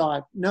on your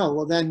side. No,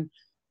 well then,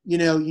 you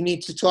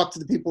need to talk to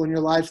the people in your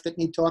life that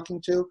need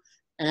talking to,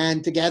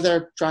 and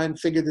together try and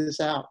figure this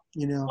out,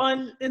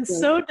 And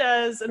so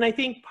does, and I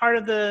think part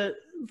of the,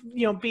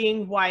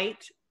 being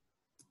white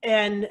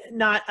and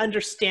not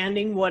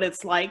understanding what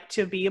it's like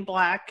to be a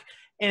Black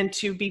and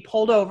to be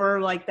pulled over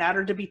like that,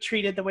 or to be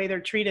treated the way they're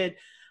treated.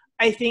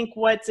 I think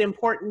what's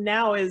important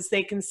now is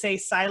they can say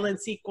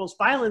silence equals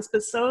violence,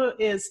 but so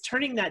is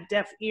turning that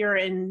deaf ear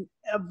and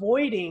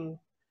avoiding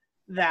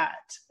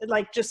that,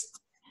 like just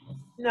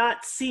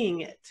not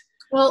seeing it.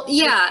 Well,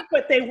 yeah.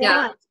 What they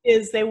want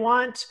is they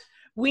want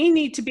We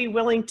need to be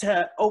willing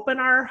to open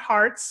our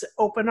hearts,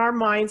 open our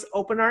minds,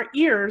 open our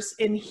ears,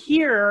 and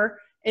hear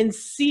and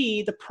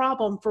see the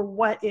problem for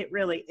what it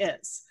really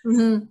is.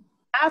 Mm-hmm.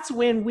 That's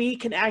when we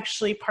can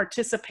actually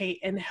participate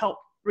and help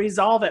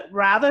resolve it,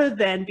 rather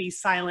than be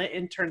silent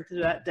and turn to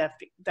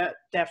that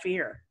deaf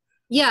ear.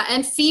 Yeah,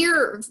 and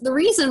fear, the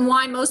reason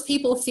why most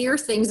people fear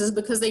things is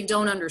because they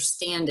don't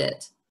understand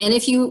it. And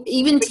if you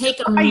even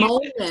take a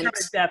moment, turn a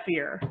deaf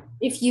ear.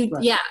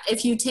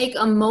 if you take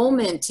a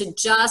moment to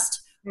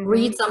just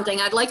read something,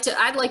 I'd like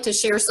to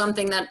share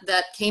something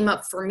that came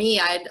up for me.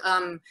 I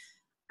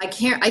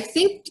can't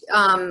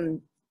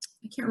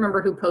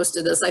remember who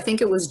posted this. I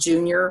think it was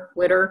Junior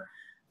Witter.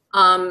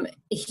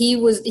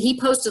 He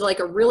posted like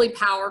a really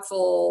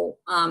powerful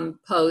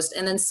post,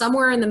 and then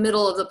somewhere in the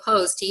middle of the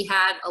post he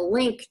had a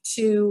link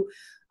to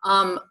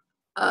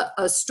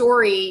a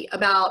story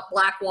about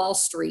Black Wall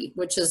Street,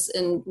 which is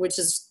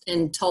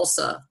in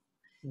Tulsa.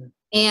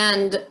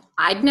 And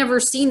I'd never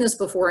seen this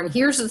before. And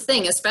here's the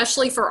thing,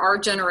 especially for our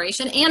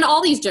generation and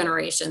all these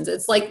generations,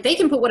 it's like they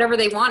can put whatever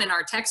they want in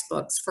our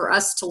textbooks for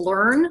us to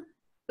learn,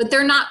 but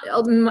they're not,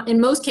 in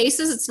most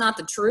cases, it's not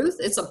the truth.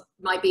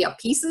 Might be a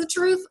piece of the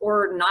truth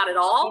or not at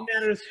all. It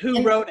matters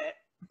who wrote it.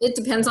 It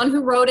depends on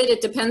who wrote it.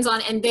 It depends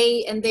on, and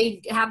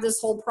they have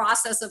this whole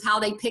process of how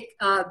they pick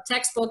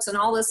textbooks and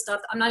all this stuff.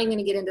 I'm not even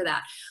going to get into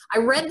that. I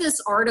read this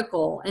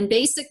article, and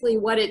basically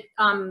what it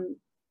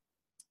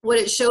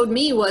showed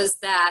me was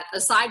that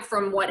aside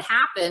from what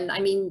happened, I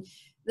mean,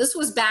 this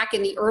was back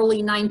in the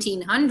early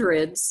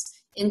 1900s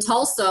in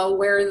Tulsa,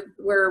 where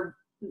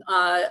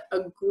a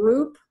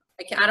group,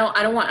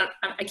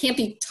 I can't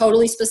be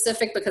totally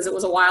specific because it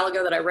was a while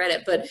ago that I read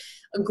it, but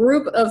a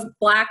group of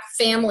Black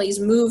families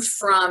moved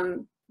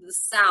from the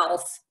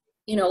South,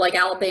 like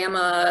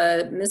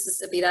Alabama,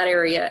 Mississippi, that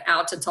area,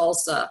 out to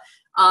Tulsa,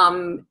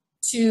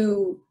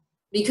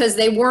 because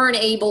they weren't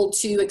able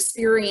to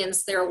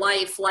experience their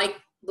life like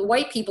the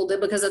white people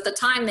did, because at the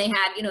time they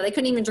had, they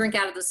couldn't even drink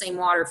out of the same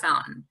water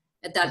fountain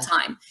at that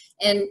time.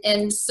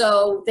 And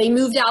so they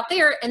moved out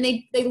there, and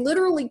they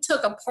literally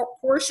took a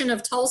portion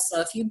of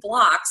Tulsa, a few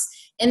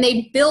blocks, and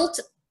they built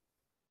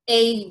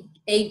a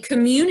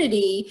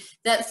community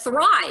that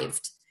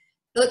thrived.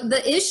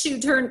 The issue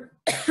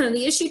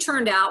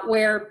turned out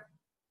where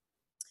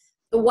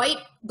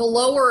the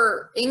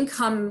lower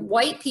income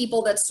white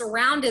people that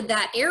surrounded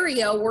that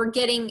area were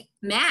getting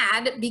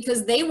mad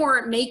because they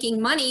weren't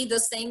making money the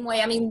same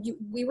way. I mean,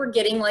 we were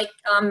getting like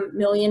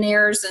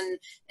millionaires and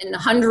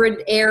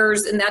 100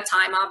 heirs in that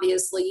time,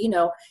 obviously,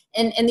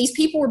 and these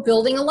people were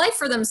building a life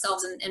for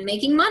themselves and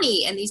making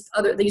money, and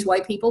these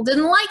white people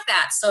didn't like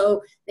that.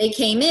 So they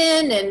came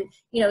in,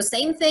 and,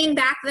 same thing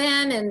back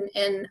then.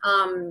 And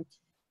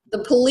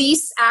the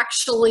police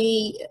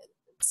actually,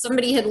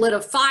 somebody had lit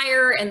a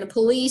fire, and the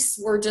police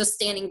were just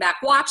standing back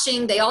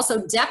watching. They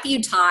also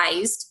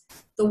deputized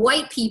the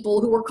white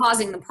people who were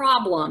causing the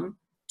problem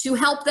to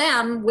help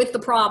them with the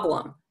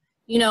problem,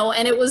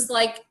 and it was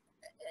like,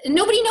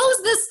 nobody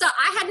knows this stuff.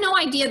 I had no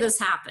idea this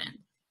happened.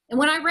 And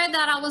when I read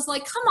that, I was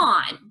like, come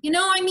on,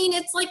 I mean,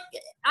 it's like,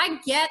 I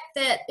get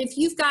that if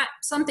you've got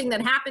something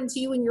that happened to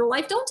you in your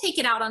life, don't take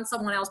it out on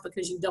someone else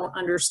because you don't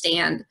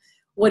understand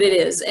what it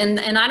is. And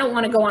I don't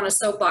want to go on a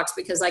soapbox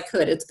because I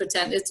could.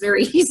 It's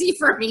very easy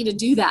for me to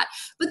do that.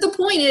 But the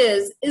point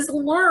is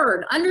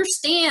learn,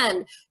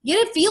 understand,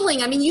 get a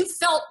feeling. I mean, you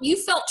felt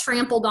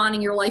trampled on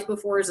in your life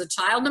before as a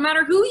child, no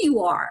matter who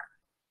you are.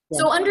 Yeah.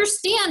 So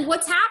understand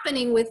what's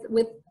happening with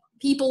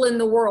people in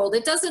the world.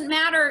 It doesn't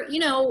matter,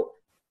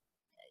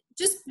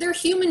 just they're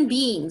human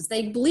beings.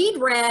 They bleed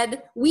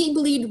red. We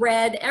bleed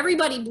red.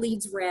 Everybody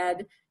bleeds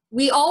red.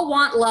 We all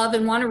want love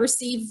and want to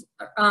receive,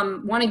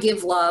 want to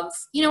give love.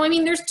 I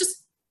mean, there's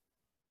just,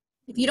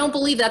 if you don't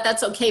believe that,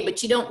 that's okay,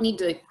 but you don't need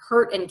to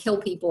hurt and kill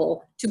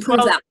people to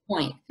prove that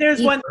point. There's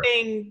one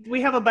thing,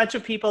 we have a bunch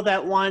of people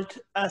that want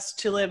us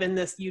to live in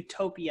this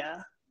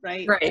utopia,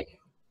 right? Right.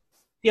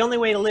 The only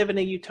way to live in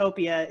a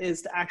utopia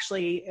is to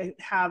actually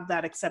have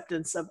that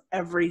acceptance of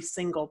every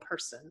single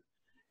person.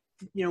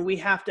 We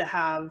have to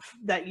have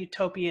that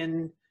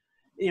utopian,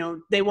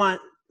 they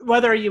want,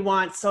 whether you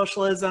want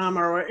socialism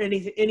or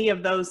any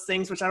of those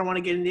things, which I don't want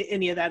to get into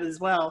any of that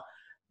as well,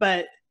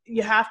 but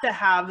you have to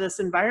have this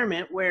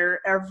environment where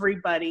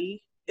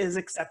everybody is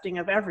accepting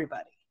of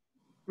everybody,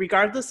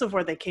 regardless of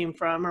where they came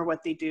from or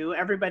what they do.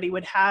 Everybody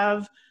would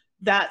have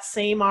that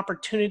same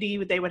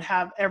opportunity. They would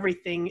have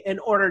everything in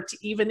order to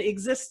even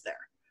exist there.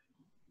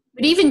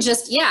 But even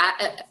just,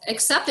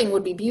 accepting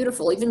would be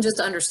beautiful. Even just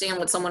to understand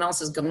what someone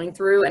else is going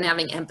through and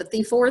having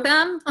empathy for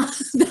them,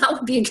 that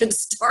would be a good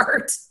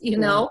start,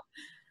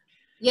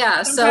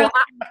 Yeah, sometimes so we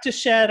have to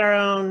shed our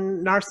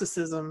own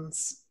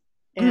narcissisms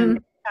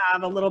and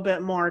have a little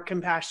bit more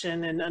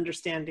compassion and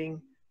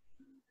understanding.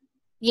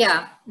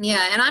 Yeah,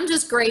 and I'm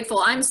just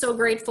grateful. I'm so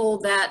grateful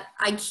that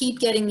I keep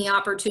getting the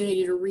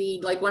opportunity to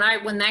read. Like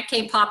when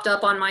that popped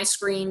up on my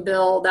screen,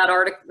 Bill, that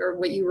article or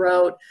what you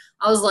wrote,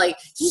 I was like,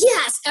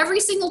 yes, every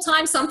single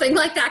time something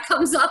like that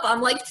comes up, I'm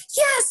like,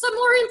 yes, some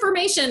more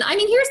information. I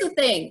mean, here's the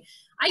thing.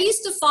 I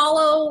used to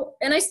follow,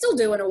 and I still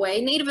do in a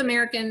way, Native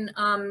American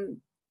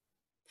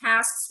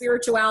past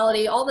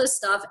spirituality, all this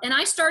stuff. And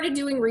I started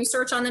doing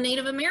research on the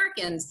Native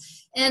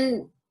Americans.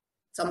 And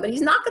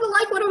somebody's not going to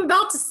like what I'm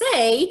about to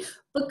say,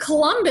 but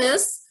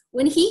Columbus,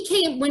 when he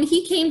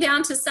came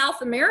down to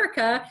South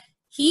America,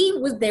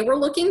 they were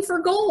looking for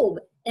gold,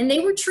 and they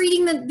were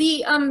treating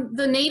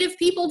the native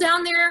people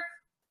down there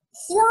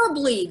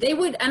horribly. They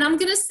would, and I'm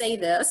going to say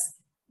this,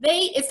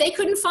 if they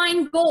couldn't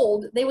find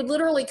gold, they would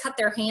literally cut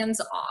their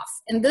hands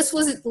off. And this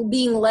was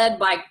being led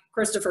by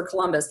Christopher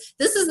Columbus.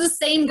 This is the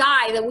same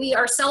guy that we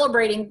are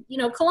celebrating,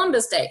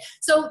 Columbus Day.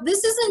 So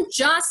this isn't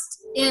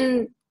just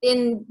in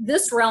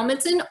this realm,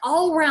 it's in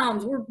all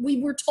realms.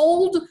 We were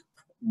told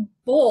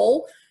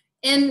bull,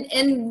 and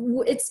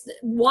it's,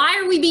 why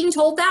are we being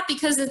told that?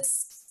 Because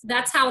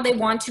that's how they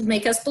want to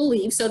make us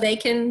believe, so they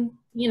can,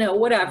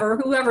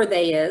 whoever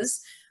that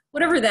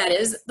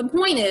is. The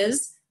point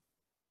is,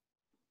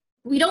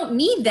 we don't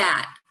need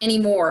that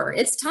anymore.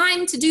 It's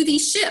time to do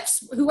these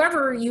shifts.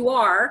 Whoever you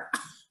are,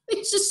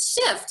 it's just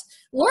shift,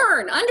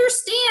 learn,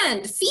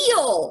 understand,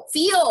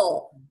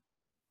 feel.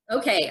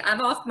 Okay,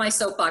 I'm off my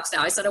soapbox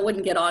now. I said I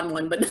wouldn't get on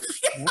one, but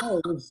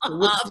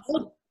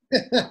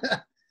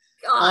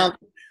God.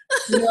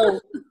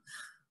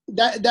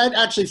 That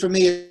actually for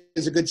me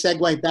is a good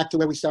segue back to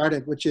where we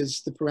started, which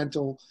is the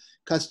parental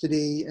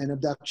custody and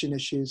abduction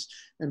issues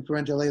and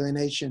parental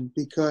alienation,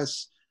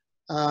 because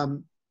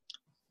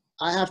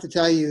I have to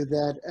tell you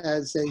that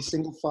as a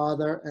single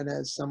father and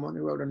as someone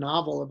who wrote a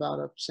novel about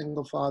a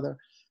single father,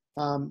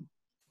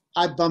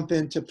 I bump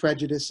into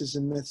prejudices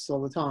and myths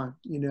all the time,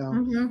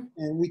 Mm-hmm.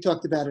 and we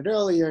talked about it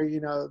earlier,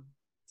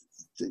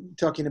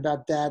 talking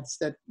about dads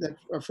that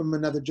are from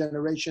another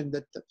generation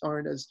that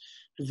aren't as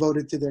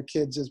devoted to their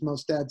kids as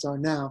most dads are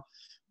now.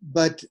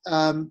 But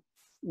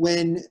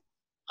when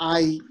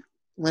we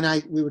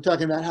were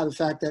talking about how the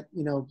fact that,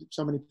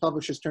 so many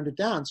publishers turned it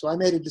down. So I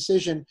made a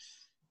decision.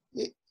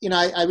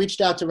 I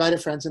reached out to writer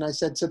friends and I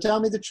said, so tell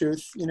me the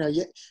truth.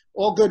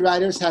 All good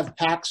writers have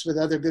pacts with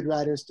other good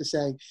writers to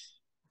say,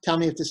 tell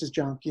me if this is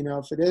junk,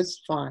 if it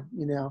is, fine,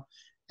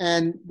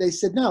 And they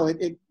said, no,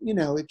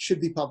 it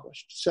should be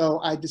published. So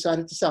I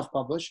decided to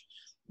self-publish,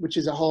 which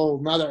is a whole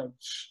nother,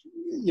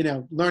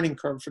 learning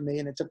curve for me.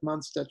 And it took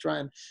months to try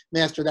and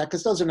master that,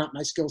 because those are not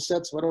my skill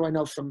sets. What do I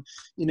know from,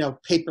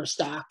 paper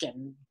stock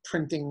and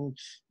printing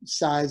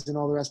size and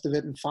all the rest of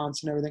it and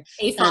fonts and everything.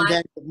 And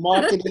then the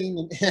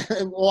marketing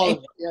and all of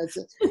it. Yeah,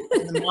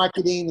 and the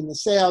marketing and the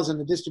sales and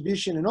the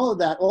distribution and all of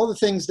that, all the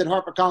things that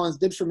HarperCollins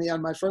did for me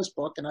on my first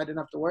book and I didn't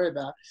have to worry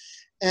about.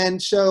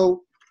 And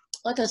so,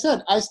 like I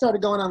said, I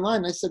started going online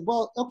and I said,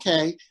 well,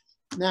 okay,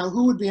 now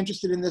who would be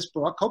interested in this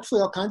book? Hopefully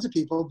all kinds of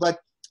people, but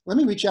let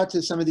me reach out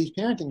to some of these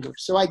parenting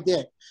groups. So I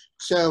did.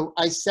 So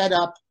I set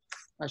up,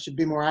 I should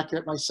be more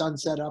accurate, my son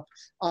set up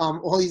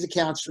all these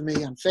accounts for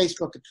me on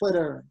Facebook and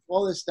Twitter and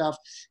all this stuff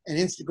and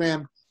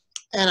Instagram.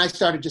 And I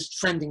started just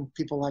friending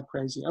people like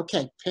crazy.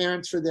 Okay,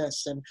 parents for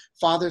this and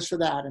fathers for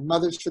that and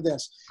mothers for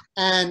this.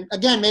 And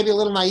again, maybe a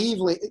little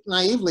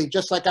naively,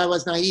 just like I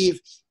was naive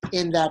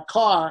in that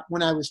car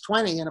when I was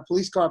 20 and a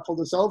police car pulled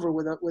us over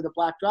with a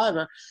black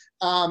driver.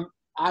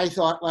 I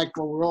thought like,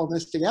 well, we're all in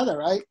this together,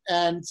 right?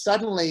 And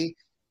suddenly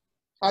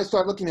I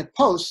started looking at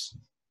posts,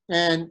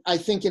 and I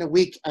think in a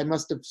week I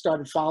must have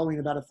started following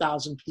about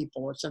 1,000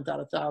 people or sent out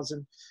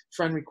 1,000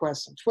 friend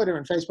requests on Twitter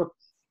and Facebook.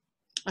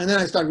 And then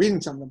I started reading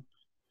some of them.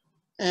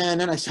 And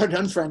then I started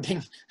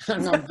unfriending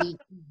and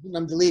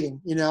I'm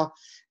deleting,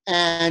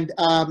 and,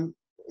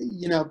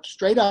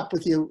 straight up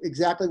with you,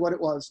 exactly what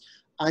it was.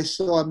 I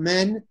saw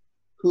men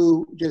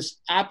who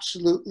just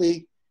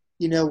absolutely,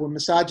 were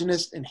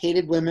misogynist and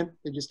hated women.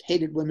 They just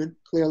hated women,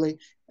 clearly,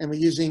 and were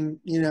using,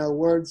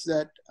 words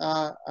that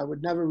I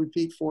would never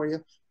repeat for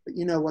you, but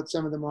you know what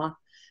some of them are.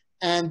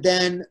 And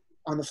then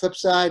on the flip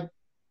side,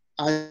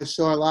 I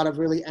saw a lot of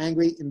really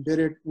angry,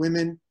 embittered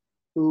women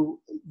who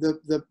the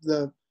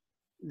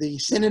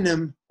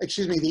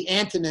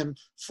antonym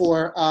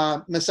for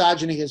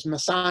misogyny is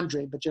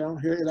misandry, but you don't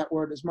hear that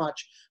word as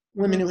much.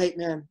 Women who hate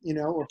men,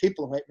 or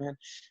people who hate men.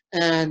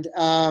 And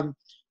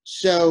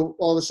so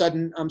all of a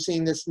sudden I'm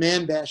seeing this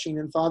man bashing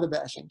and father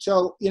bashing.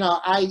 So,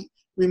 I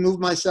removed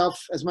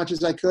myself as much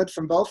as I could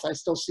from both. I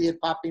still see it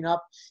popping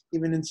up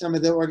even in some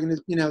of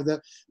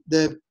the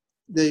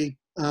the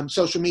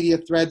social media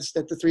threads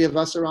that the three of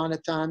us are on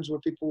at times, where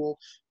people will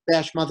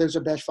bash mothers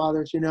or bash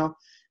fathers,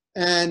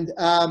 And,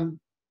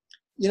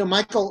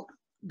 Michael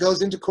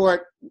goes into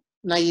court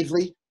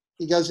naively.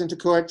 He goes into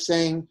court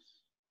saying,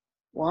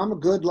 well, I'm a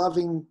good,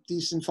 loving,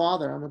 decent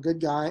father. I'm a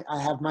good guy.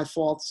 I have my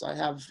faults. I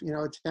have,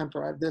 a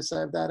temper. I have this,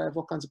 I have that. I have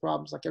all kinds of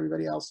problems like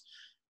everybody else.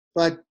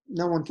 But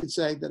no one could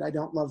say that I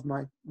don't love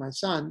my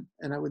son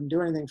and I wouldn't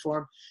do anything for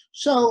him.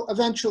 So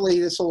eventually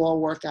this will all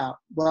work out.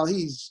 Well,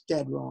 he's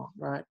dead wrong,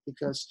 right?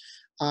 Because,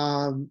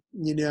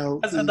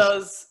 because of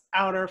those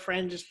outer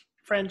fringes.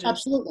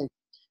 Absolutely.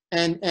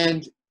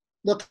 And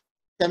look,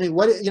 I mean,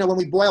 when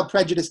we boil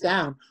prejudice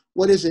down,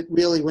 what is it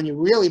really, when you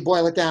really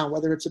boil it down,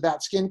 whether it's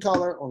about skin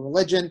color or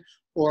religion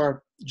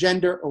or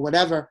gender or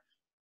whatever,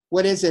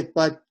 what is it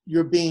but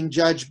you're being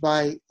judged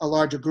by a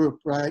larger group,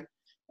 right?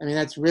 I mean,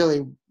 that's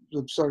really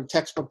the sort of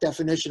textbook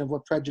definition of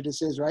what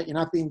prejudice is, right? You're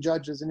not being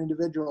judged as an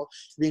individual.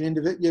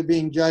 You're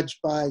being judged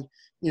by,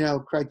 you know,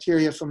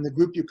 criteria from the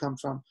group you come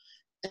from.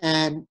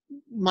 And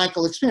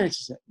Michael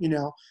experiences it, you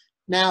know.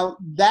 Now,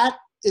 that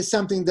is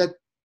something that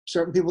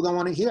certain people don't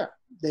want to hear.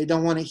 They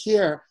don't want to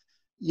hear,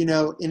 you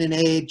know, in an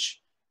age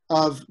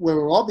of where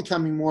we're all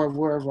becoming more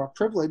aware of our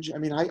privilege. I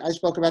mean, I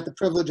spoke about the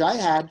privilege I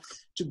had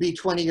to be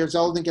 20 years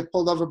old and get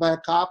pulled over by a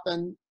cop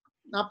and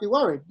not be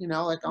worried, you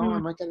know, like, oh, I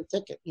might get a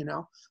ticket, you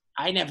know.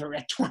 I never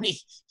at 20,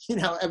 you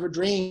know, ever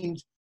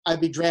dreamed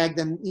I'd be dragged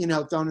and, you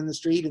know, thrown in the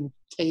street and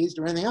tased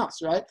or anything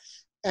else, right?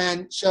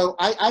 And so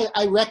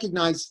I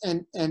recognize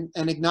and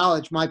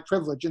acknowledge my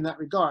privilege in that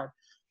regard.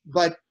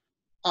 But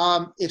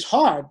it's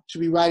hard to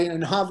be writing a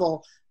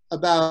novel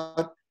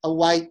about a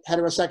white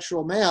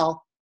heterosexual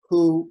male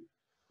who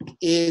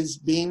is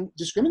being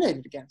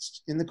discriminated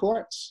against in the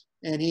courts.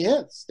 And he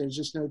is. There's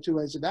just no two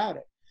ways about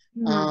it.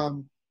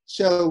 Mm-hmm.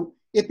 So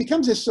it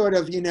becomes this sort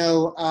of, you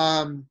know,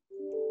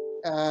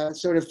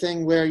 sort of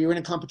thing where you're in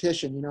a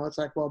competition. You know, it's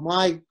like, well,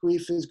 my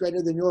grief is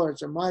greater than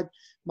yours, or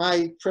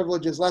my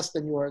privilege is less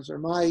than yours, or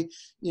my,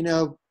 you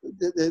know,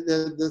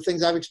 the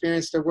things I've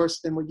experienced are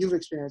worse than what you've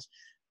experienced.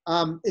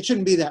 It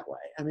shouldn't be that way.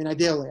 I mean,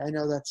 ideally, I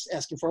know that's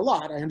asking for a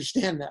lot. I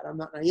understand that. I'm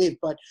not naive,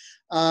 but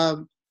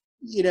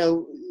you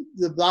know,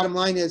 the bottom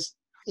line is,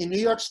 in New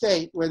York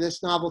State, where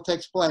this novel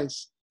takes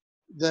place,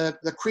 the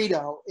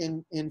credo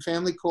in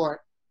family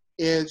court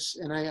is,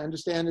 and I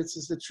understand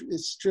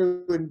it's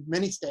true in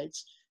many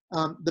states,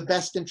 the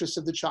best interests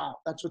of the child.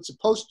 That's what's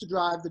supposed to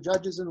drive the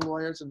judges and the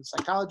lawyers and the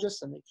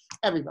psychologists and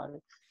everybody.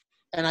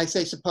 And I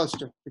say supposed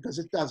to because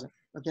it doesn't,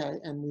 okay?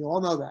 And we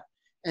all know that,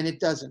 and it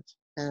doesn't.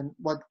 And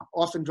what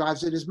often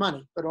drives it is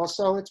money, but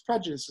also it's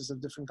prejudices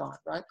of different kind,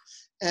 right?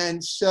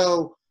 And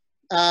so,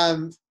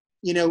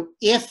 you know,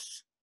 if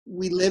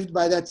we lived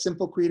by that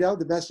simple credo,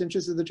 the best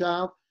interest of the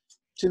child,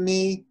 to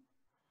me,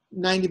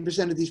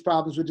 90% of these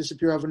problems would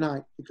disappear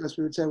overnight, because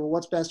we would say, well,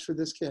 what's best for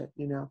this kid,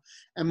 you know?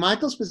 And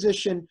Michael's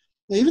position,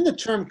 even the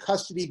term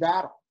custody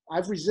battle,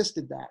 I've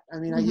resisted that. I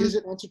mean, I use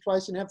it once or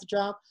twice and have the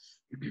job,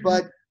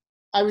 but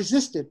I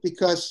resist it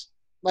because,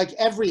 like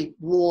every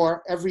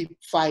war, every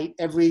fight,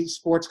 every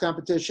sports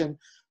competition,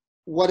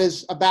 what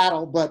is a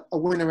battle but a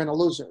winner and a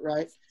loser,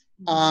 right?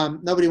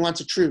 Nobody wants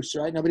a truce,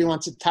 right? Nobody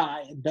wants a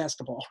tie in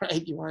basketball,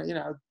 right? You want, you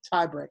know,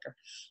 tiebreaker.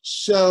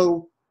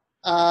 So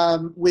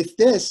with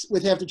this,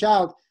 with Half the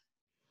Child,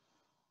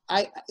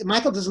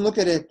 Michael doesn't look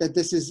at it that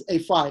this is a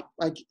fight.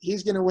 Like,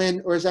 he's going to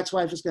win, or his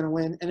ex-wife is going to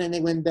win, and then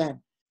they win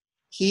Ben.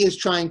 He is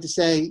trying to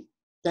say,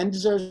 Ben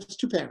deserves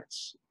two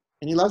parents,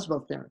 and he loves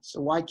both parents.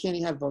 So why can't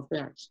he have both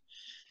parents?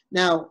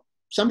 Now,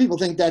 some people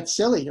think that's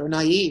silly or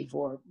naive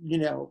or, you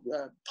know,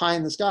 pie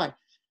in the sky.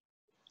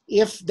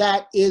 If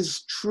that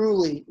is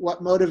truly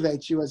what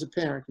motivates you as a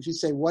parent, if you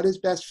say, what is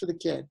best for the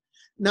kid,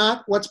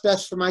 not what's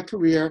best for my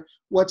career,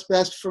 what's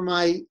best for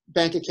my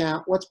bank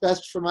account, what's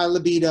best for my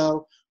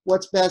libido,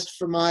 what's best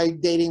for my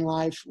dating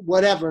life,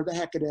 whatever the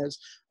heck it is,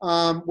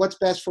 what's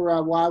best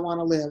for why I want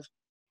to live.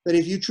 But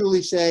if you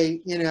truly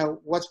say, you know,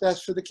 what's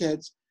best for the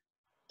kids,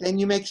 then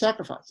you make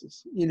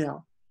sacrifices, you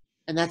know.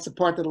 And that's the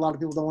part that a lot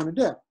of people don't want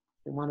to do.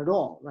 They want it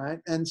all, right?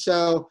 And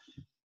so,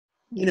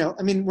 you know,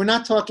 I mean, we're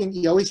not talking,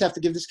 you always have to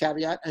give this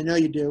caveat, I know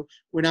you do.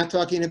 We're not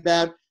talking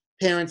about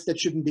parents that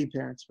shouldn't be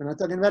parents. We're not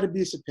talking about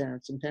abusive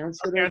parents and parents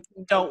that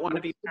don't want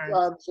to be parents.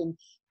 Drugs and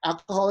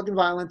alcoholic and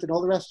violent and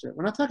all the rest of it.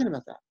 We're not talking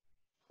about that.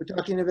 We're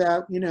talking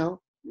about, you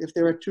know, if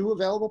there are two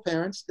available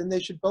parents, then they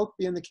should both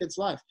be in the kid's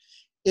life.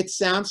 It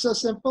sounds so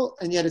simple,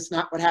 and yet it's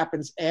not what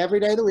happens every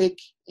day of the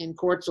week in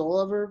courts all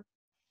over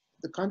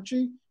the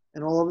country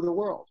and all over the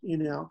world, you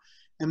know.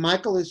 And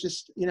Michael is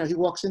just, you know, he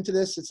walks into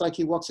this, it's like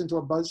he walks into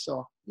a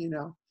buzzsaw, you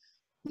know.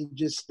 He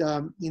just,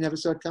 he never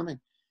saw it coming.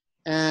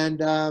 And,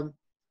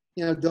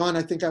 you know, Dawn,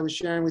 I think I was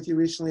sharing with you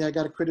recently, I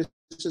got a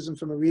criticism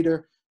from a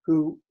reader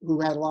who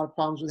had a lot of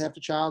problems with Half the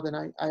Child. And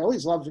I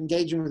always love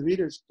engaging with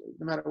readers,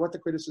 no matter what the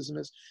criticism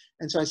is.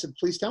 And so I said,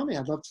 please tell me,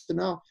 I'd love to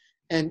know.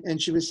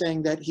 And she was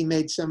saying that he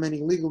made so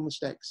many legal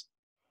mistakes.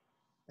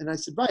 And I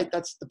said, right,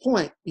 that's the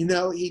point. You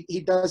know,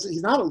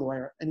 he's not a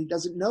lawyer and he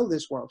doesn't know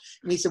this world.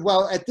 And he said,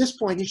 well, at this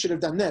point he should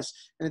have done this.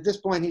 And at this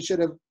point he should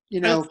have, you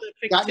know,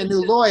 gotten a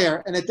new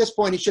lawyer. And at this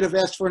point he should have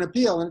asked for an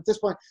appeal. And at this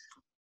point,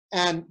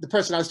 and the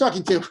person I was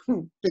talking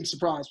to, big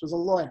surprise, was a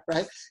lawyer,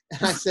 right?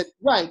 And I said,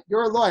 right,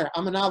 you're a lawyer,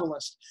 I'm a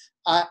novelist.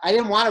 I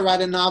didn't want to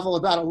write a novel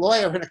about a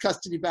lawyer in a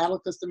custody battle,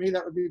 because to me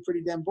that would be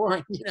pretty damn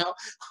boring, you know.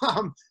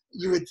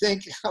 You would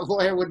think a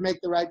lawyer would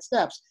make the right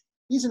steps.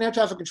 He's an air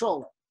traffic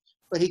controller,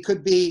 but he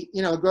could be,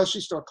 you know, a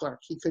grocery store clerk.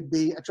 He could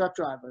be a truck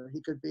driver.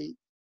 He could be,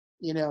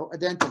 you know, a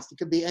dentist. He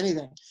could be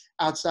anything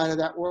outside of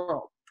that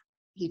world.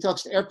 He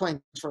talks to airplanes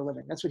for a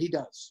living. That's what he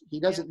does. He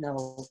doesn't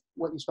know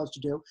what you're supposed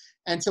to do.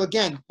 And so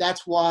again,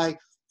 that's why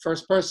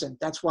first person,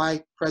 that's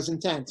why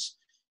present tense,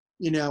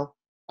 you know,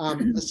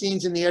 the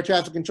scenes in the air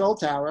traffic control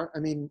tower. I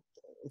mean,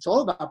 it's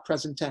all about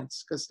present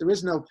tense, because there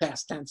is no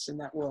past tense in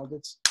that world.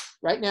 It's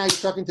right now, you're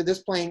talking to this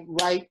plane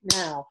right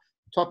now.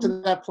 Talk to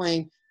that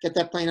plane get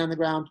that plane on the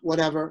ground,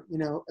 whatever,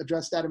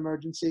 address that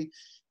emergency.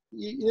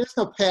 There's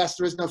no past,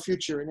 there is no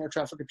future in air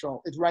traffic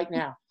control. It's right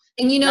now.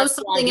 And That's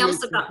something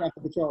else about,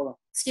 controller.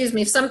 excuse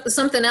me,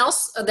 something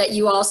else that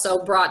you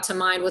also brought to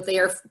mind with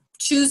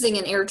choosing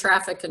an air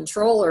traffic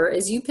controller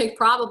is you picked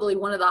probably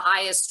one of the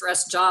highest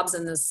stress jobs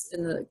in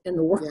the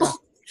world. Yeah.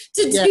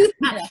 To do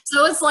that. Yeah.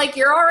 So it's like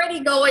you're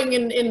already going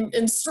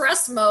in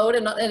stress mode,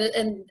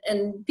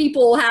 and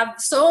people have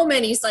so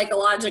many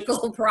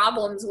psychological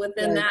problems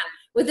within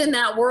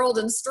that world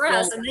and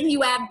stress. Right. And then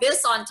you add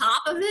this on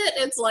top of it.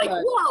 It's like,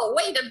 right. Whoa,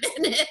 wait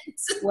a minute.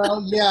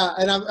 Well, yeah.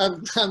 And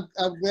I'm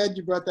glad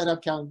you brought that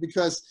up, Calvin,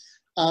 because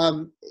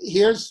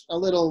here's a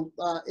little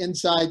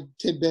inside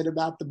tidbit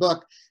about the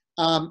book.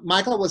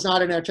 Michael was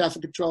not an air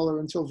traffic controller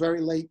until very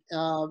late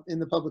in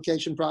the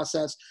publication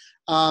process.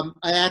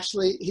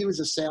 He was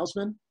a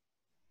salesman,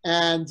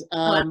 and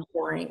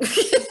boring.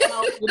 This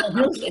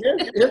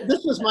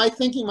was my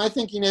thinking. My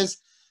thinking is,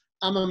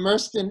 I'm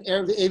immersed in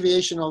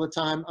aviation all the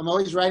time. I'm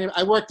always writing.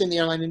 I worked in the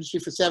airline industry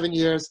for 7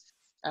 years.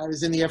 I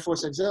was in the Air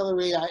Force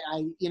Auxiliary.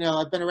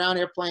 I've been around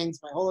airplanes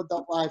my whole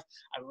adult life.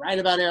 I write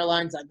about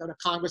airlines. I go to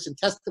Congress and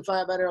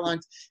testify about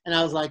airlines. And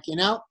I was like,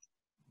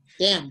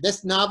 damn,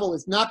 this novel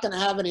is not going to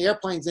have any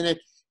airplanes in it.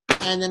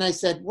 And then I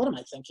said, what am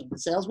I thinking? The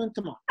salesman?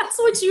 Come on. That's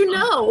what you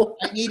know.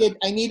 I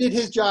needed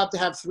his job to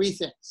have three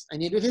things. I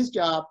needed his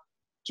job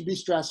to be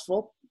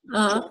stressful.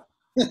 Uh-huh.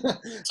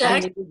 I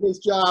needed his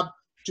job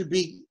to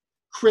be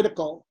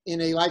critical in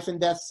a life and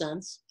death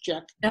sense.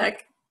 Check.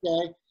 Check.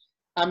 Okay.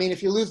 I mean,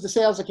 if you lose the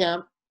sales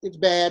account, it's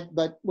bad,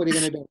 but what are you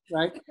going to do,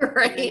 right?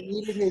 Right. I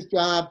needed his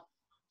job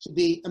to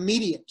be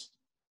immediate.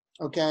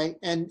 Okay,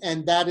 and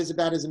that is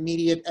about as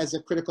immediate as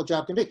a critical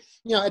job can be.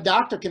 A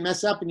doctor can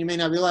mess up and you may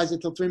not realize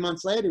it till 3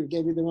 months later. He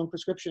gave you the wrong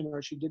prescription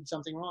or she did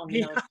something wrong.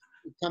 It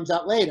comes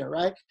out later,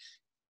 right?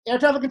 Air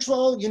traffic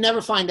control, you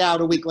never find out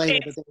a week later.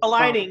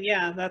 Colliding,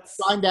 yeah, that's.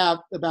 Find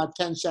out about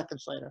 10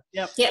 seconds later.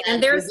 Yep. Yeah,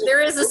 and there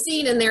is a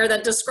scene in there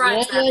that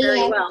describes that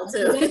very well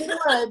too.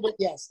 But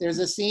yes, there's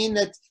a scene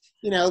that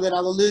that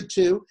I'll allude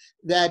to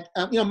that.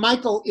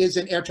 Michael is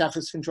an air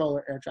traffic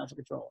controller.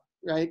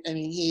 Right? I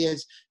mean, he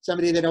is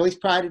somebody that always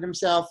prided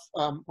himself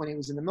when he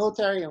was in the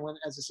military and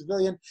as a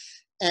civilian.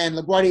 And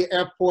LaGuardia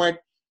Airport,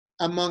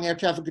 among air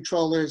traffic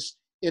controllers,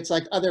 it's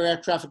like other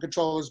air traffic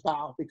controllers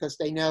bow because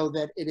they know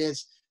that it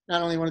is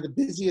not only one of the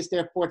busiest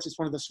airports, it's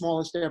one of the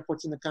smallest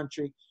airports in the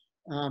country.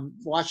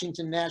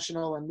 Washington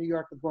National and New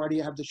York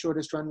LaGuardia have the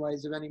shortest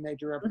runways of any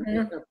major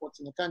airports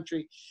in the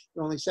country.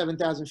 They're only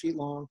 7,000 feet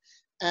long.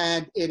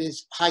 And it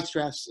is high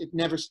stress. It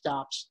never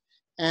stops.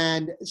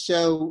 And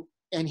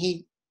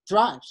he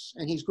thrives,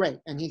 and he's great,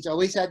 and he's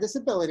always had this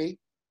ability,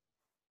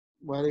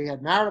 whether he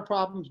had marital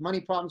problems,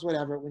 money problems,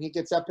 whatever. When he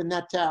gets up in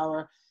that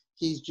tower,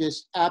 he's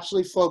just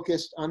absolutely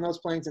focused on those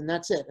planes, and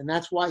that's it. And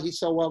that's why he's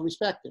so well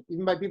respected,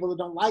 even by people that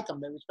don't like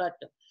him. They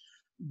respect him.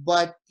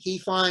 But he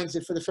finds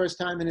that for the first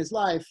time in his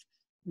life,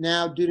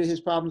 now due to his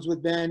problems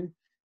with Ben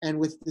and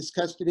with this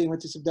custody and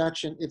with this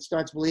abduction, it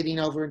starts bleeding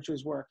over into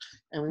his work.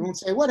 And we won't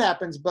say what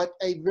happens, but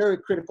a very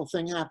critical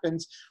thing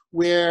happens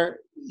where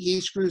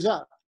he screws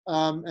up.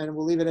 And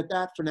we'll leave it at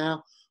that for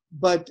now.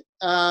 But,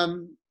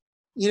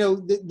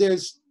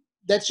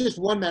 that's just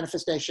one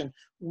manifestation.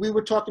 We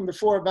were talking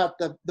before about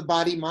the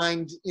body,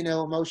 mind,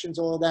 emotions,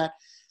 all of that.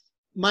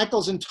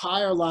 Michael's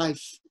entire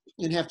life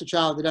in Half the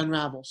Child, it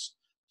unravels.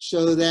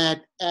 So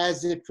that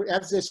as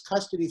this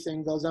custody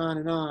thing goes on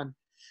and on,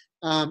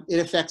 it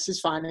affects his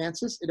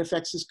finances, it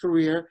affects his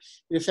career,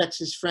 it affects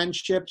his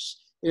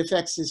friendships, it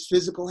affects his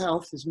physical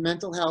health, his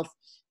mental health.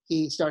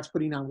 He starts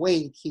putting on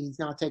weight. He's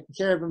not taking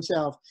care of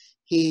himself.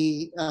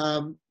 He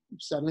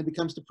suddenly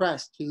becomes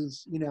depressed.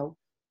 He's,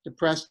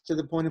 depressed to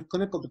the point of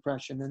clinical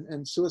depression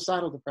and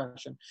suicidal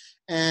depression.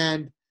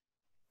 And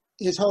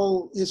his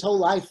whole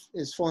life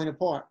is falling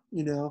apart,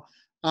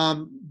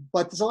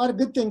 But there's a lot of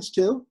good things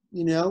too.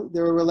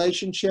 There are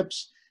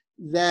relationships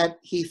that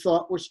he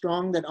thought were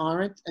strong that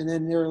aren't. And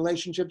then there are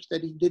relationships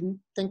that he didn't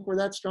think were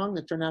that strong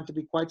that turn out to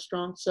be quite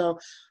strong. So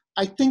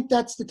I think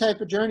that's the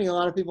type of journey a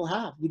lot of people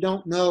have. You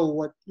don't know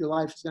what your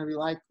life is going to be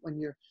like when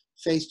you're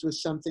faced with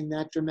something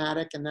that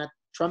dramatic and that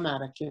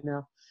traumatic,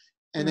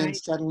 and then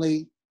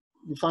suddenly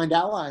you find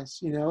allies,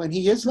 and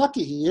he is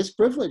lucky. He is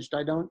privileged.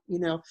 I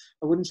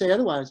wouldn't say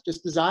otherwise,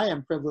 just as I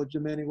am privileged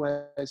in many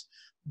ways.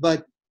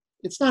 But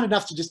it's not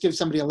enough to just give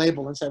somebody a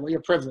label and say, well,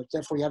 you're privileged,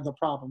 therefore you have no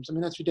problems. I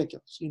mean, that's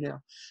ridiculous,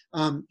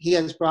 He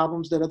has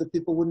problems that other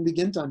people wouldn't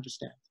begin to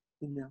understand,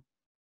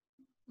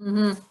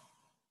 Mm-hmm.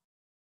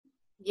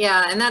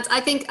 Yeah, and I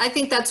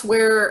think that's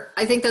where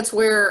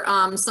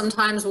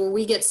sometimes where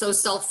we get so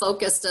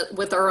self-focused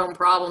with our own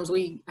problems,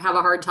 we have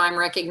a hard time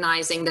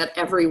recognizing that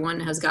everyone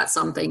has got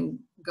something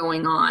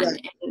going on,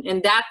 right.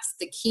 and that's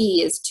the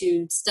key, is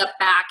to step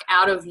back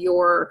out of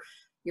your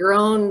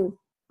own,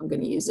 I'm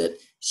going to use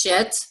it,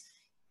 shit,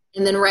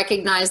 and then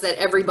recognize that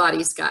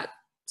everybody's got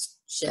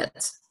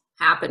shit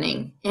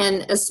happening,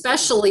 and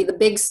especially the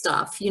big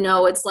stuff.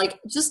 It's like,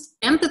 just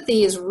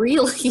empathy is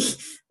really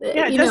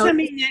it doesn't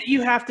mean that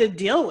you have to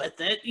deal with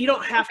it. You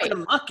don't have to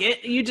muck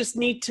it. You just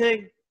need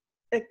to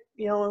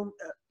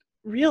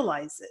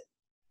realize it.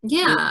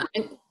 Yeah.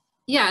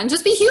 And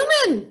just be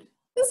human.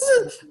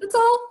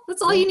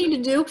 That's all you need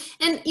to do.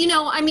 And,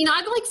 I mean,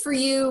 I'd like for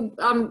you,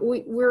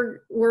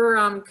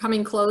 we're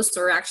coming close,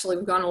 or actually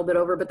we've gone a little bit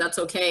over, but that's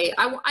okay.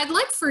 I'd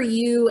like for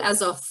you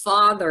as a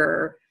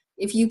father,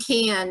 if you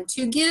can,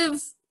 to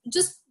give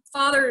just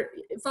father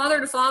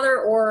to father,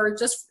 or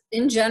just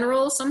in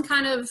general, some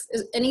kind of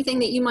anything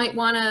that you might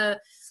want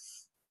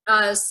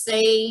to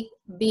say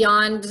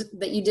beyond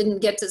that you didn't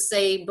get to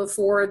say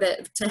before,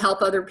 that to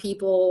help other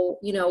people,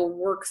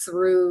 work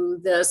through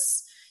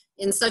this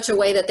in such a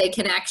way that they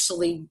can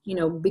actually,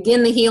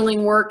 begin the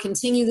healing work,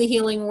 continue the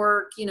healing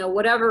work,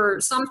 whatever,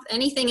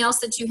 anything else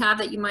that you have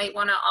that you might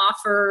want to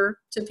offer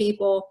to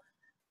people?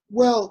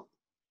 Well,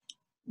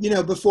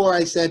 before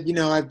I said,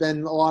 I've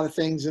been a lot of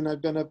things, and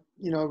I've been a,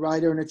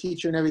 writer and a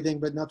teacher and everything,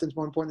 but nothing's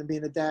more important than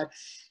being a dad.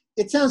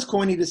 It sounds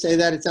corny to say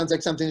that. It sounds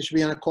like something that should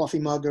be on a coffee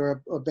mug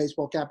or a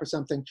baseball cap or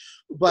something.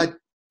 But,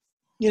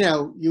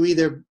 you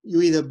either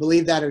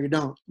believe that or you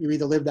don't. You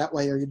either live that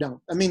way or you don't.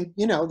 I mean,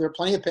 there are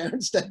plenty of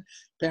parents that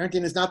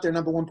parenting is not their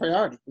number one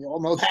priority. We all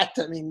know that.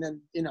 I mean,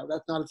 and,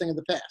 that's not a thing of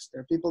the past.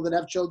 There are people that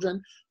have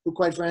children who,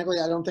 quite frankly,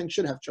 I don't think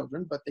should have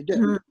children, but they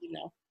do,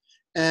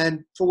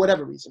 and for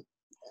whatever reason.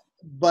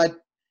 But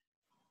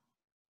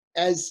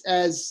as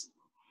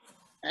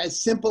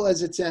simple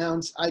as it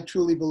sounds, I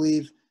truly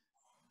believe,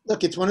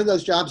 look, it's one of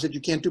those jobs that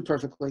you can't do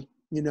perfectly.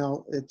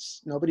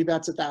 It's nobody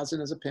bats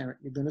 1,000 as a parent.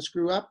 You're going to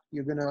screw up.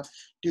 You're going to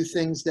do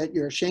things that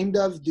you're ashamed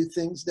of, do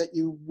things that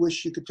you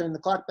wish you could turn the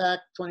clock back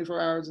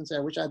 24 hours and say, I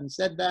wish I hadn't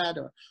said that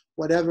or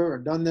whatever, or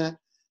done that.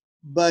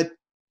 But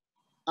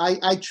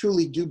I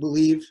truly do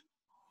believe,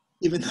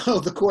 even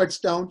though the courts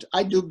don't,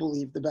 I do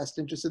believe the best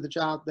interest of the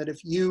child, that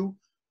if you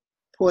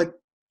put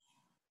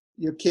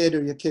your kid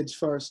or your kids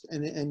first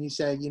and you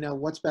say,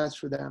 what's best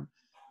for them,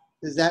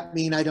 does that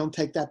mean I don't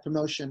take that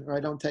promotion, or I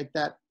don't take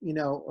that,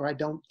 or I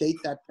don't date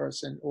that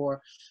person, or,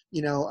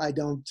 I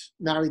don't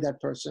marry that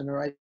person,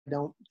 or I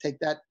don't take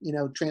that,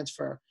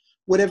 transfer,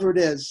 whatever it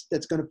is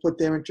that's going to put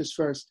their interests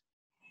first.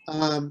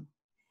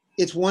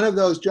 It's one of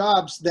those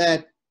jobs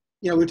that,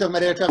 we were talking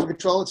about air traffic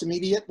control, it's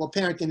immediate. Well,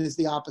 parenting is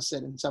the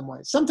opposite in some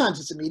ways. Sometimes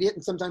it's immediate,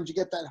 and sometimes you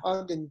get that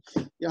hug and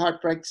your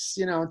heart breaks,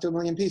 into a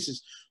million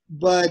pieces.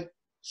 But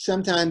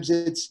sometimes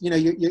it's,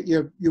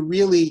 you're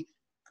really,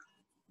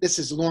 this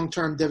is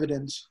long-term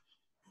dividends.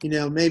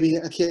 Maybe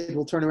a kid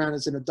will turn around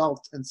as an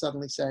adult and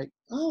suddenly say,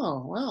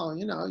 oh, well,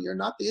 you're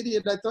not the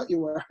idiot I thought you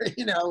were,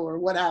 or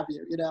what have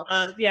you,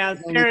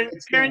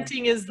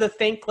 parenting is the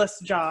thankless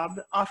job.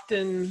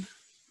 Often,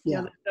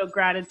 no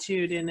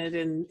gratitude in it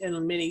in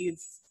many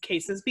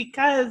cases,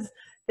 because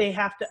they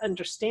have to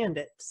understand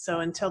it.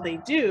 So until they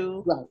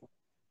do.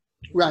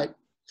 Right.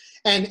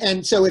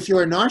 And so if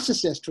you're a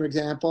narcissist, for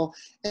example,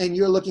 and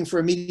you're looking for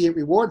immediate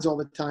rewards all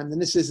the time, then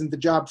this isn't the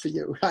job for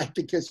you, right?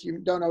 Because you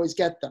don't always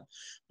get them.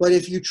 But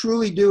if you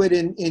truly do it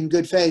in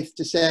good faith,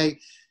 to say,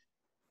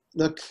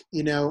 look,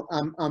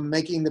 I'm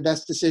making the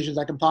best decisions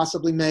I can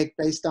possibly make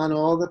based on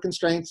all the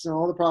constraints and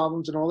all the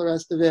problems and all the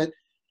rest of it.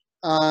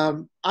 I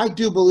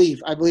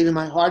believe in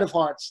my heart of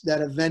hearts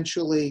that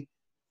eventually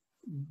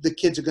the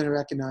kids are going to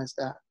recognize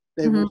that.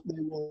 They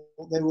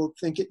will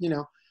think it,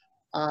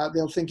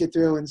 they'll think it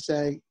through and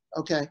say,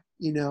 okay,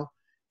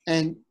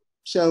 and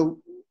so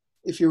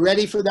if you're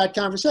ready for that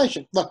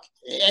conversation, look,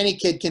 any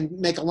kid can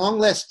make a long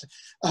list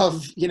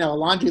of, a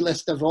laundry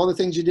list of all the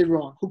things you did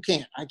wrong. Who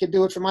can't? I could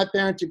do it for my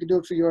parents. You could do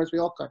it for yours. We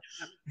all could.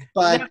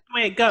 But that's the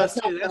way it goes,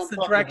 too. That's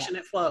the direction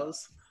it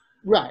flows.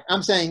 Right.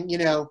 I'm saying,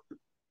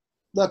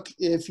 look,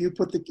 if you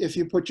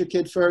put your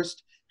kid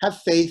first,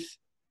 have faith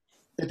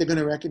that they're going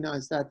to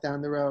recognize that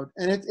down the road.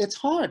 And it's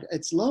hard.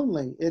 It's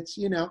lonely. It's,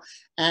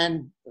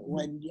 and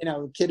when,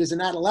 a kid is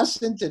an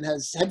adolescent and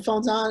has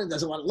headphones on and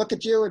doesn't want to look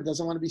at you and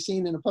doesn't want to be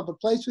seen in a public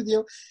place with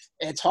you,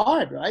 it's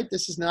hard, right?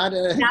 This is not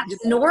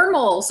That's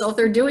normal. So if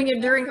they're doing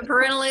it during the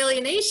parental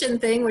alienation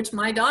thing, which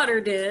my daughter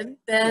did,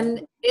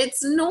 then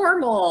it's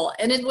normal.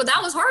 And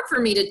that was hard for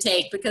me to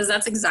take, because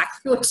that's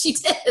exactly what she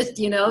did,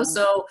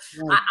 So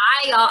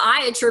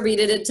I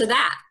attributed it to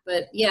that.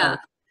 But yeah.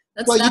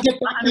 You get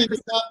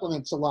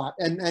compliments a lot,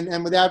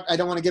 and without, I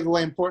don't want to give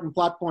away important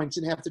plot points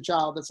in Half the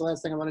Child. That's the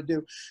last thing I want to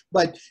do.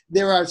 But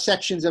there are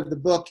sections of the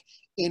book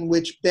in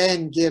which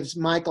Ben gives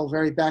Michael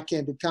very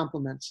backhanded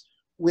compliments,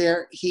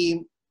 where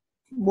he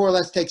more or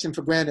less takes him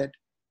for granted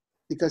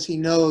because he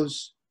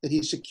knows that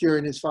he's secure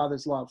in his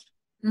father's love.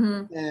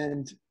 Mm-hmm.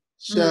 And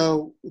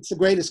so it's the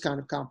greatest kind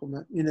of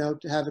compliment,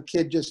 to have a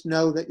kid just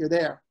know that you're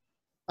there.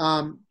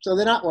 So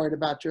they're not worried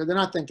about you. They're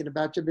not thinking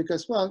about you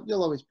because, well,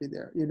 you'll always be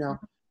there,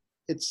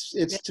 It's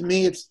to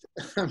me, it's,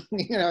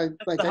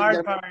 like the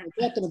hard part.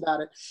 Talking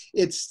about it,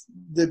 it's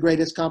the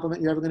greatest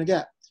compliment you're ever going to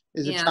get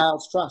is a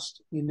child's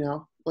trust.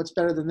 What's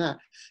better than that?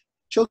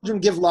 Children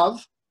give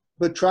love,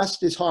 but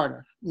trust is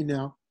harder,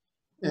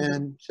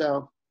 and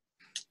so.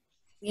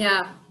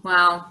 Yeah.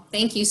 Wow.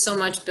 Thank you so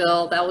much,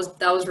 Bill. That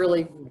was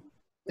really,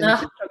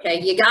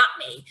 okay. You got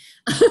me.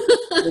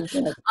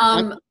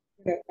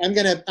 I'm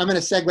gonna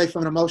segue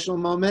from an emotional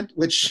moment,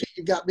 which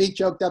you got me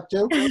choked up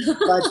too,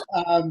 but,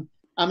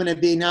 I'm going to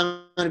be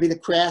the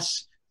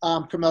crass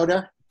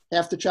promoter,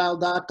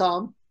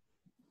 halfthechild.com.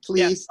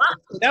 Please.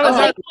 Yeah. That was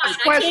our I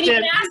question. can't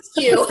even ask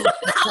you.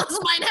 That was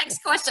my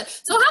next question.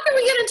 So how can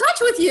we get in touch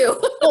with you?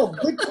 Oh,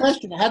 good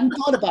question. I hadn't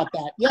thought about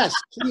that. Yes,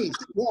 please.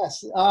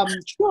 Yes.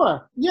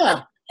 Sure.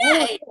 Yeah.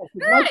 Hey,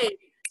 great.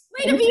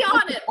 Way to be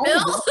on it,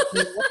 Bill.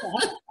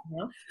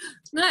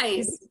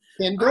 Nice.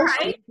 Kindle, all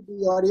right.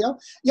 the audio.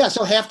 Yeah,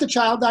 so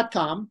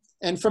halfthechild.com.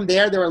 And from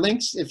there are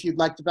links. If you'd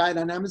like to buy it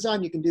on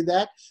Amazon, you can do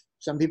that.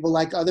 Some people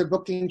like other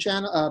booking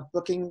channels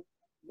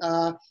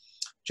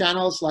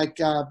like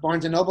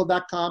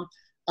barnesandnoble.com.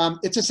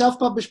 It's a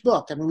self-published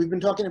book. I mean, we've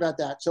been talking about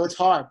that. So it's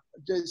hard.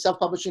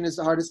 Self-publishing is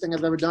the hardest thing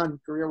I've ever done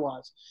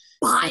career-wise.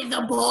 Buy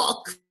the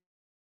book.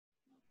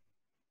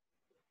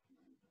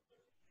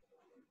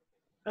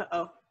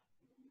 Uh-oh.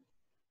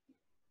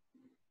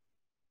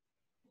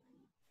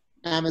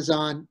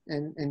 Amazon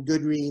and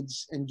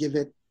Goodreads and give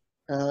it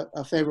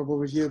a favorable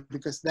review,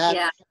 because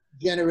that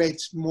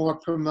generates more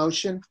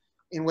promotion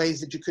in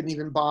ways that you couldn't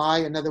even buy.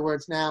 In other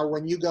words, now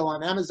when you go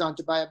on Amazon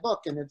to buy a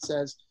book and it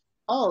says,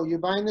 oh, you're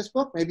buying this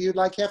book, maybe you'd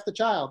like Half the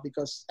Child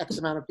because X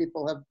amount of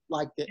people have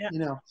liked it, you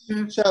know.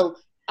 Mm-hmm. So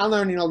I'm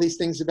learning all these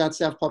things about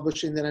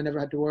self-publishing that I never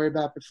had to worry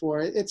about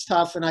before. It's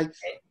tough, and I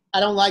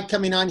don't like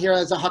coming on here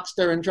as a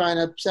huckster and trying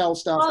to sell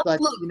stuff,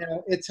 but look, you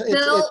know, it's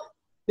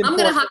I'm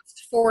going to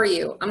huckst for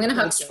you. I'm going to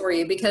huckst for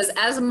you because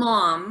as a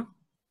mom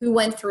who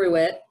went through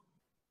it,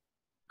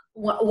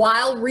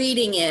 while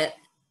reading it,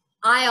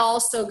 I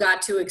also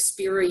got to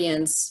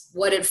experience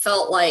what it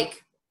felt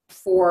like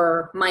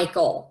for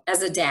Michael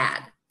as a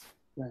dad.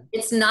 Right.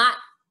 It's not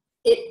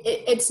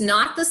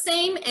the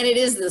same, and it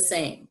is the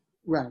same.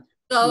 Right.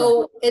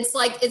 So it's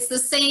like, it's the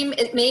same.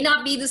 It may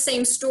not be the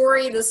same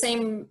story, the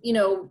same, you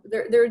know,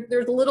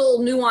 there's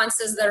little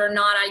nuances that are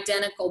not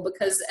identical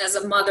because as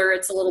a mother,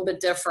 it's a little bit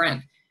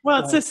different.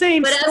 Well, it's the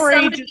same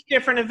story, just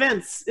different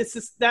events. It's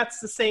just, that's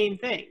the same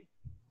thing.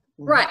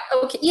 Right.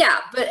 Okay. Yeah.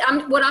 But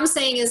what I'm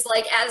saying is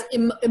like, as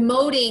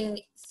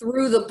emoting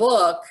through the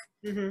book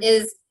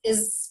is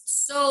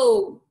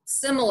so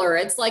similar.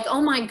 It's like,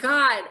 oh my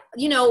God,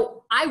 you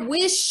know, I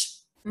wish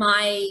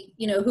my,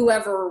 you know,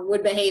 whoever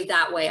would behave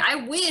that way.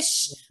 I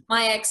wish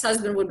my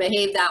ex-husband would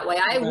behave that way.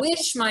 I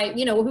wish my,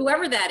 you know,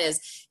 whoever that is.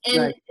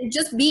 And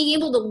just being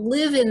able to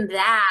live in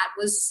that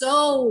was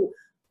so,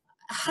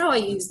 how do I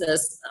use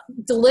this?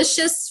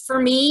 Delicious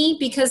for me,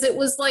 because it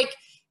was like,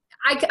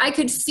 I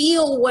could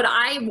feel what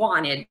I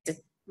wanted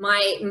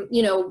my,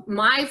 you know,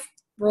 my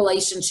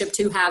relationship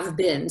to have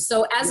been.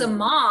 So as a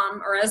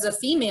mom or as a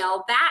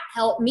female, that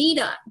helped me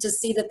to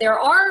see that there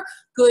are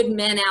good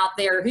men out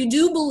there who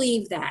do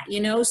believe that,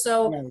 you know,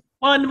 so.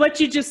 Well, and what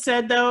you just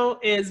said though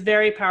is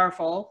very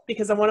powerful,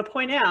 because I want to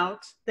point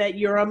out that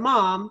you're a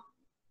mom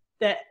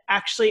that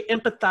actually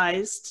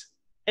empathized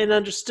and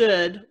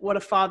understood what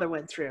a father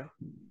went through.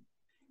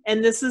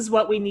 And this is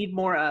what we need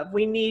more of.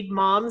 We need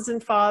moms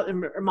and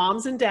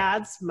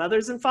dads,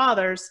 mothers and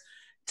fathers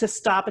to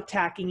stop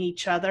attacking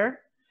each other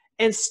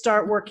and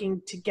start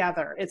working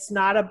together. It's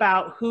not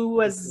about who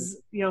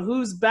was, you know,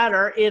 who's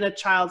better in a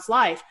child's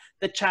life.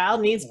 The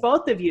child needs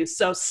both of you.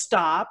 So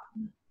stop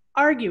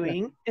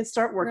arguing and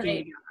start working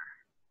together.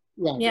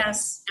 Right.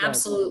 Yes,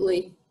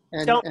 absolutely.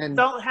 And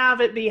don't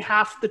have it be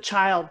half the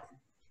child.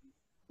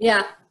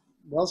 Yeah.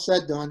 Well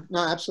said, Dawn. No,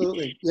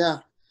 absolutely. Yeah.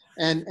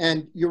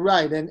 And you're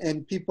right.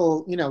 And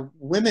people, you know,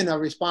 women are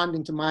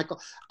responding to Michael.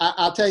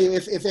 I'll tell you,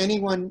 if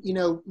anyone, you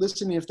know,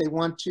 listening, if they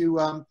want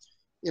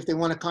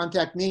to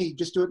contact me,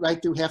 just do it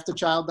right through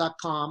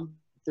halfthechild.com.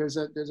 There's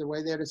a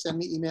way there to send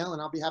me email,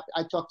 and I'll be happy.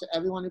 I talk to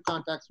everyone who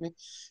contacts me.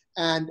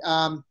 And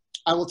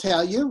I will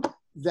tell you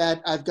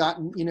that I've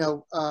gotten, you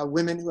know,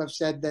 women who have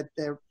said that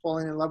they're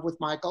falling in love with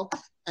Michael.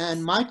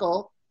 And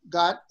Michael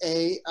got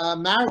a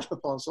marriage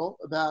proposal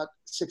about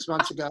 6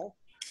 months ago.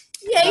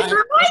 Yay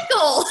for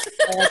Michael!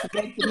 I have to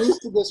break the news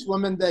to this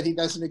woman that he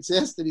doesn't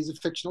exist, that he's a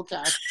fictional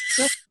character.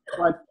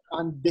 But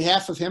on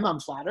behalf of him,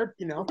 I'm flattered,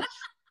 you know.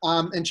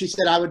 And she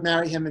said I would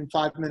marry him in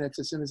 5 minutes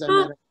as soon as I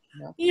met him.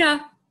 You know? Yeah.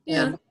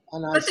 And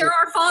but there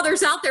are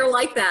fathers out there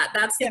like that.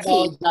 That's the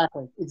key.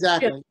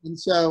 Exactly. Yeah. And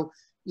so,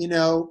 you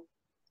know,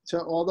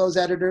 to all those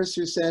editors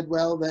who said,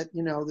 well, that,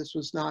 you know, this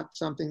was not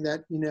something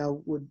that, you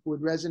know,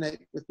 would resonate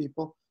with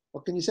people,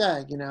 what can you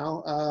say, you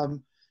know?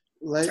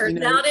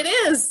 Turns out it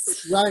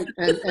is. Right.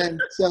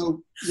 And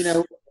so, you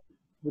know,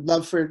 would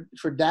love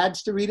for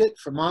dads to read it,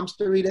 for moms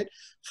to read it,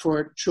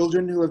 for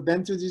children who have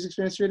been through these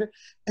experiences to read it,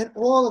 and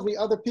all of the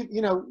other people.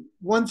 You know,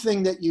 one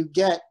thing that you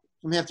get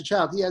from Half the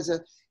Child, he has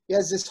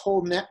this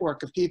whole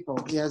network of people.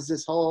 He has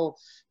this whole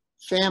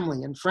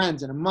family and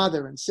friends and a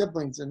mother and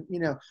siblings, and you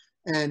know,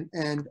 and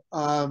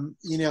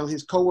you know,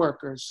 his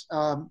coworkers.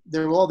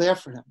 They're all there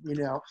for him. You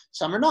know,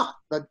 some are not,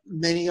 but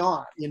many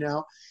are. You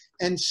know,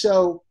 and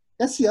so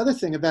that's the other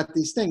thing about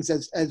these things,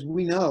 as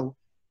we know.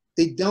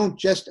 They don't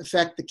just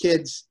affect the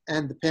kids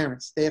and the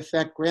parents. They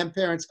affect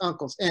grandparents,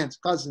 uncles, aunts,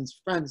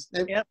 cousins, friends.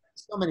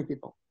 So many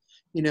people,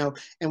 you know.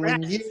 And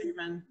when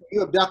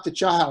you abduct a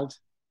child,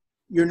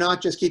 you're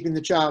not just keeping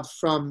the child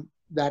from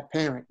that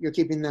parent. You're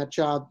keeping that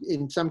child,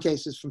 in some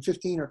cases, from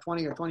 15 or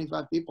 20 or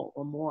 25 people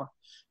or more.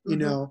 You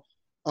know,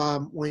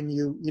 when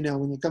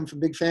you come from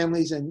big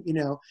families, and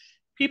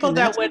people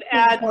that would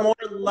add more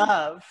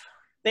love.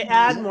 They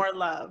add more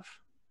love.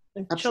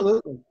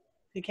 Absolutely.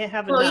 You can't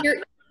have enough.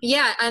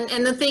 Yeah,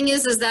 and the thing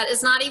is that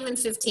it's not even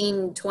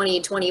 15,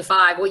 20,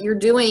 25. What you're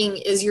doing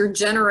is you're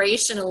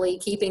generationally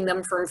keeping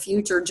them from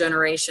future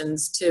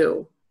generations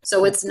too.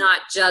 So it's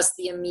not just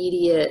the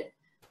immediate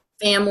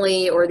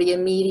family or the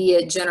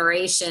immediate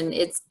generation.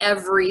 It's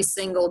every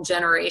single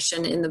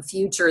generation in the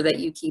future that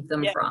you keep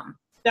them from.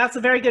 That's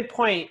a very good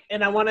point.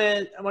 And I want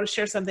to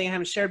share something I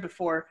haven't shared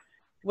before.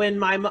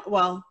 When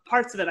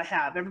parts of it I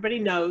have. Everybody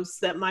knows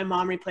that my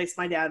mom replaced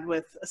my dad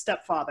with a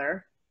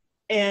stepfather.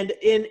 And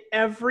in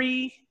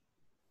every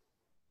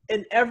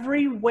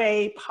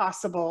way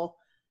possible,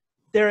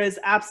 there is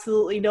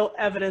absolutely no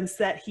evidence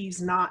that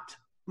he's not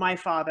my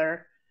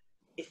father,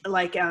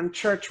 like on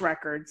church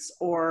records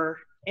or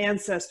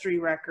ancestry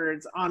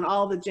records, on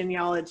all the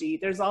genealogy.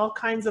 There's all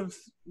kinds of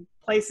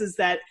places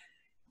that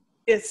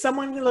if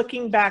someone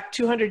looking back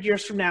 200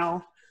 years from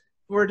now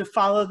were to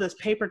follow this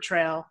paper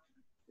trail,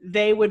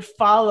 they would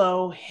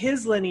follow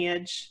his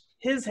lineage,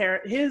 his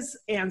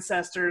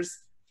ancestors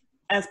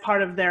as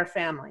part of their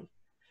family.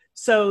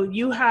 So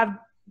you have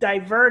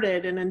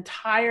diverted an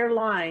entire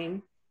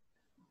line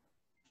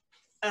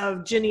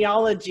of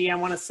genealogy, I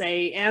want to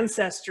say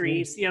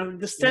ancestries,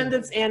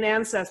 descendants and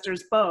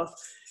ancestors both.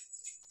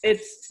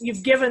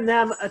 You've given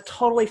them a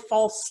totally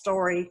false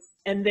story,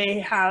 and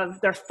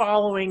they're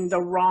following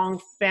the wrong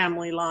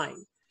family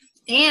line.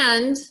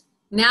 And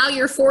now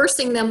you're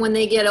forcing them, when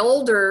they get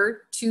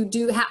older,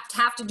 to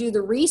have to do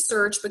the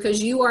research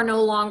because you are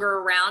no longer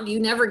around. You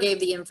never gave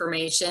the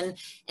information,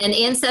 and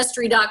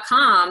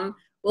Ancestry.com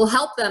will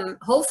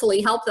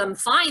hopefully help them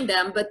find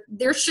them, but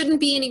there shouldn't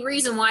be any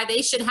reason why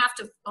they should have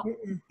to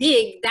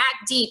dig that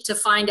deep to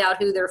find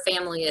out who their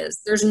family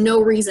is. There's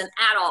no reason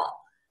at all.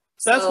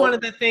 So that's one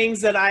of the things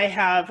that I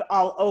have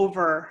all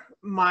over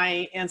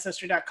my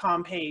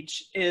Ancestry.com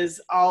page, is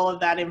all of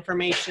that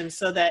information,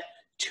 so that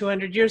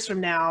 200 years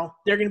from now,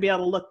 they're going to be able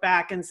to look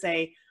back and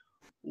say,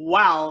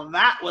 wow,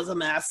 that was a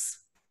mess.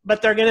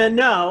 But they're going to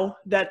know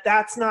that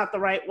that's not the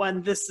right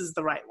one. This is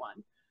the right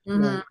one.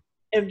 Mm-hmm.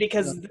 And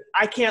because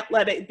I can't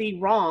let it be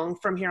wrong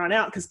from here on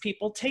out, because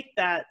people take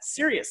that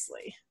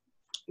seriously.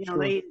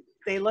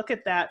 They look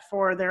at that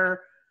for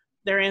their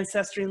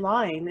ancestry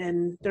line,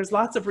 and there's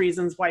lots of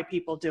reasons why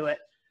people do it.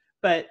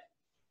 But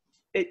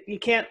you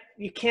can't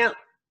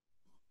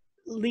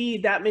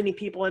lead that many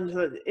people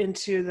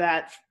into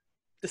that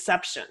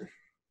deception.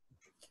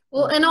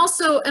 Well, and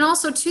also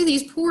too,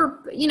 these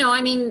poor,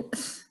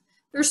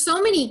 there's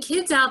so many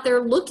kids out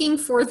there looking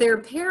for their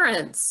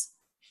parents.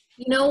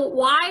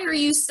 Why are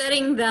you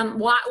setting them?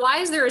 Why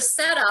is there a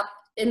setup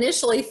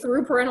initially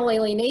through parental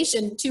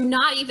alienation to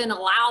not even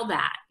allow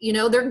that?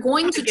 They're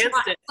going to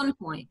try at some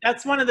point.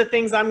 That's one of the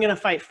things I'm going to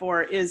fight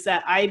for, is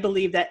that I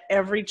believe that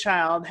every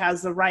child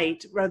has the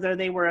right, whether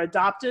they were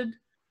adopted,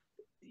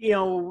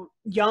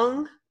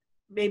 young,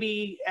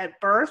 maybe at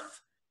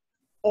birth,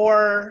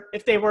 or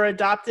if they were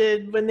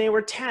adopted when they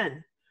were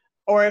 10,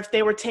 or if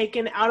they were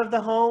taken out of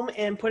the home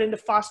and put into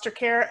foster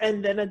care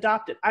and then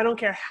adopted. I don't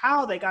care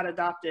how they got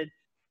adopted.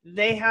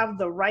 They have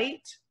the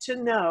right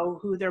to know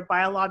who their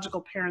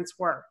biological parents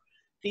were.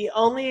 The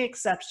only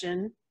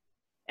exception,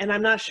 and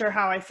I'm not sure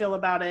how I feel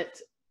about it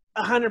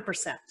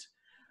 100%,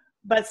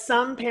 but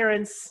some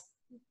parents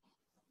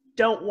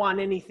don't want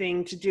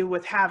anything to do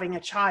with having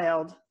a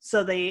child,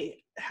 so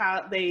they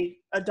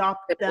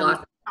adopt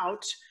them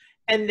out,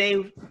 and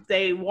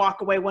they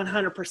walk away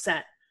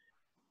 100%.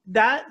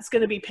 That's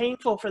going to be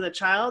painful for the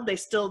child. I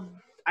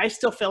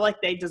still feel like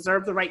they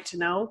deserve the right to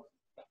know,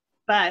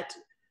 but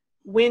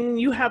when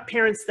you have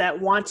parents that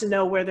want to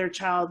know where their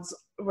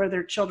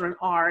children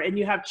are, and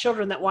you have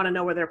children that want to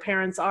know where their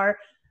parents are,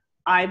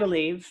 I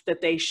believe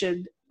that they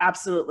should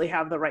absolutely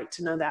have the right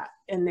to know that,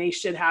 and they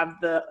should have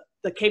the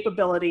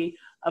capability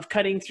of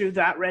cutting through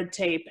that red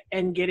tape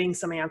and getting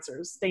some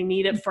answers. They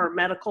need it for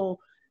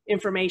medical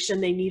information.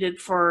 They need it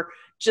for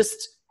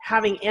just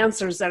having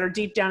answers that are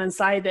deep down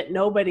inside that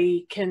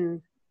nobody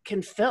can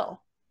fill.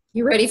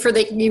 You ready for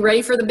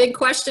the big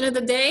question of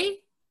the day?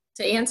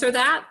 To answer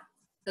that,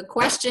 the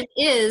question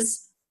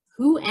is,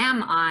 who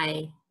am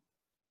I?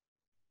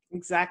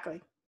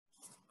 Exactly.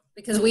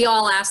 Because we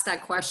all ask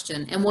that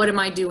question. And what am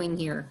I doing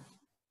here?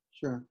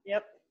 Sure.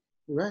 Yep.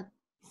 You're right.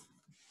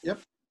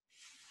 Yep.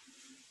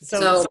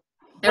 So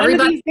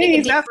everybody,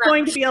 that's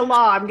going to be a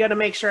law. I'm going to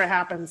make sure it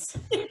happens.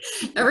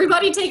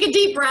 Everybody take a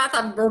deep breath.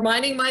 I'm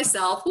reminding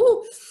myself.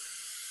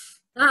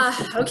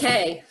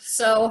 Okay.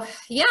 So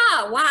yeah.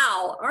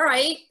 Wow. All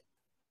right.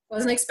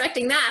 Wasn't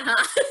expecting that,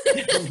 huh?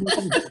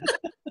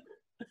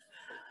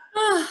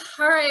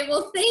 All right.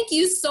 Well, thank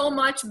you so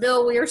much,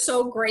 Bill. We are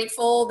so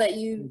grateful that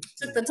you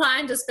took the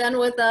time to spend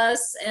with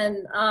us.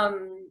 And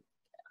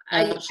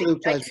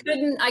Absolute pleasure.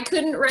 I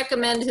couldn't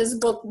recommend his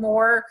book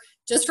more,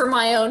 just for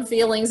my own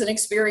feelings and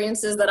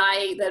experiences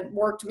that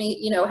worked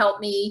me,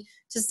 helped me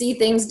to see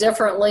things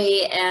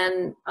differently.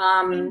 And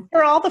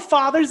for all the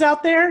fathers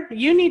out there,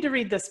 you need to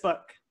read this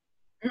book.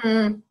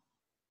 Mm-hmm.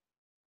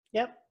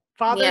 Yep.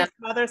 Fathers,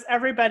 mothers,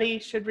 everybody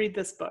should read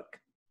this book.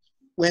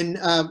 When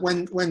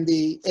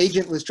the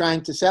agent was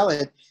trying to sell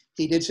it,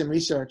 he did some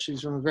research.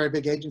 He's from a very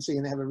big agency,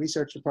 and they have a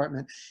research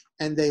department.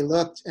 And they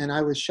looked, and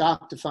I was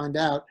shocked to find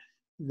out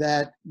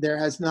that there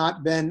has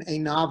not been a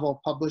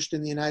novel published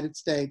in the United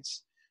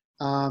States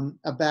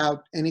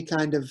about any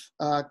kind of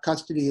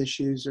custody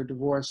issues or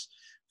divorce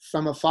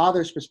from a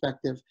father's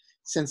perspective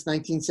since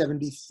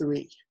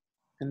 1973.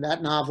 And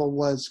that novel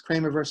was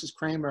Kramer versus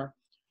Kramer,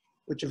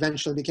 which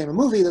eventually became a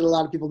movie that a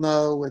lot of people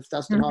know with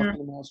Dustin Hoffman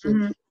and Wall Street.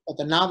 Mm-hmm. But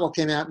the novel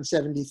came out in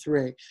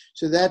 73.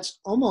 So that's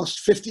almost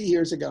 50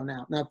 years ago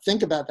now. Now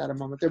think about that a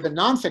moment. There have been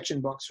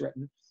nonfiction books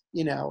written,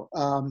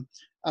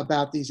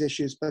 about these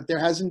issues, but there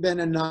hasn't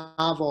been a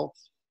novel,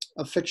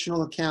 a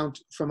fictional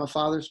account from a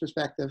father's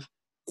perspective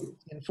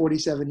in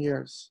 47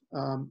 years,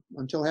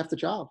 until Half the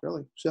Child,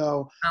 really.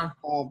 So,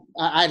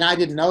 I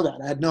didn't know that.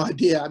 I had no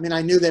idea. I mean,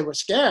 I knew they were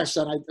scarce,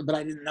 but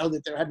I didn't know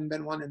that there hadn't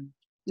been one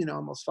in,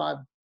 almost 5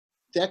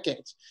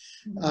 decades.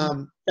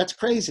 Mm-hmm. That's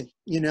crazy,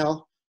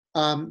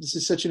 This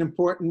is such an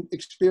important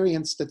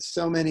experience that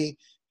so many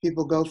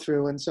people go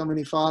through, and so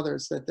many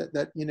fathers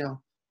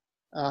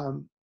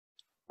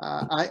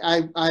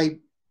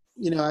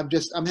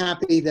I'm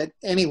happy that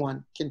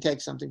anyone can take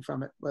something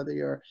from it, whether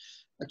you're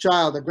a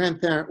child, a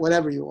grandparent,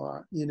 whatever you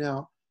are,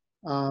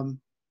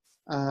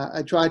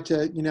 I tried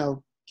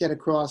to, get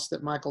across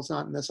that Michael's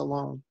not in this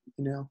alone,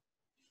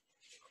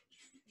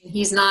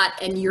 He's not,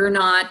 and you're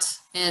not,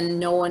 and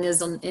no one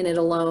is in it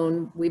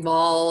alone. We've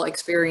all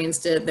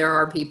experienced it. There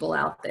are people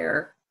out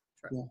there.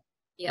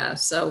 Yeah.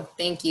 So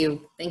thank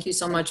you. Thank you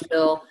so much,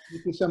 Bill.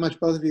 Thank you so much,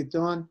 both of you.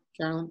 Dawn,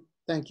 Carolyn,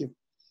 thank you.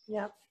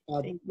 Yeah.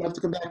 I'd love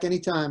to come back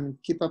anytime and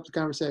keep up the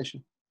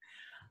conversation.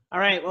 All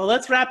right. Well,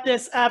 let's wrap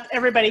this up.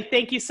 Everybody,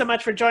 thank you so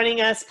much for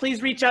joining us.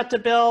 Please reach out to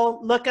Bill.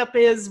 Look up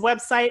his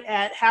website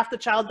at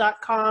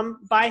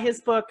halfthechild.com. Buy his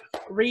book,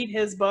 read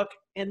his book,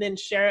 and then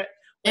share it.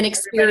 And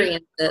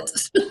experience it.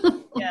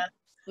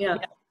 Yeah.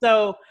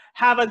 So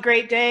have a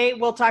great day.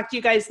 We'll talk to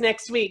you guys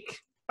next week.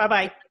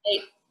 Bye-bye.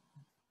 Bye.